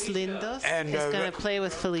Manos Lindos is going to play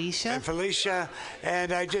with Felicia. And Felicia,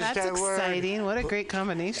 and I just That's exciting. What a great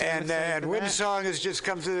combination. And Windsong has just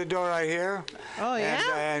come through the door right here. Oh yeah.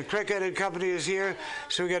 And Cricket and Company is here,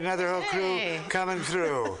 so we got another whole crew coming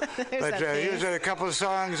through. But here's a couple of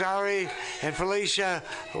songs, Ari and Felicia.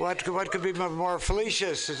 What could be more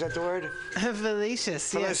Felicious? Is that the word?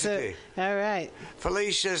 Felicious. Felicity. Yes, all right.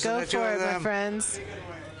 Felicious. Go and the two for of it, them. my friends.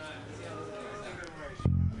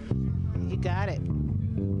 You got it.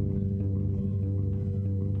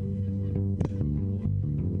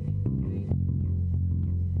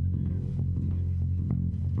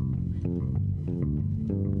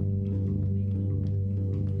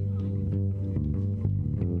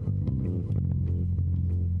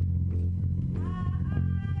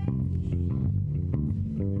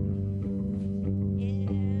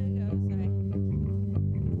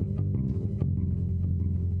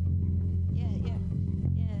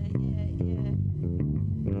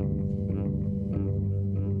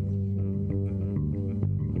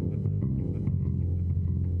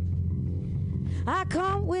 I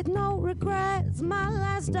come with no regrets, my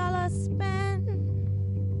last dollar spent.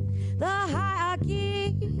 The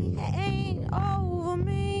hierarchy ain't over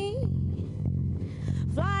me.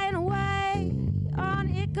 Flying away on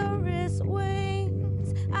Icarus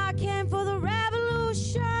wings, I came for the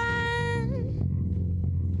revolution.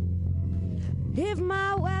 If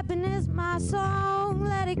my weapon is my song,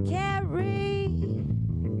 let it carry.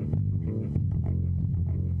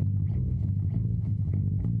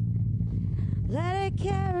 Let it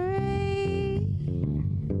carry.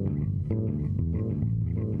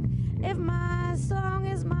 If my song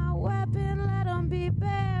is my weapon, let them be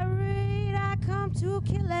buried. I come to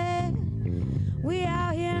kill it. We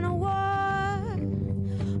out here in a war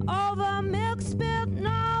over milk spilt.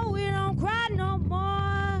 No, we don't cry no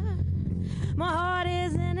more. My heart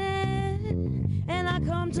is in it, and I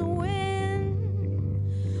come to win.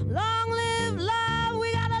 Long live love,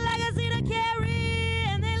 we got a legacy to carry.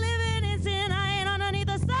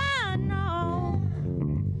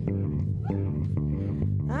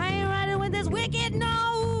 Wicked, no.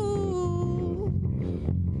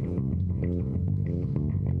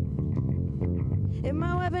 If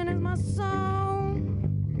my weapon is my song,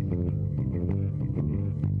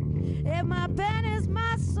 if my pen is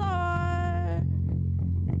my sword,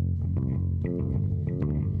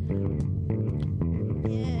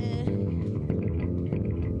 yeah.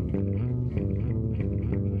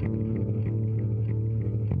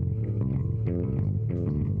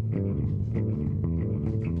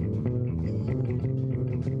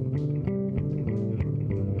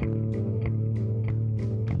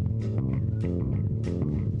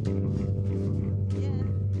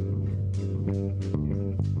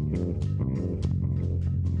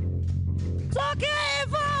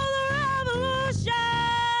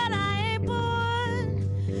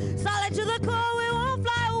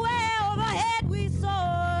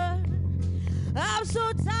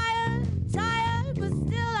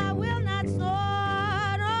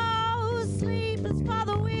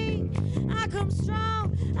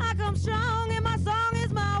 Strong, and my song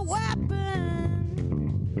is my weapon.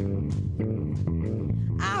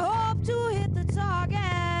 I hope to hit the target,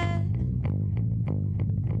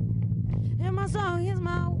 and my song is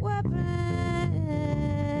my weapon.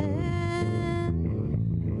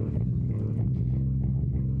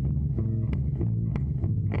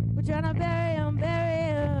 bury him, bury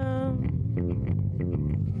him.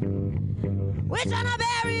 We're tryna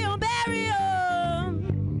bury him, bury him.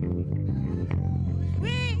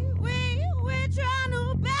 We're trying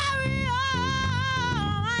to bury him.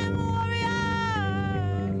 I'm a warrior.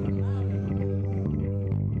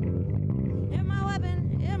 And my weapon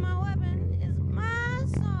is my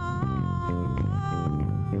song.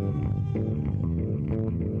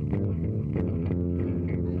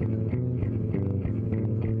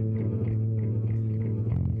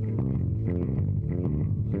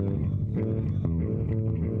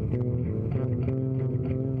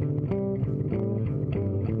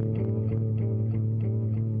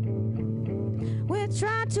 We're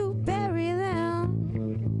trying to bury them.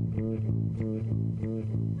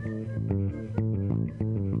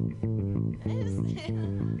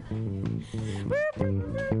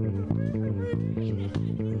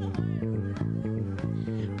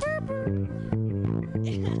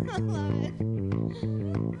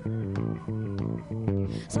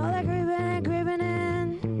 So they're creeping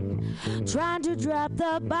in, trying to drop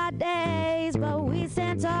the bodies, but we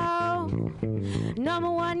stand tall. Number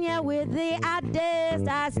one, yeah, with the ideas,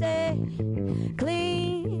 I stay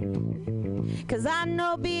clean. Cause I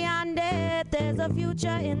know beyond it, there's a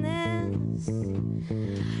future in this.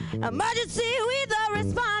 Emergency, we the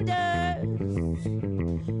responders.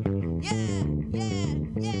 Yeah, yeah,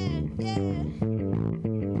 yeah, yeah.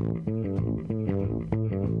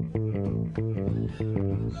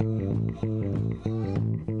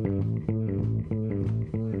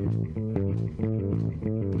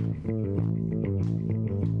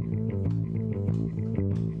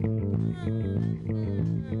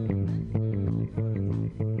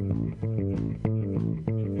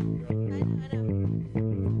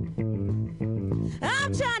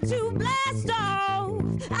 I'm trying to blast off.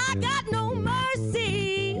 I got no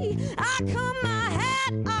mercy. I cut my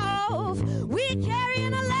hat off. We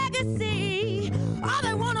carrying a legacy. Oh,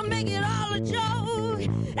 they wanna make it all a joke.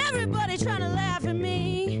 Everybody trying to laugh at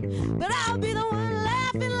me, but I'll be the one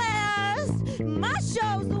laughing last. My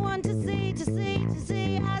show's the one to see, to see, to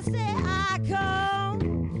see. I say I come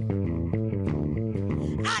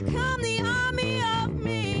the army of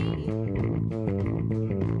me.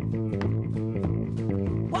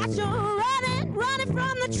 Watch them running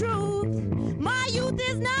from the truth. My youth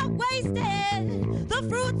is not wasted. The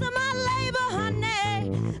fruits of my labor,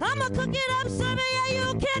 honey. I'ma cook it up, serve it, yeah,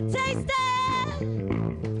 you can taste it.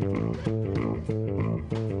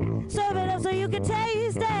 Serve it up so you can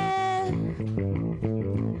taste it.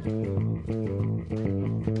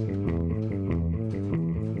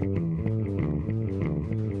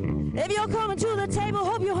 If you're coming to the table,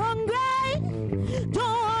 hope you're hungry.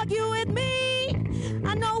 Don't argue with me.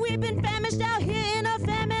 I know we've been famished out here in a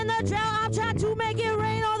famine, the drought. I'm trying to make it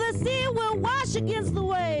rain, or the sea will wash against the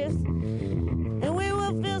waves, and we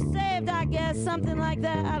will feel saved, I guess, something like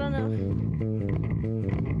that. I don't know.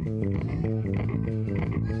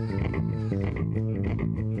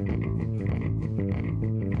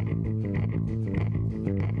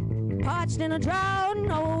 Parched in a drought,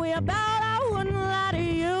 know what we about. I wouldn't lie to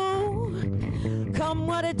you. Come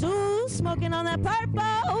what it do, smoking on that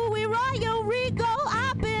purple. We royal regal.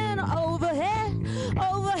 I've been overhead.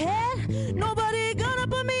 Nobody gonna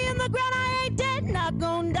put me in the ground. I ain't dead, not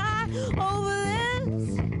gonna die over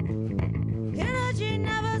this. Energy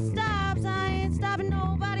never stops. I ain't stopping,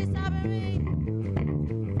 nobody stopping me.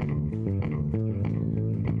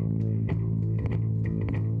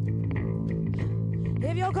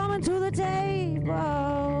 If you're coming to the table,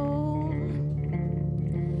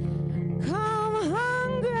 come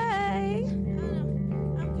hungry.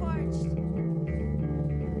 I'm parched.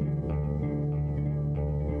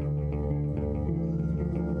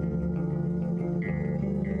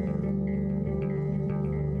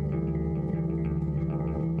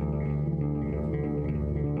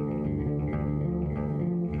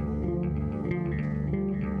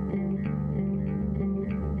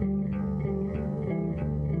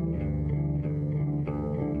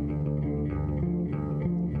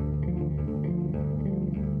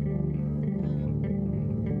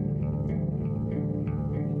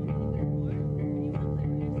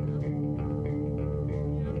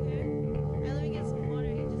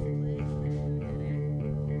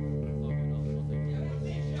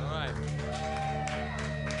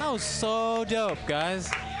 That was so dope, guys.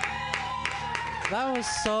 That was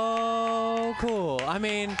so cool. I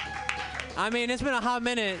mean, it's been a hot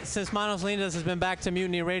minute since Manos Lindas has been back to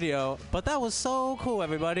Mutiny Radio, but that was so cool,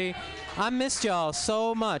 everybody. I missed y'all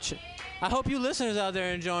so much. I hope you listeners out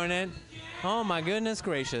there enjoying it. Oh my goodness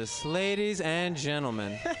gracious, ladies and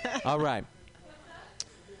gentlemen. All right.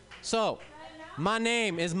 So, My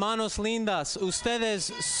name is Manos Lindas.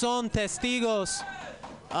 Ustedes son testigos.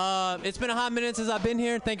 It's been a hot minute since I've been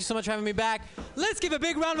here. Thank you so much for having me back. Let's give a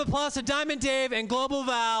big round of applause to Diamond Dave and Global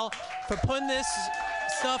Val for putting this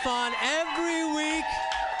stuff on every week.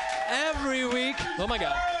 Every week. Oh my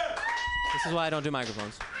God. This is why I don't do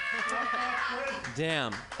microphones.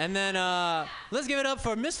 Damn. And then let's give it up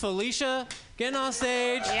for Miss Felicia getting on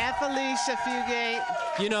stage. Yeah, Felicia Fugate.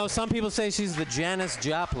 You know, some people say she's the Janis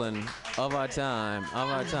Joplin of our time.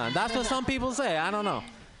 That's what some people say. I don't know.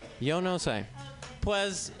 Yo no sé.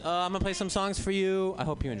 Pues, I'm going to play some songs for you. I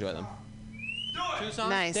hope you enjoy them. 2 songs,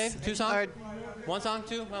 Nice. Dave? 2 songs? 1 song,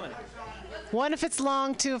 2? How many? 1 if it's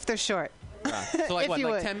long, 2 if they're short. So like If what, you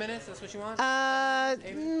like would. 10 minutes? That's what you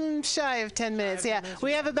want? Shy of 10 minutes, yeah.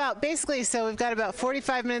 We have about, basically, so we've got about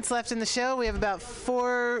 45 minutes left in the show. We have about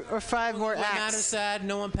 4 or 5 more Matter acts. sad,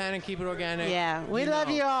 no one panic, keep it organic. Yeah, we love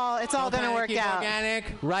you all. It's all Don't going to panic, work keep it out. organic.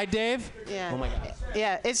 Right, Dave? Yeah. Oh my God.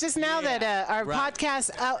 Yeah, it's just now that our podcasts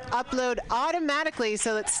upload automatically,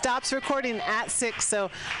 so it stops recording at 6, so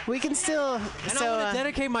we can still. And I want to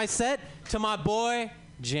dedicate my set to my boy,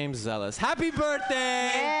 James Zellis. Happy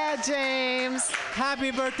birthday! Yeah, James.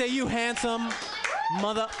 Happy birthday, you handsome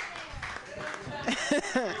mother.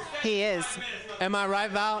 He is. Am I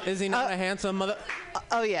right, Val? Is he not a handsome mother?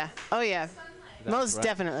 Oh, yeah. Oh, yeah. Most right.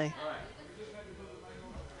 definitely.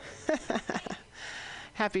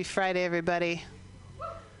 Happy Friday, everybody.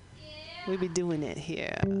 We be doing it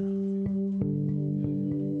here.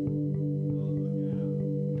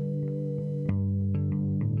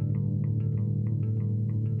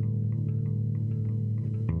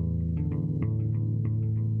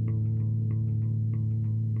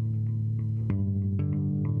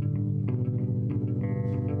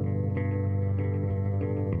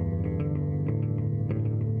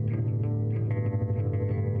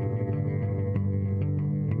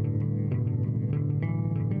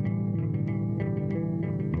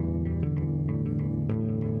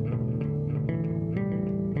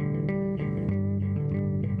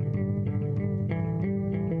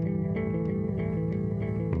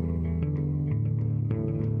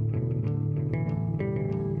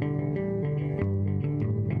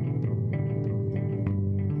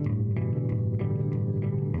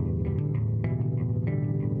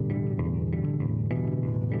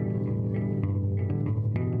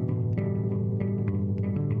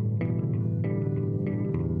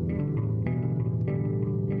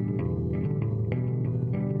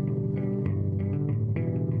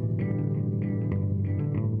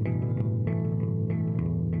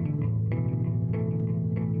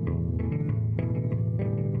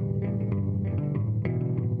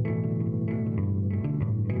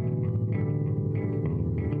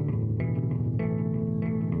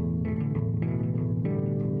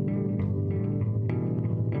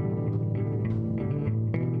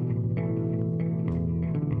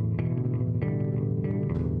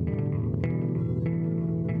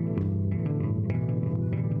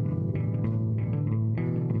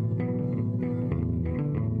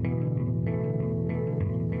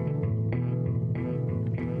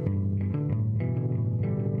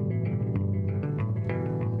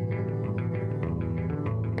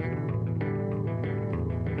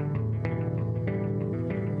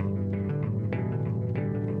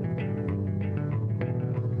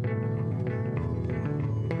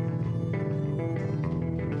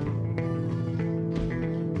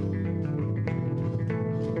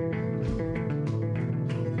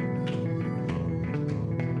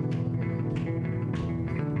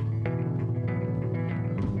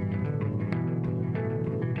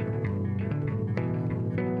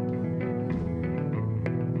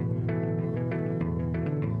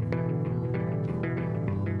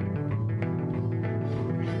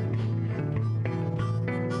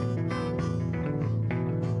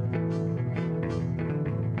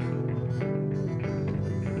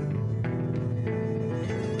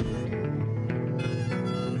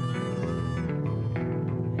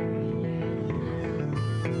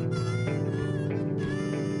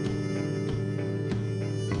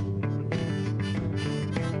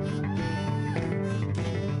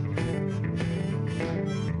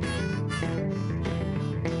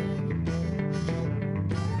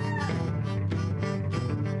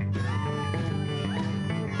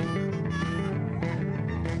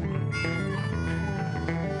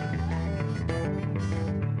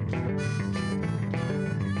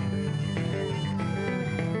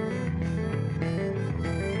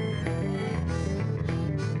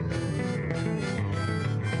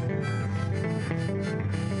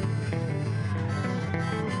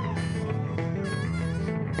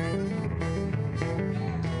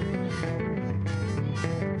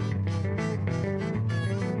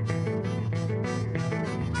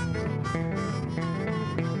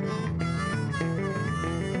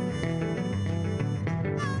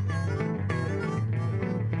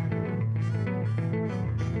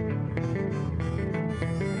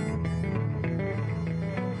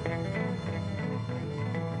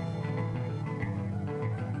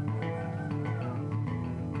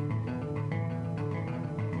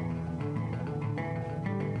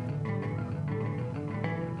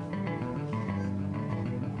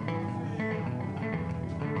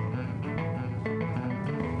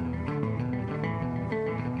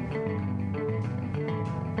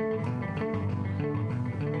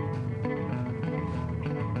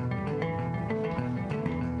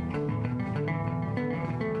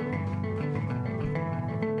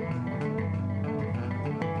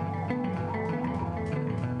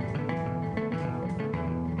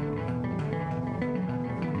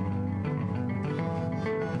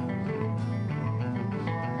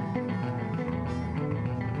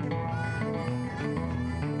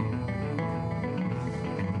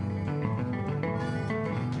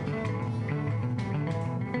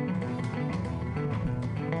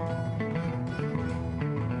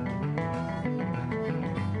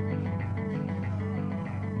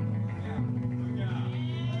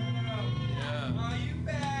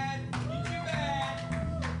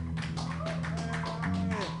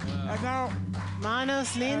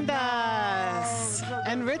 Manos Lindas.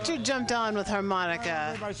 And Richard jumped on with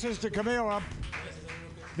harmonica. My sister Camille up.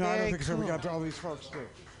 No, I don't think so. We got all these folks too.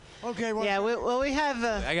 Okay, well. Yeah, we have.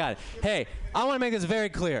 I got it. Hey, I want to make this very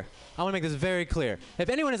clear. If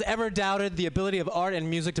anyone has ever doubted the ability of art and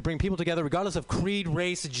music to bring people together, regardless of creed,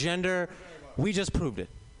 race, gender, we just proved it.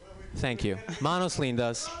 Thank you. Manos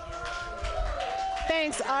Lindas.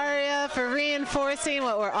 Thanks, Aria, for reinforcing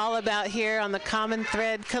what we're all about here on the Common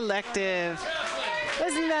Thread Collective.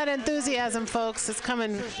 Isn't that enthusiasm, folks? It's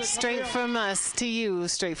coming straight from us to you,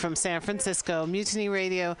 straight from San Francisco. Mutiny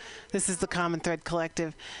Radio. This is the Common Thread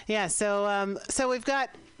Collective. Yeah, so we've got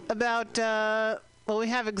about... we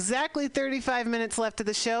have exactly 35 minutes left of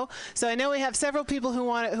the show. So I know we have several people who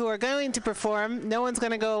are going to perform. No one's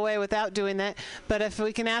going to go away without doing that. But if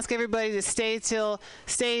we can ask everybody to stay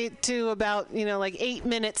to about, like 8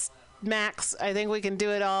 minutes max, I think we can do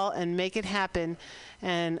it all and make it happen.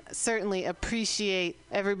 And certainly appreciate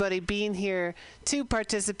everybody being here to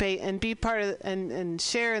participate and be part of and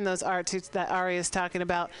share in those arts that Ari is talking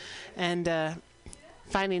about and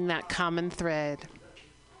finding that common thread.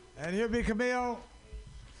 And here'll be Camille.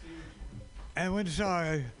 And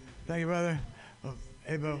Windsor, thank you, brother. Oh,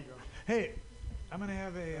 hey, Bo. Hey, I'm going to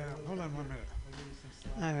have a, hold on 1 minute.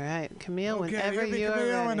 All right, Camille, okay, whenever you are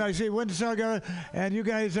ready. And I see Windsor, and you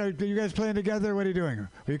guys playing together? What are you doing? Are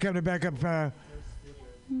you coming back up?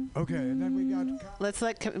 Okay, and then we got... Let's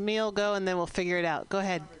let Camille go, and then we'll figure it out. Go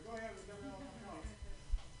ahead.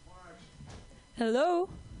 Hello.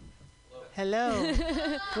 Hello.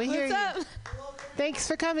 We hear you. What's up? Thanks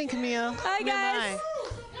for coming, Camille. Hi, guys.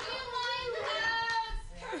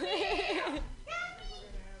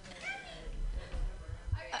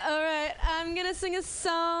 All right, I'm gonna sing a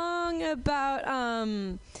song about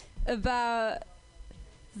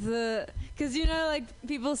the, because like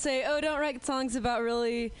people say, oh, don't write songs about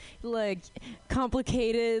really like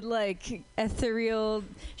complicated, like ethereal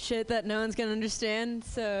shit that no one's gonna understand.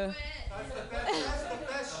 So That's the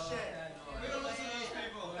best shit. We don't listen to those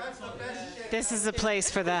people. That's the best shit. This is the place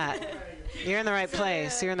for that. You're in the right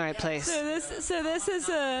place. You're in the right place. So this is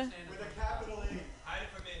a.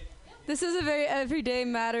 This is a very everyday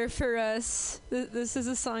matter for us. This is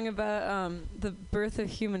a song about the birth of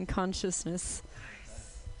human consciousness.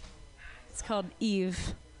 It's called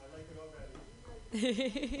Eve.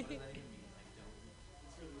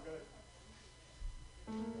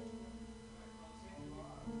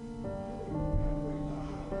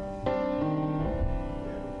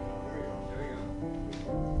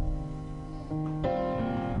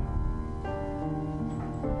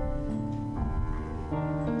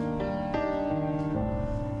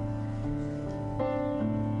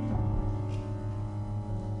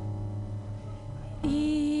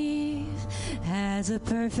 Has a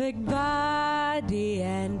perfect body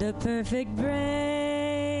and a perfect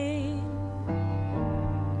brain,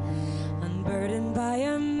 unburdened by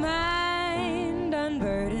a mind,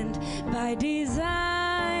 unburdened by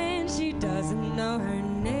design. She doesn't know her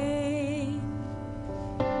name.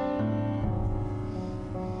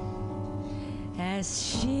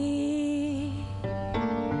 As she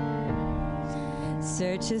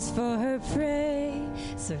searches for her prey,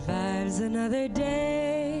 survives another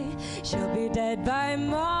day. She'll be dead by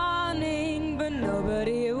morning, but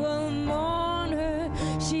nobody will mourn her.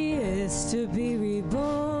 She is to be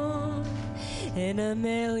reborn in a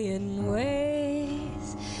million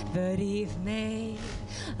ways, but Eve made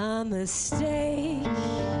a mistake.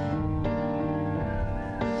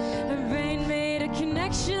 Her brain made a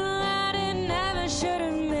connection that it never should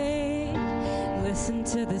have made. Listen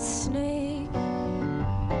to the snake.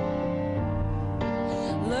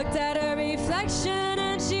 Looked at her reflection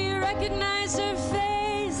and she recognized her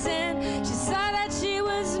face, and she saw that she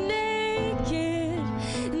was naked.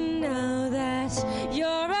 Now that you're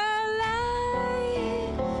alive,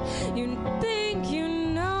 you think you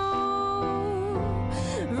know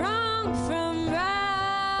wrong from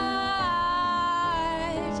right.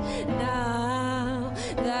 Now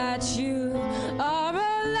that you are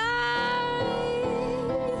alive,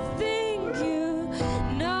 you think you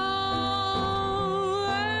know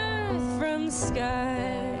earth from sky.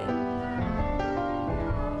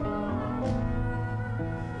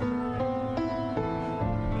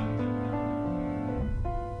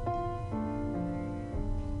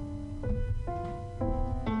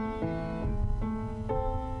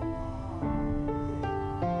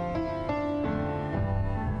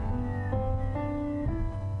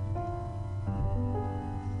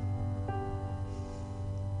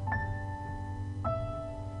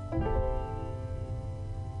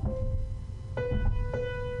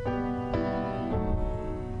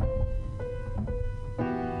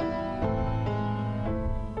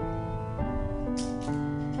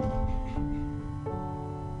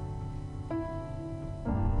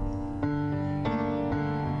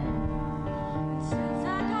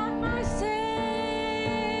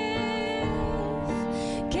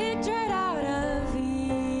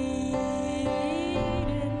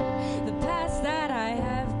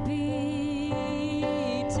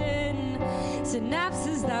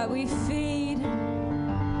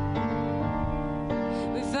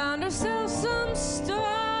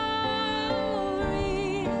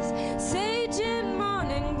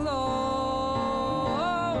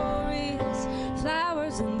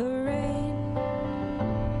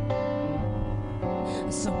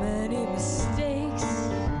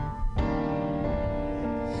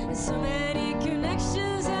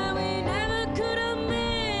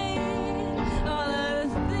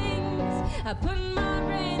 I put my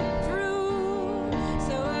brain through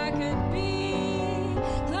so I could be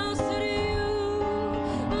closer to you.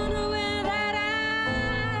 Unaware that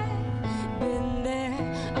I've been there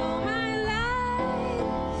all my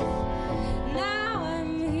life. Now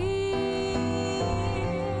I'm here.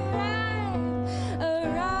 I've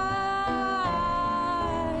arrived.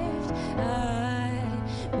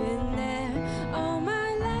 I've been there all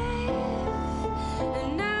my life,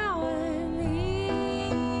 and now I'm here.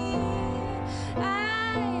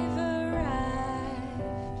 I've arrived.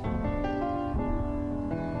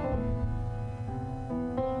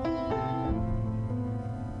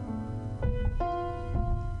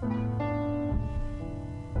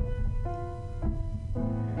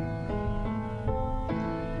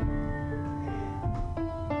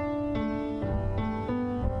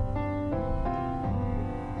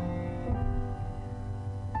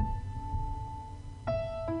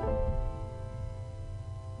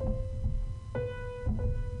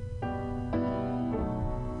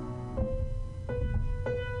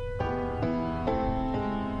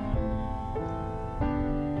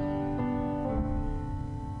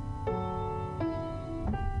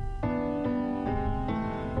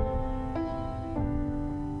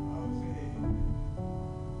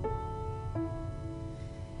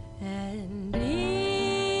 And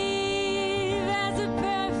Eve has a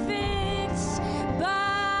perfect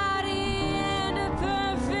body and a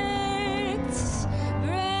perfect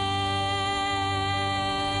brain.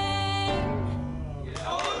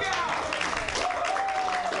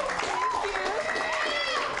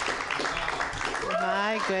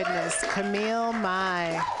 My goodness, Camille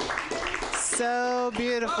Mai. So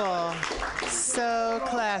beautiful. So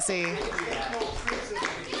classy.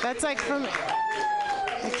 That's like from,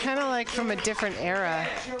 kind of like from a different era.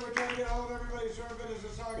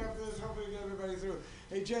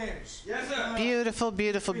 Hey, James. Yes, sir. Beautiful,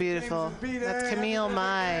 beautiful, beautiful. That's Camille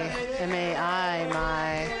Mai. M-A-I,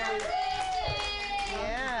 Mai.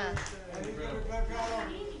 Yeah.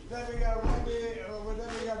 Then we got Wendy, then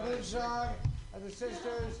we got Moonsong and the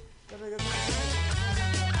sisters. Then we got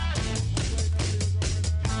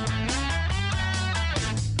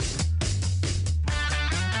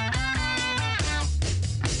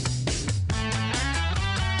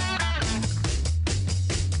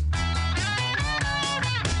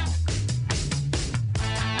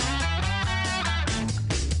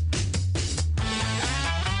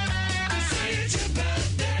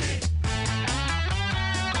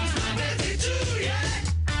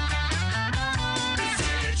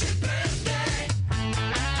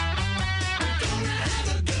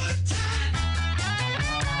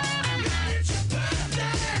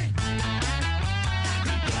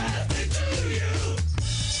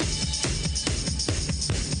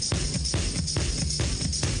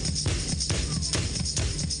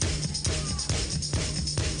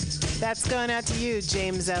That's going out to you,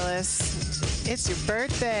 James Ellis. It's your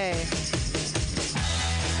birthday.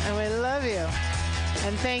 And we love you.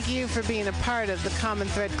 And thank you for being a part of the Common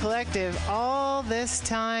Thread Collective all this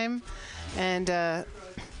time. And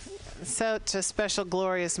such a special,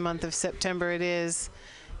 glorious month of September it is.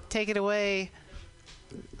 Take it away,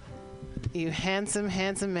 you handsome,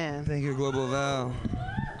 handsome man. Thank you, Global Val.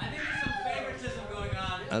 I think there's some favoritism going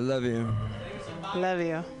on. I love you. Love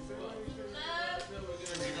you.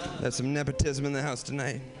 There's some nepotism in the house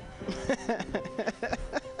tonight. We'll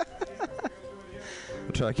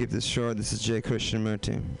try to keep this short. This is J.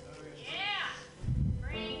 Krishnamurti.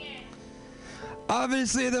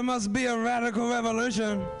 Obviously, there must be a radical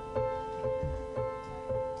revolution.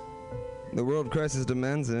 The world crisis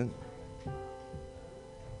demands it.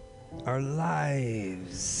 Our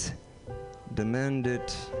lives demand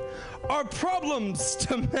it. Our problems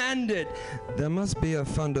demand it. There must be a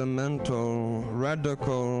fundamental,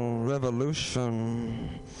 radical revolution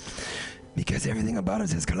because everything about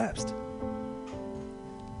us has collapsed.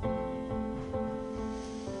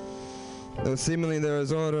 Though seemingly there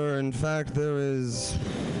is order, in fact there is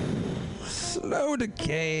slow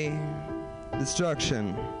decay,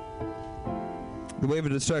 destruction. The wave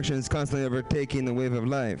of destruction is constantly overtaking the wave of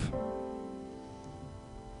life.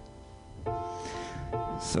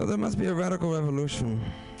 So there must be a radical revolution.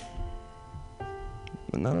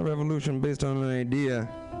 But not a revolution based on an idea.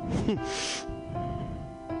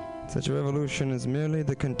 Such a revolution is merely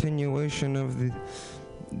the continuation of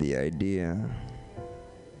the idea.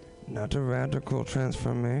 Not a radical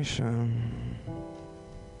transformation.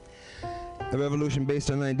 A revolution based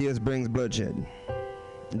on ideas brings bloodshed,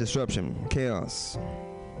 disruption, chaos.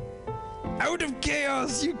 Out of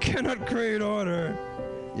chaos, you cannot create order.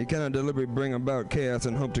 You cannot deliberately bring about chaos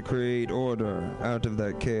and hope to create order out of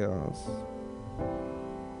that chaos.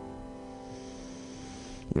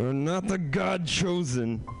 You're not the God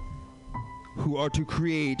chosen who are to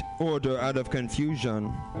create order out of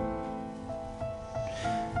confusion.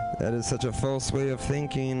 That is such a false way of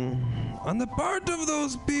thinking on the part of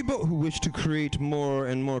those people who wish to create more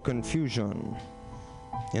and more confusion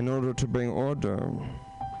in order to bring order.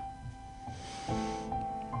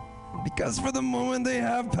 Because for the moment they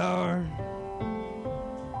have power,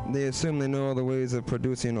 they assume they know all the ways of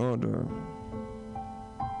producing order.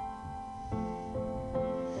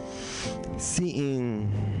 Seeing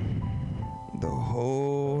the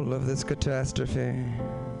whole of this catastrophe,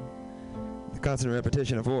 the constant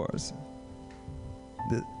repetition of wars,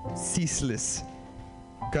 the ceaseless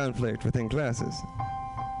conflict within classes,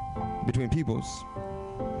 between peoples,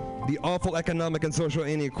 the awful economic and social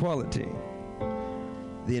inequality,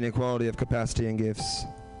 the inequality of capacity and gifts,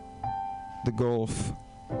 the gulf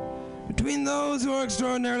between those who are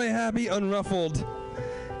extraordinarily happy, unruffled,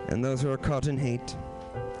 and those who are caught in hate,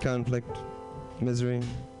 conflict, misery.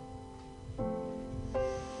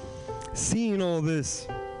 Seeing all this,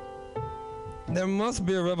 there must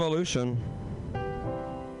be a revolution.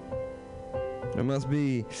 There must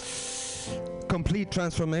be complete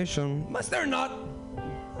transformation. Must there not?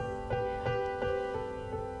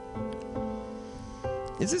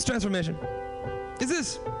 Is this transformation? Is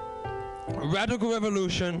this a radical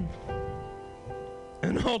revolution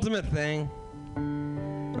an ultimate thing?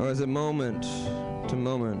 Or is it moment to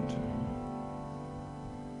moment?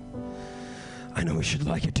 I know we should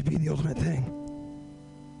like it to be the ultimate thing,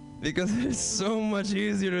 because it is so much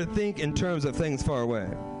easier to think in terms of things far away.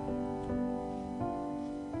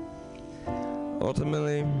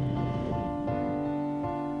 Ultimately,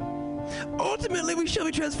 we shall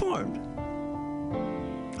be transformed.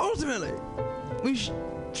 Ultimately, we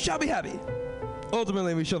shall be happy.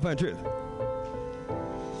 Ultimately, we shall find truth.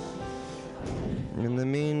 In the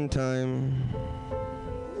meantime,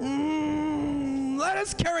 let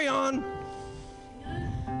us carry on.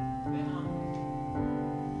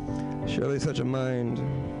 Surely such a mind,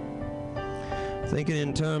 thinking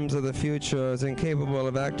in terms of the future, is incapable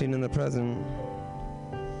of acting in the present.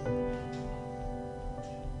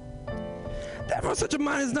 Therefore, such a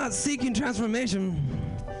mind is not seeking transformation.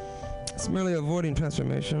 It's merely avoiding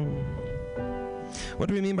transformation. What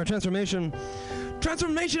do we mean by transformation?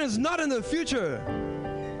 Transformation is not in the future.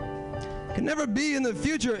 It can never be in the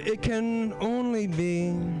future. It can only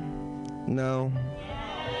be now.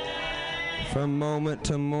 From moment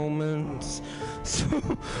to moment. So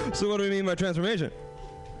what do we mean by transformation?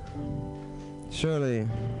 Surely,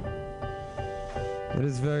 it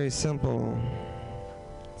is very simple.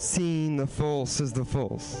 Seeing the false is the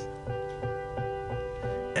false,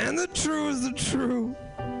 and the true is the true.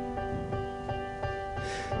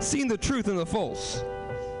 Seeing the truth in the false,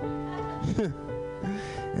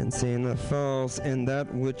 and seeing the false in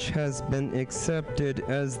that which has been accepted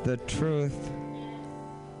as the truth.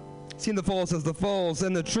 Seeing the false as the false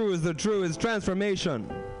and the true is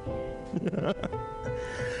transformation.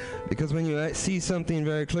 Because when you see something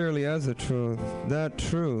very clearly as the truth, that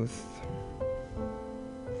truth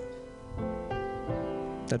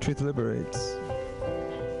liberates.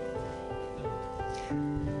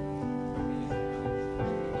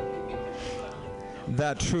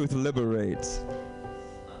 That truth liberates.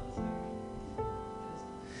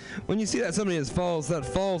 When you see that somebody is false, that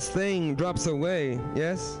false thing drops away,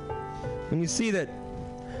 yes? When you see that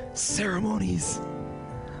ceremonies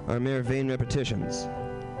are mere vain repetitions,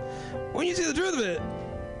 when you see the truth of it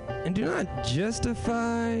and do not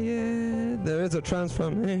justify it, there is a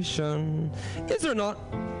transformation. Is there not?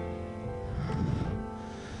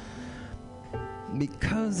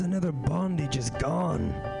 Because another bondage is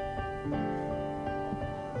gone.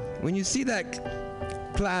 When you see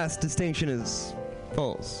that class distinction is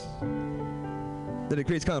false, that it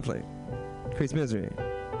creates conflict, it creates misery,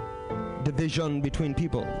 division between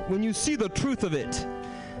people. When you see the truth of it,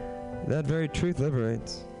 that very truth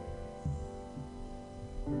liberates.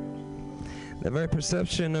 The very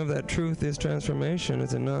perception of that truth is transformation,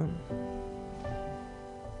 is it not?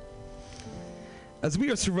 As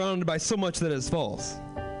we are surrounded by so much that is false,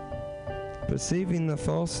 perceiving the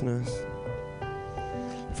falseness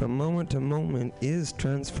from moment to moment is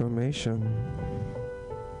transformation.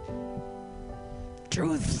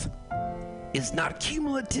 Truth is not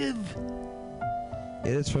cumulative.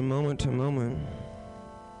 It is from moment to moment.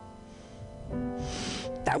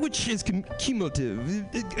 That which is cumulative,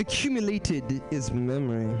 accumulated, is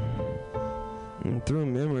memory. And through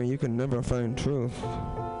memory, you can never find truth.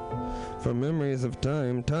 For memories of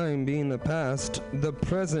time, time being the past, the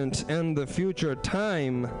present, and the future,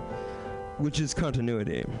 time, which is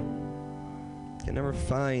continuity. can never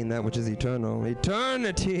find that which is eternal.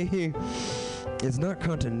 Eternity is not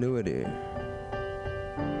continuity.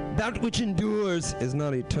 That which endures is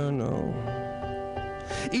not eternal.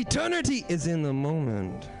 Eternity is in the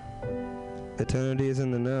moment. Eternity is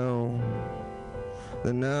in the now.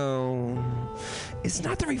 The now is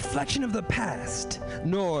not the reflection of the past,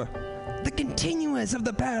 nor the continuance of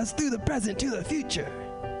the past through the present to the future.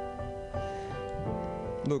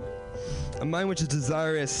 Look, a mind which is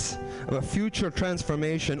desirous of a future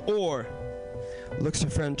transformation or looks to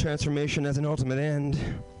find transformation as an ultimate end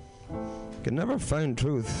can never find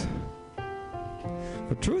truth.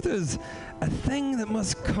 For truth is a thing that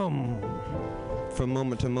must come from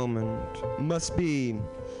moment to moment, must be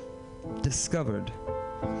discovered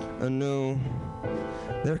anew.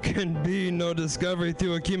 There can be no discovery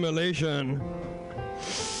through accumulation.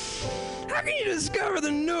 How can you discover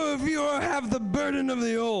the new if you have the burden of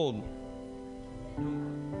the old?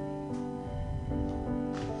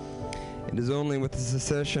 It is only with the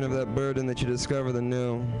cessation of that burden that you discover the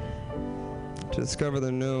new. To discover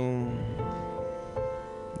the new,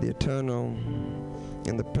 the eternal,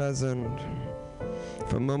 in the present,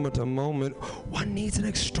 from moment to moment, one needs an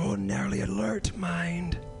extraordinarily alert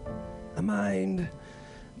mind. A mind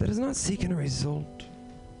that is not seeking a result.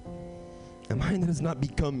 A mind that is not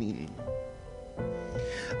becoming.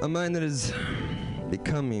 A mind that is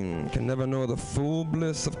becoming can never know the full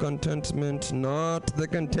bliss of contentment, not the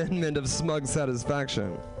contentment of smug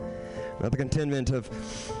satisfaction, not the contentment of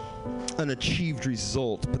an achieved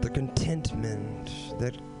result, but the contentment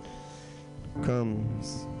that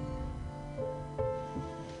comes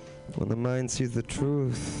when the mind sees the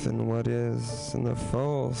truth in what is and the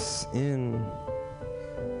false in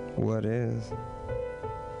what is.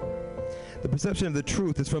 The perception of the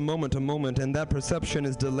truth is from moment to moment, and that perception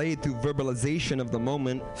is delayed through verbalization of the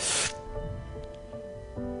moment.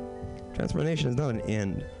 Transformation is not an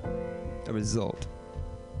end, a result.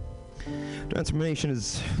 Transformation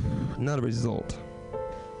is not a result.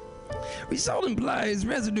 Result implies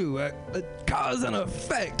residue, a cause and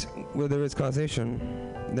effect. Where there is causation,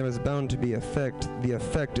 there is bound to be effect. The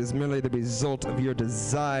effect is merely the result of your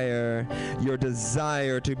desire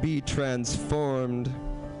to be transformed.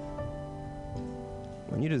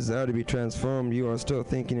 When you desire to be transformed, you are still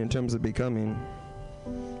thinking in terms of becoming.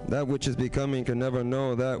 That which is becoming can never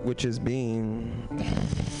know that which is being.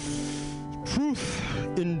 Truth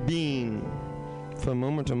in being, from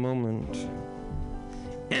moment to moment.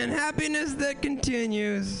 And happiness that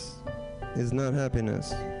continues is not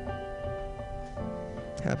happiness.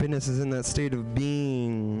 Happiness is in that state of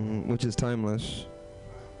being which is timeless.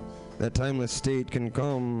 That timeless state can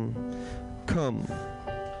come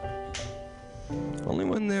only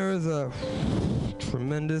when there is a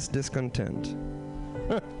tremendous discontent.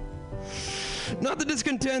 Not the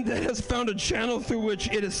discontent that has found a channel through which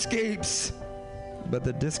it escapes, but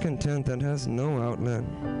the discontent that has no outlet,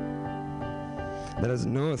 that has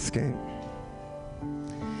no escape,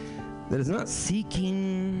 that is not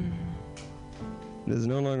seeking, that is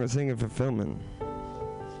no longer seeking fulfillment.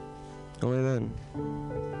 Only then,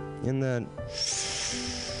 in that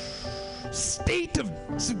state of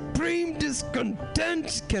supreme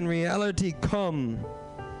discontent, can reality come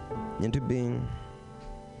into being.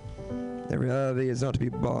 That reality is not to be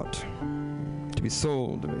bought, to be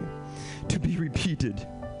sold, to be repeated.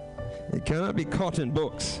 It cannot be caught in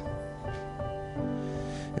books.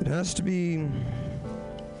 It has to be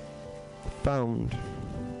found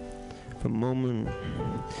from moment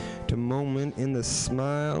to moment, in the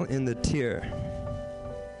smile, in the tear,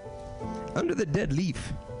 under the dead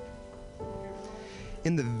leaf,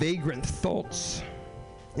 in the vagrant thoughts,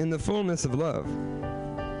 in the fullness of love.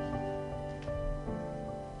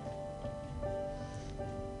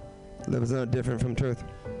 Love is not different from truth.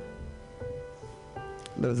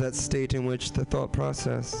 Love is that state in which the thought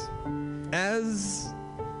process, as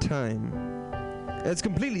time, has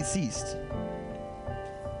completely ceased.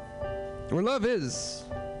 Where love is,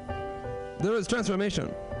 there is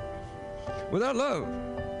transformation. Without love,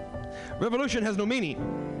 revolution has no meaning.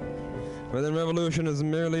 For then revolution is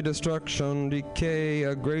merely destruction, decay,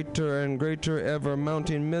 a greater and greater ever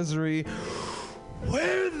mounting misery.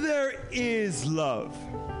 Where there is love,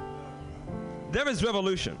 there is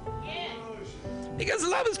revolution. Because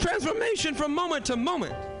love is transformation from moment to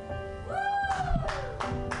moment.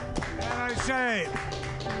 And I say,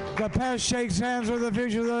 the past shakes hands with the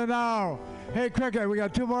future of the now. Hey, Cricket, we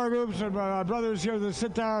got two more groups of brothers here that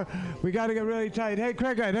sit there. We got to get really tight. Hey,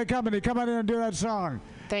 Cricket, hey, company, come on in and do that song.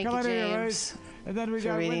 Thank come you, on James, in, and then we for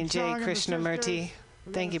got reading J. Winsong Krishnamurti.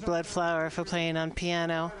 Thank you, Bloodflower, for playing on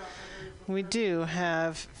piano. We do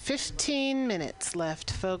have 15 minutes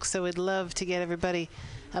left, folks, so we'd love to get everybody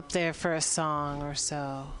up there for a song or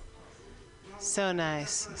so. So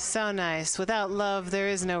nice. So nice. Without love, there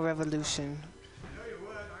is no revolution.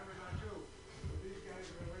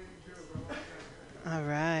 All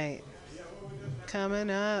right. Coming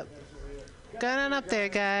up. Going on up there,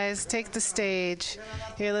 guys. Take the stage.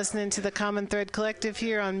 You're listening to the Common Thread Collective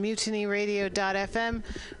here on MutinyRadio.fm.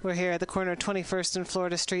 We're here at the corner of 21st and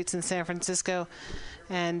Florida Streets in San Francisco.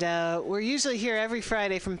 And we're usually here every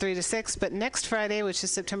Friday from 3 to 6, but next Friday, which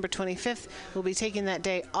is September 25th, we'll be taking that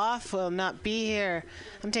day off. We'll not be here.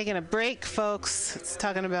 I'm taking a break, folks. It's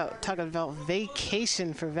talking about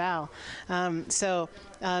vacation for Val. So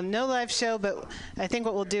no live show, but I think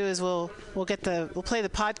what we'll do is we'll play the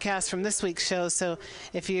podcast from this week's show. So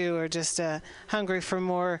if you are just hungry for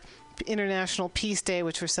more International Peace Day,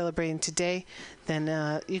 which we're celebrating today,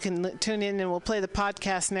 then you can tune in, and we'll play the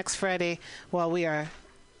podcast next Friday while we are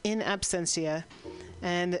in absentia.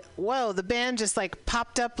 And whoa, the band just like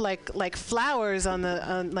popped up like flowers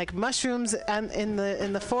on like mushrooms in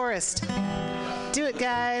the forest. Do it,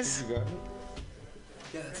 guys. You got it?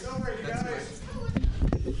 Yes.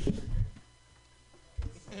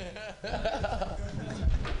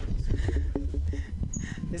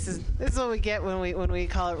 This is what we get when we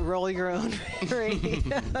call it roll your own radio.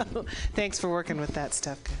 Thanks for working with that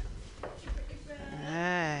stuff. All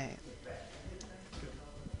right.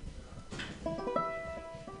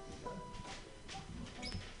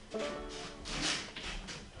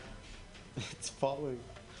 It's falling.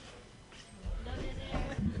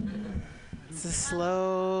 It's a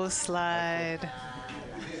slow slide.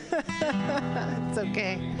 It's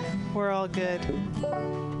okay. We're all good.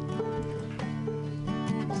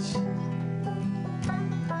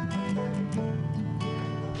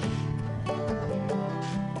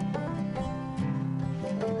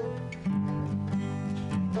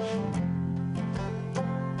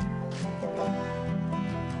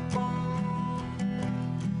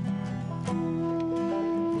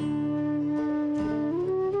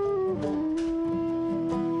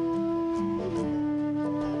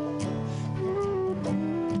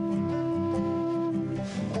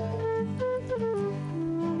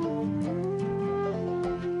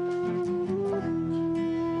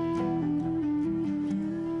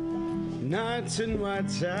 Nights in white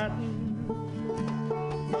satin,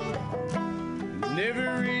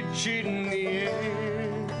 never reaching the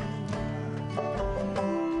end.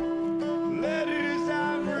 Letters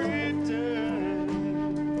I've written,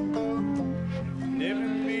 never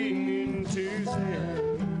meaning to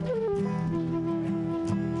send.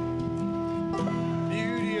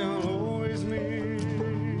 Beauty I'll always miss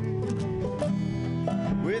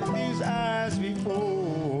with these eyes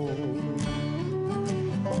before.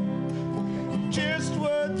 Just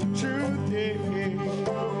what the truth is,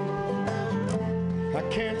 I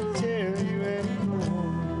can't tell you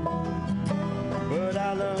anymore, but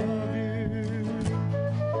I love you.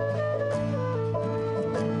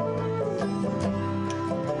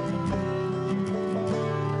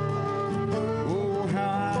 Oh, how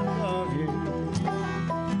I love you.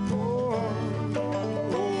 Oh,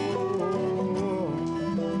 oh,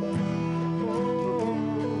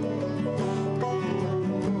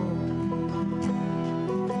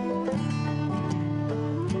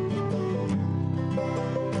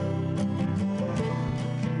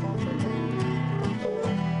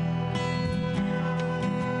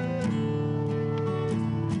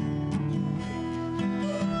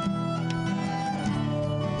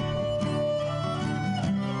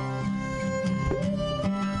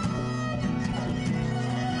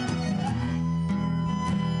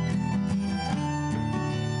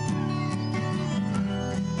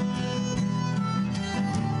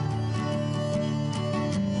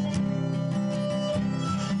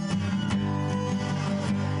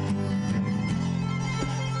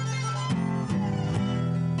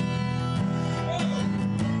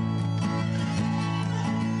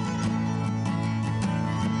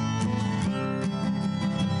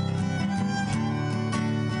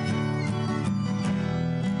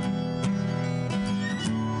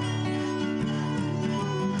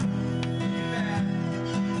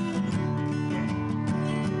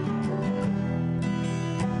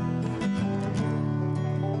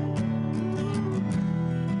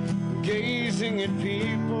 gazing at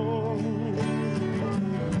people,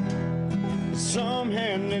 some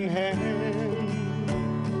hand in hand.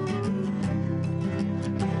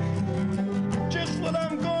 Just what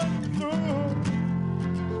I'm going through,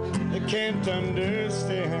 they can't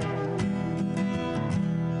understand.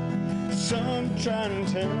 Some try and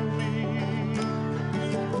tell me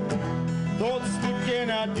thoughts that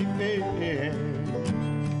cannot defend.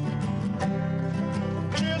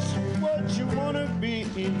 Just what you wanna be,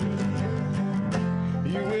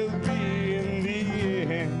 you will be in the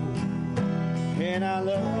end. And I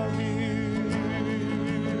love you.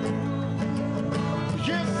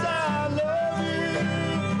 Yes, I love you.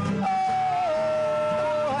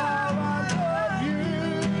 Oh, how I love you.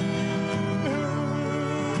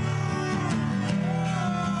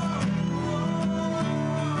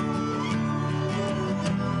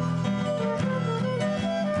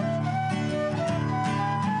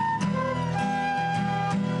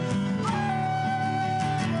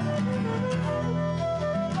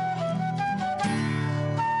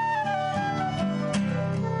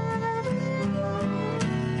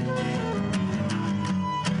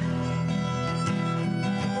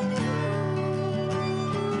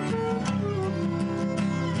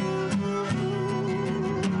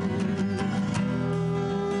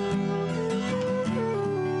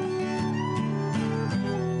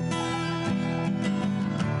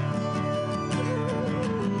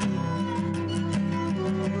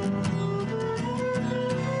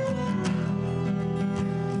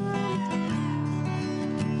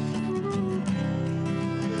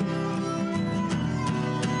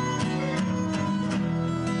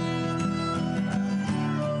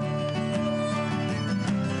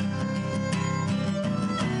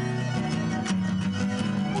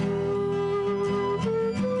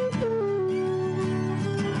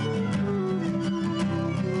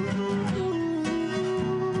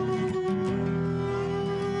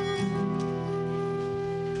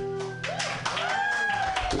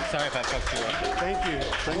 Sorry if I fucked you up. Thank you.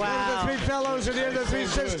 Wow. The three fellows and here the three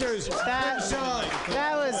sisters. That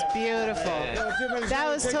was beautiful. That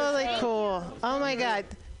was totally cool. Oh my God.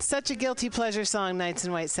 Such a guilty pleasure song, Nights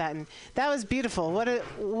in White Satin. That was beautiful. What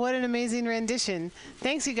an amazing rendition.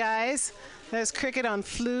 Thanks, you guys. That was Cricket on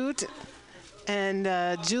flute and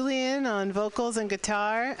Julian on vocals and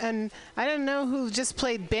guitar. And I don't know who just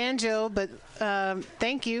played banjo, but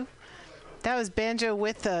thank you. That was banjo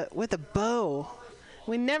with a bow.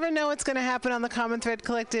 We never know what's going to happen on the Common Thread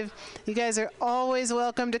Collective. You guys are always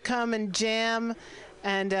welcome to come and jam,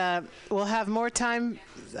 and we'll have more time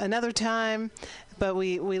another time. But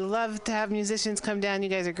we love to have musicians come down. You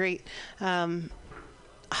guys are great.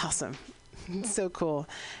 Awesome. So cool.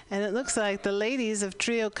 And it looks like the ladies of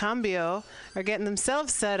Trio Cambio are getting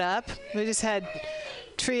themselves set up. We just had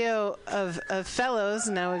trio of fellows,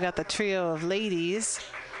 and now we got the trio of ladies.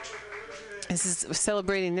 This is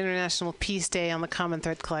celebrating International Peace Day on the Common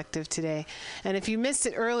Thread Collective today. And if you missed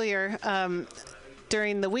it earlier,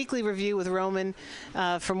 during the weekly review with Roman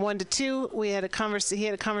from 1 to 2, he had a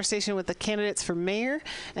conversation with the candidates for mayor.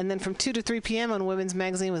 And then from 2 to 3 p.m. on Women's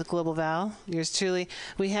Magazine with Global Val, yours truly,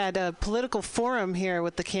 we had a political forum here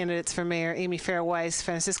with the candidates for mayor, Amy Farrah Weiss,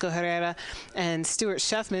 Francisco Herrera, and Stuart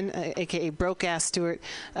Shuffman, a.k.a. Broke-Ass Stuart,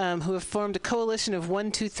 who have formed a coalition of 1,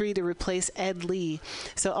 2, 3 to replace Ed Lee.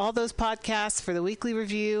 So all those podcasts for the weekly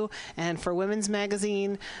review and for Women's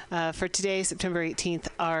Magazine for today, September 18th,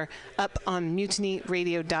 are up on MutinyRadio.fm.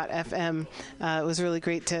 It was really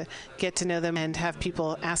great to get to know them and have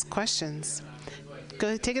people ask questions.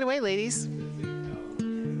 Go take it away, ladies.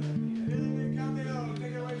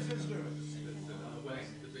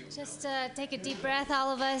 Just take a deep breath,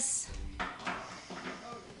 all of us.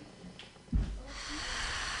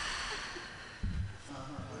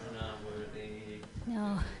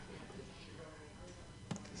 No.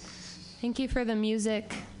 Thank you for the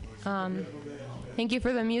music. Thank you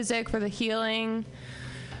for the music, for the healing.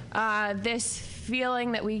 This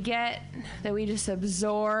feeling that we get, that we just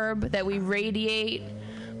absorb, that we radiate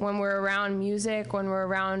when we're around music, when we're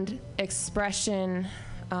around expression,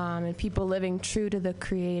 and people living true to the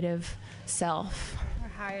creative self. Our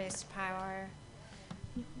highest power.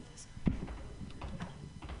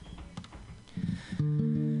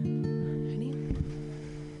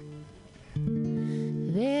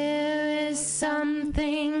 There is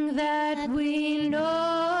something that we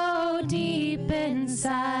know deep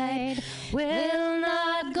inside will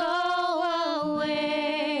not go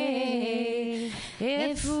away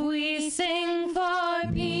if we sing for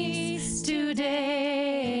peace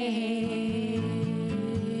today.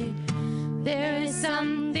 There is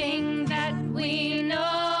something that we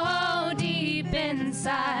know deep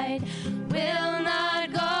inside will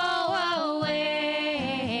not go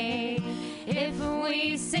away if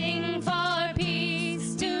we sing for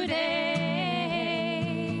peace today.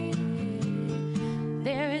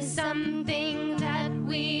 There is something that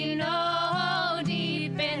we know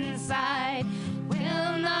deep inside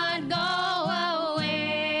will not go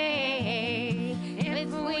away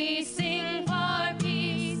if we sing for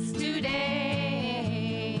peace today.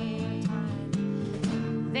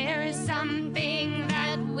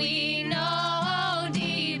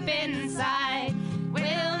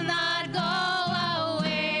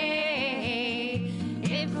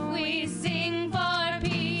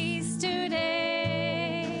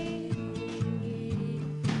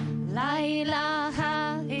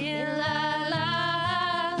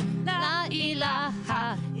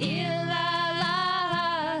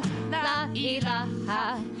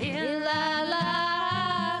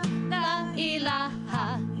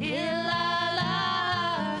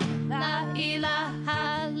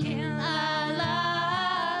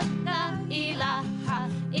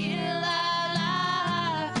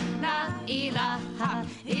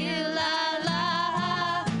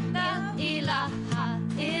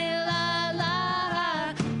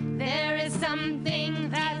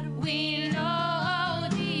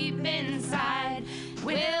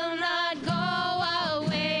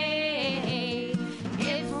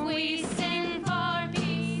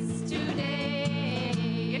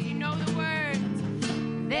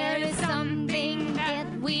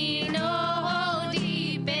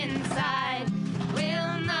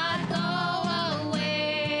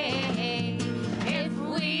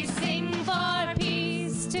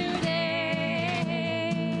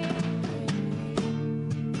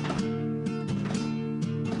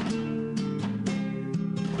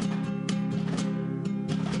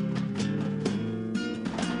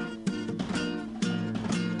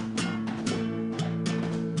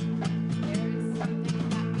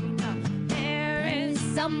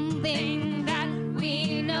 something that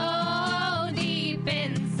we know deep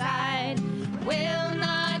inside will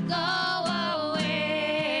not go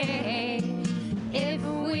away if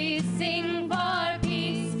we sing for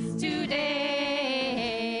peace today.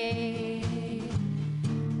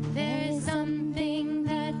 There's something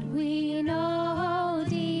that we know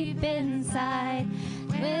deep inside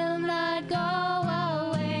will not go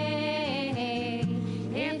away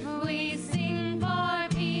if we sing for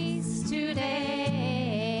peace today.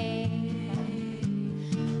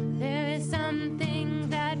 There is something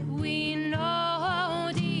that we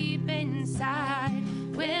know deep inside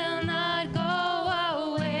will not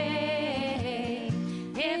go away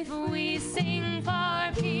if we sing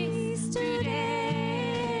for peace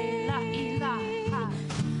today. La ilaha,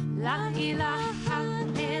 la ilaha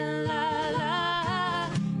illallah,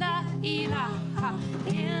 la ilaha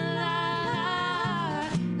illallah,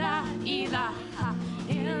 la ilaha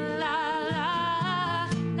illallah,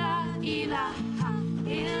 la ilaha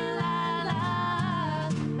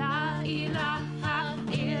illallah, la ilaha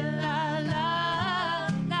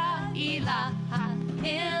illallah, la ilaha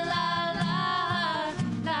illallah,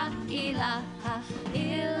 la ilaha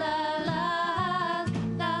illallah,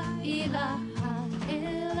 la ilaha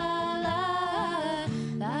illallah,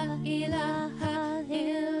 la ilaha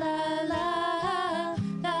illallah,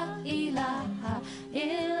 la ilaha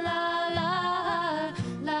illallah,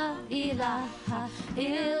 la ilaha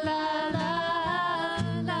illallah,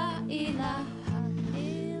 la ilaha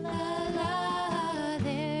illallah.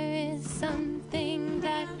 There is something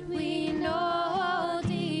that we know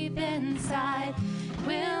deep inside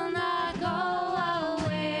will not go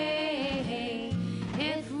away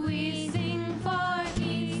if we sing for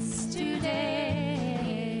peace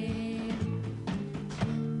today.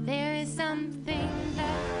 There is something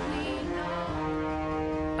that we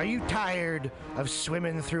know. Are you tired of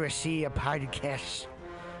swimming through a sea of podcasts?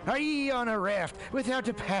 Are ye on a raft without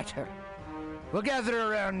a paddle? Well, gather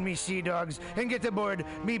around me, sea dogs, and get aboard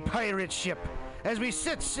me pirate ship as we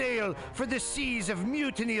set sail for the seas of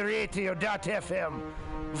MutinyRadio.fm.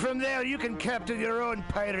 From there, you can captain your own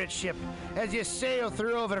pirate ship as you sail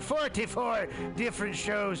through over 44 different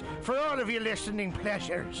shows for all of your listening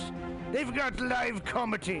pleasures. They've got live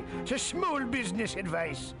comedy to small business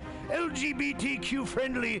advice, LGBTQ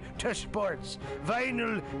friendly to sports,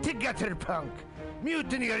 vinyl to gutter punk.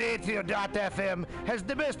 MutinyRadio.fm has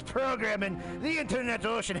the best programming the internet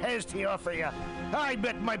ocean has to offer you. I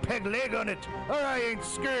bet my peg leg on it, or I ain't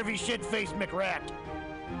scurvy shit-faced McRat.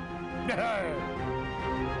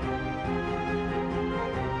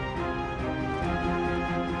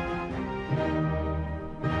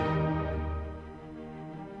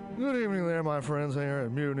 Good evening there, my friends here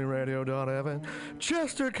at MutinyRadio.fm.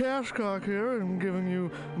 Chester Cashcock here, and giving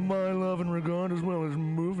you my love and regard as well as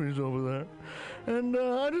movies over there. And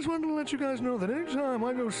I just wanted to let you guys know that anytime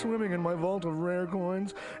I go swimming in my vault of rare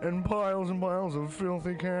coins and piles of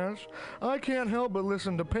filthy cash, I can't help but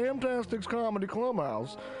listen to Pamtastic's Comedy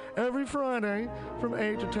Clubhouse every Friday from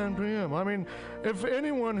 8 to 10 p.m. I mean, if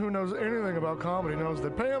anyone who knows anything about comedy knows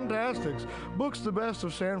that Pamtastics books the best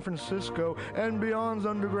of San Francisco and beyond's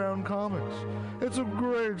underground comics. It's a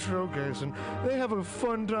great showcase, and they have a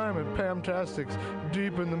fun time at Pamtastics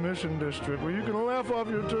deep in the Mission District, where you can laugh off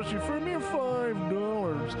your tushy for a mere $5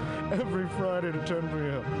 every Friday to 10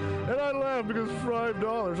 p.m. And I laugh because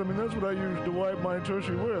 $5, I mean, that's what I use to wipe my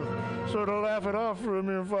tushy with. So to laugh it off for a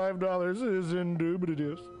mere $5 is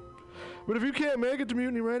indubitious. But if you can't make it to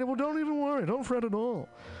Mutiny Radio, well, don't even worry. Don't fret at all.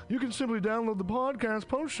 You can simply download the podcast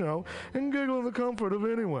post-show and giggle in the comfort of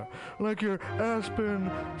anywhere, like your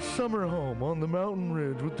Aspen summer home on the mountain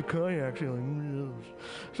ridge with the kayak feeling.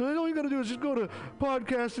 So all you got to do is just go to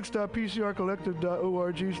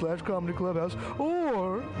podcastics.pcrcollective.org/comedy clubhouse,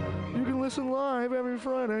 or you can listen live every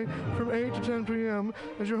Friday from 8 to 10 p.m.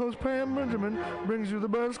 as your host Pam Benjamin brings you the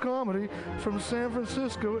best comedy from San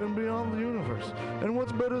Francisco and beyond the universe. And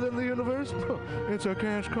what's better than the universe? It's a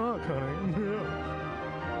cash cock, honey. Yeah.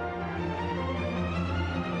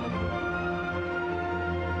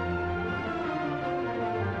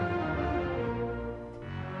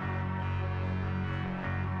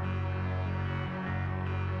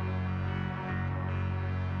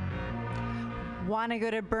 Want to go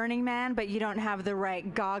to Burning Man, but you don't have the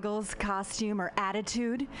right goggles, costume, or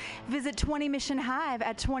attitude? Visit 20 Mission Hive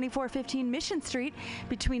at 2415 Mission Street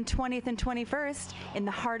between 20th and 21st in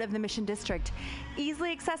the heart of the Mission District.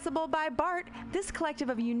 Easily accessible by BART, this collective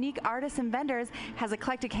of unique artists and vendors has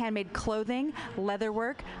eclectic handmade clothing,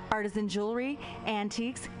 leatherwork, artisan jewelry,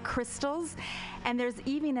 antiques, crystals, and there's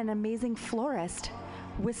even an amazing florist.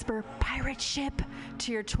 Whisper Pirate Ship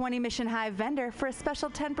to your 20 Mission Hive vendor for a special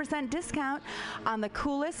 10% discount on the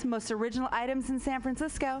coolest, most original items in San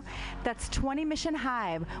Francisco. That's 20 Mission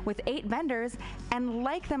Hive with 8 vendors, and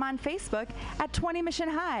like them on Facebook at 20 Mission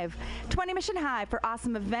Hive. 20 Mission Hive for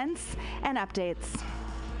awesome events and updates.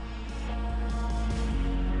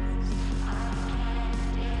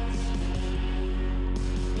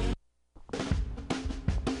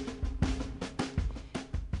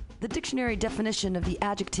 The dictionary definition of the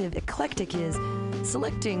adjective eclectic is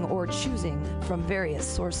selecting or choosing from various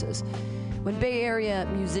sources. When Bay Area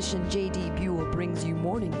musician J.D. Buell brings you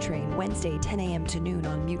Morning Train Wednesday 10 a.m. to noon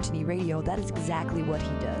on Mutiny Radio, that is exactly what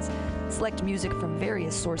he does. Select music from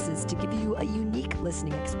various sources to give you a unique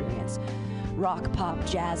listening experience. Rock, pop,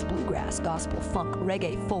 jazz, bluegrass, gospel, funk,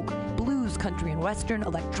 reggae, folk, blues, country and western,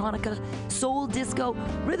 electronica, soul, disco,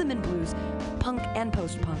 rhythm and blues, punk and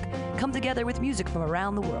post-punk come together with music from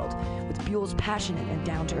around the world with Buell's passionate and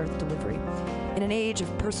down-to-earth delivery. In an age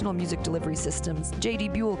of personal music delivery systems, J.D.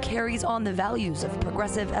 Buell carries on the values of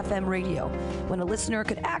progressive FM radio when a listener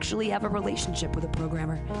could actually have a relationship with a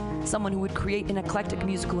programmer, someone who would create an eclectic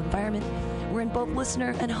musical environment wherein both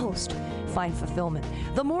listener and host find fulfillment.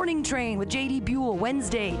 The Morning Train with J.D. Buell,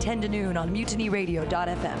 Wednesday, 10 to noon on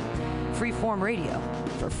MutinyRadio.fm. Freeform radio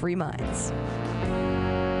for free minds.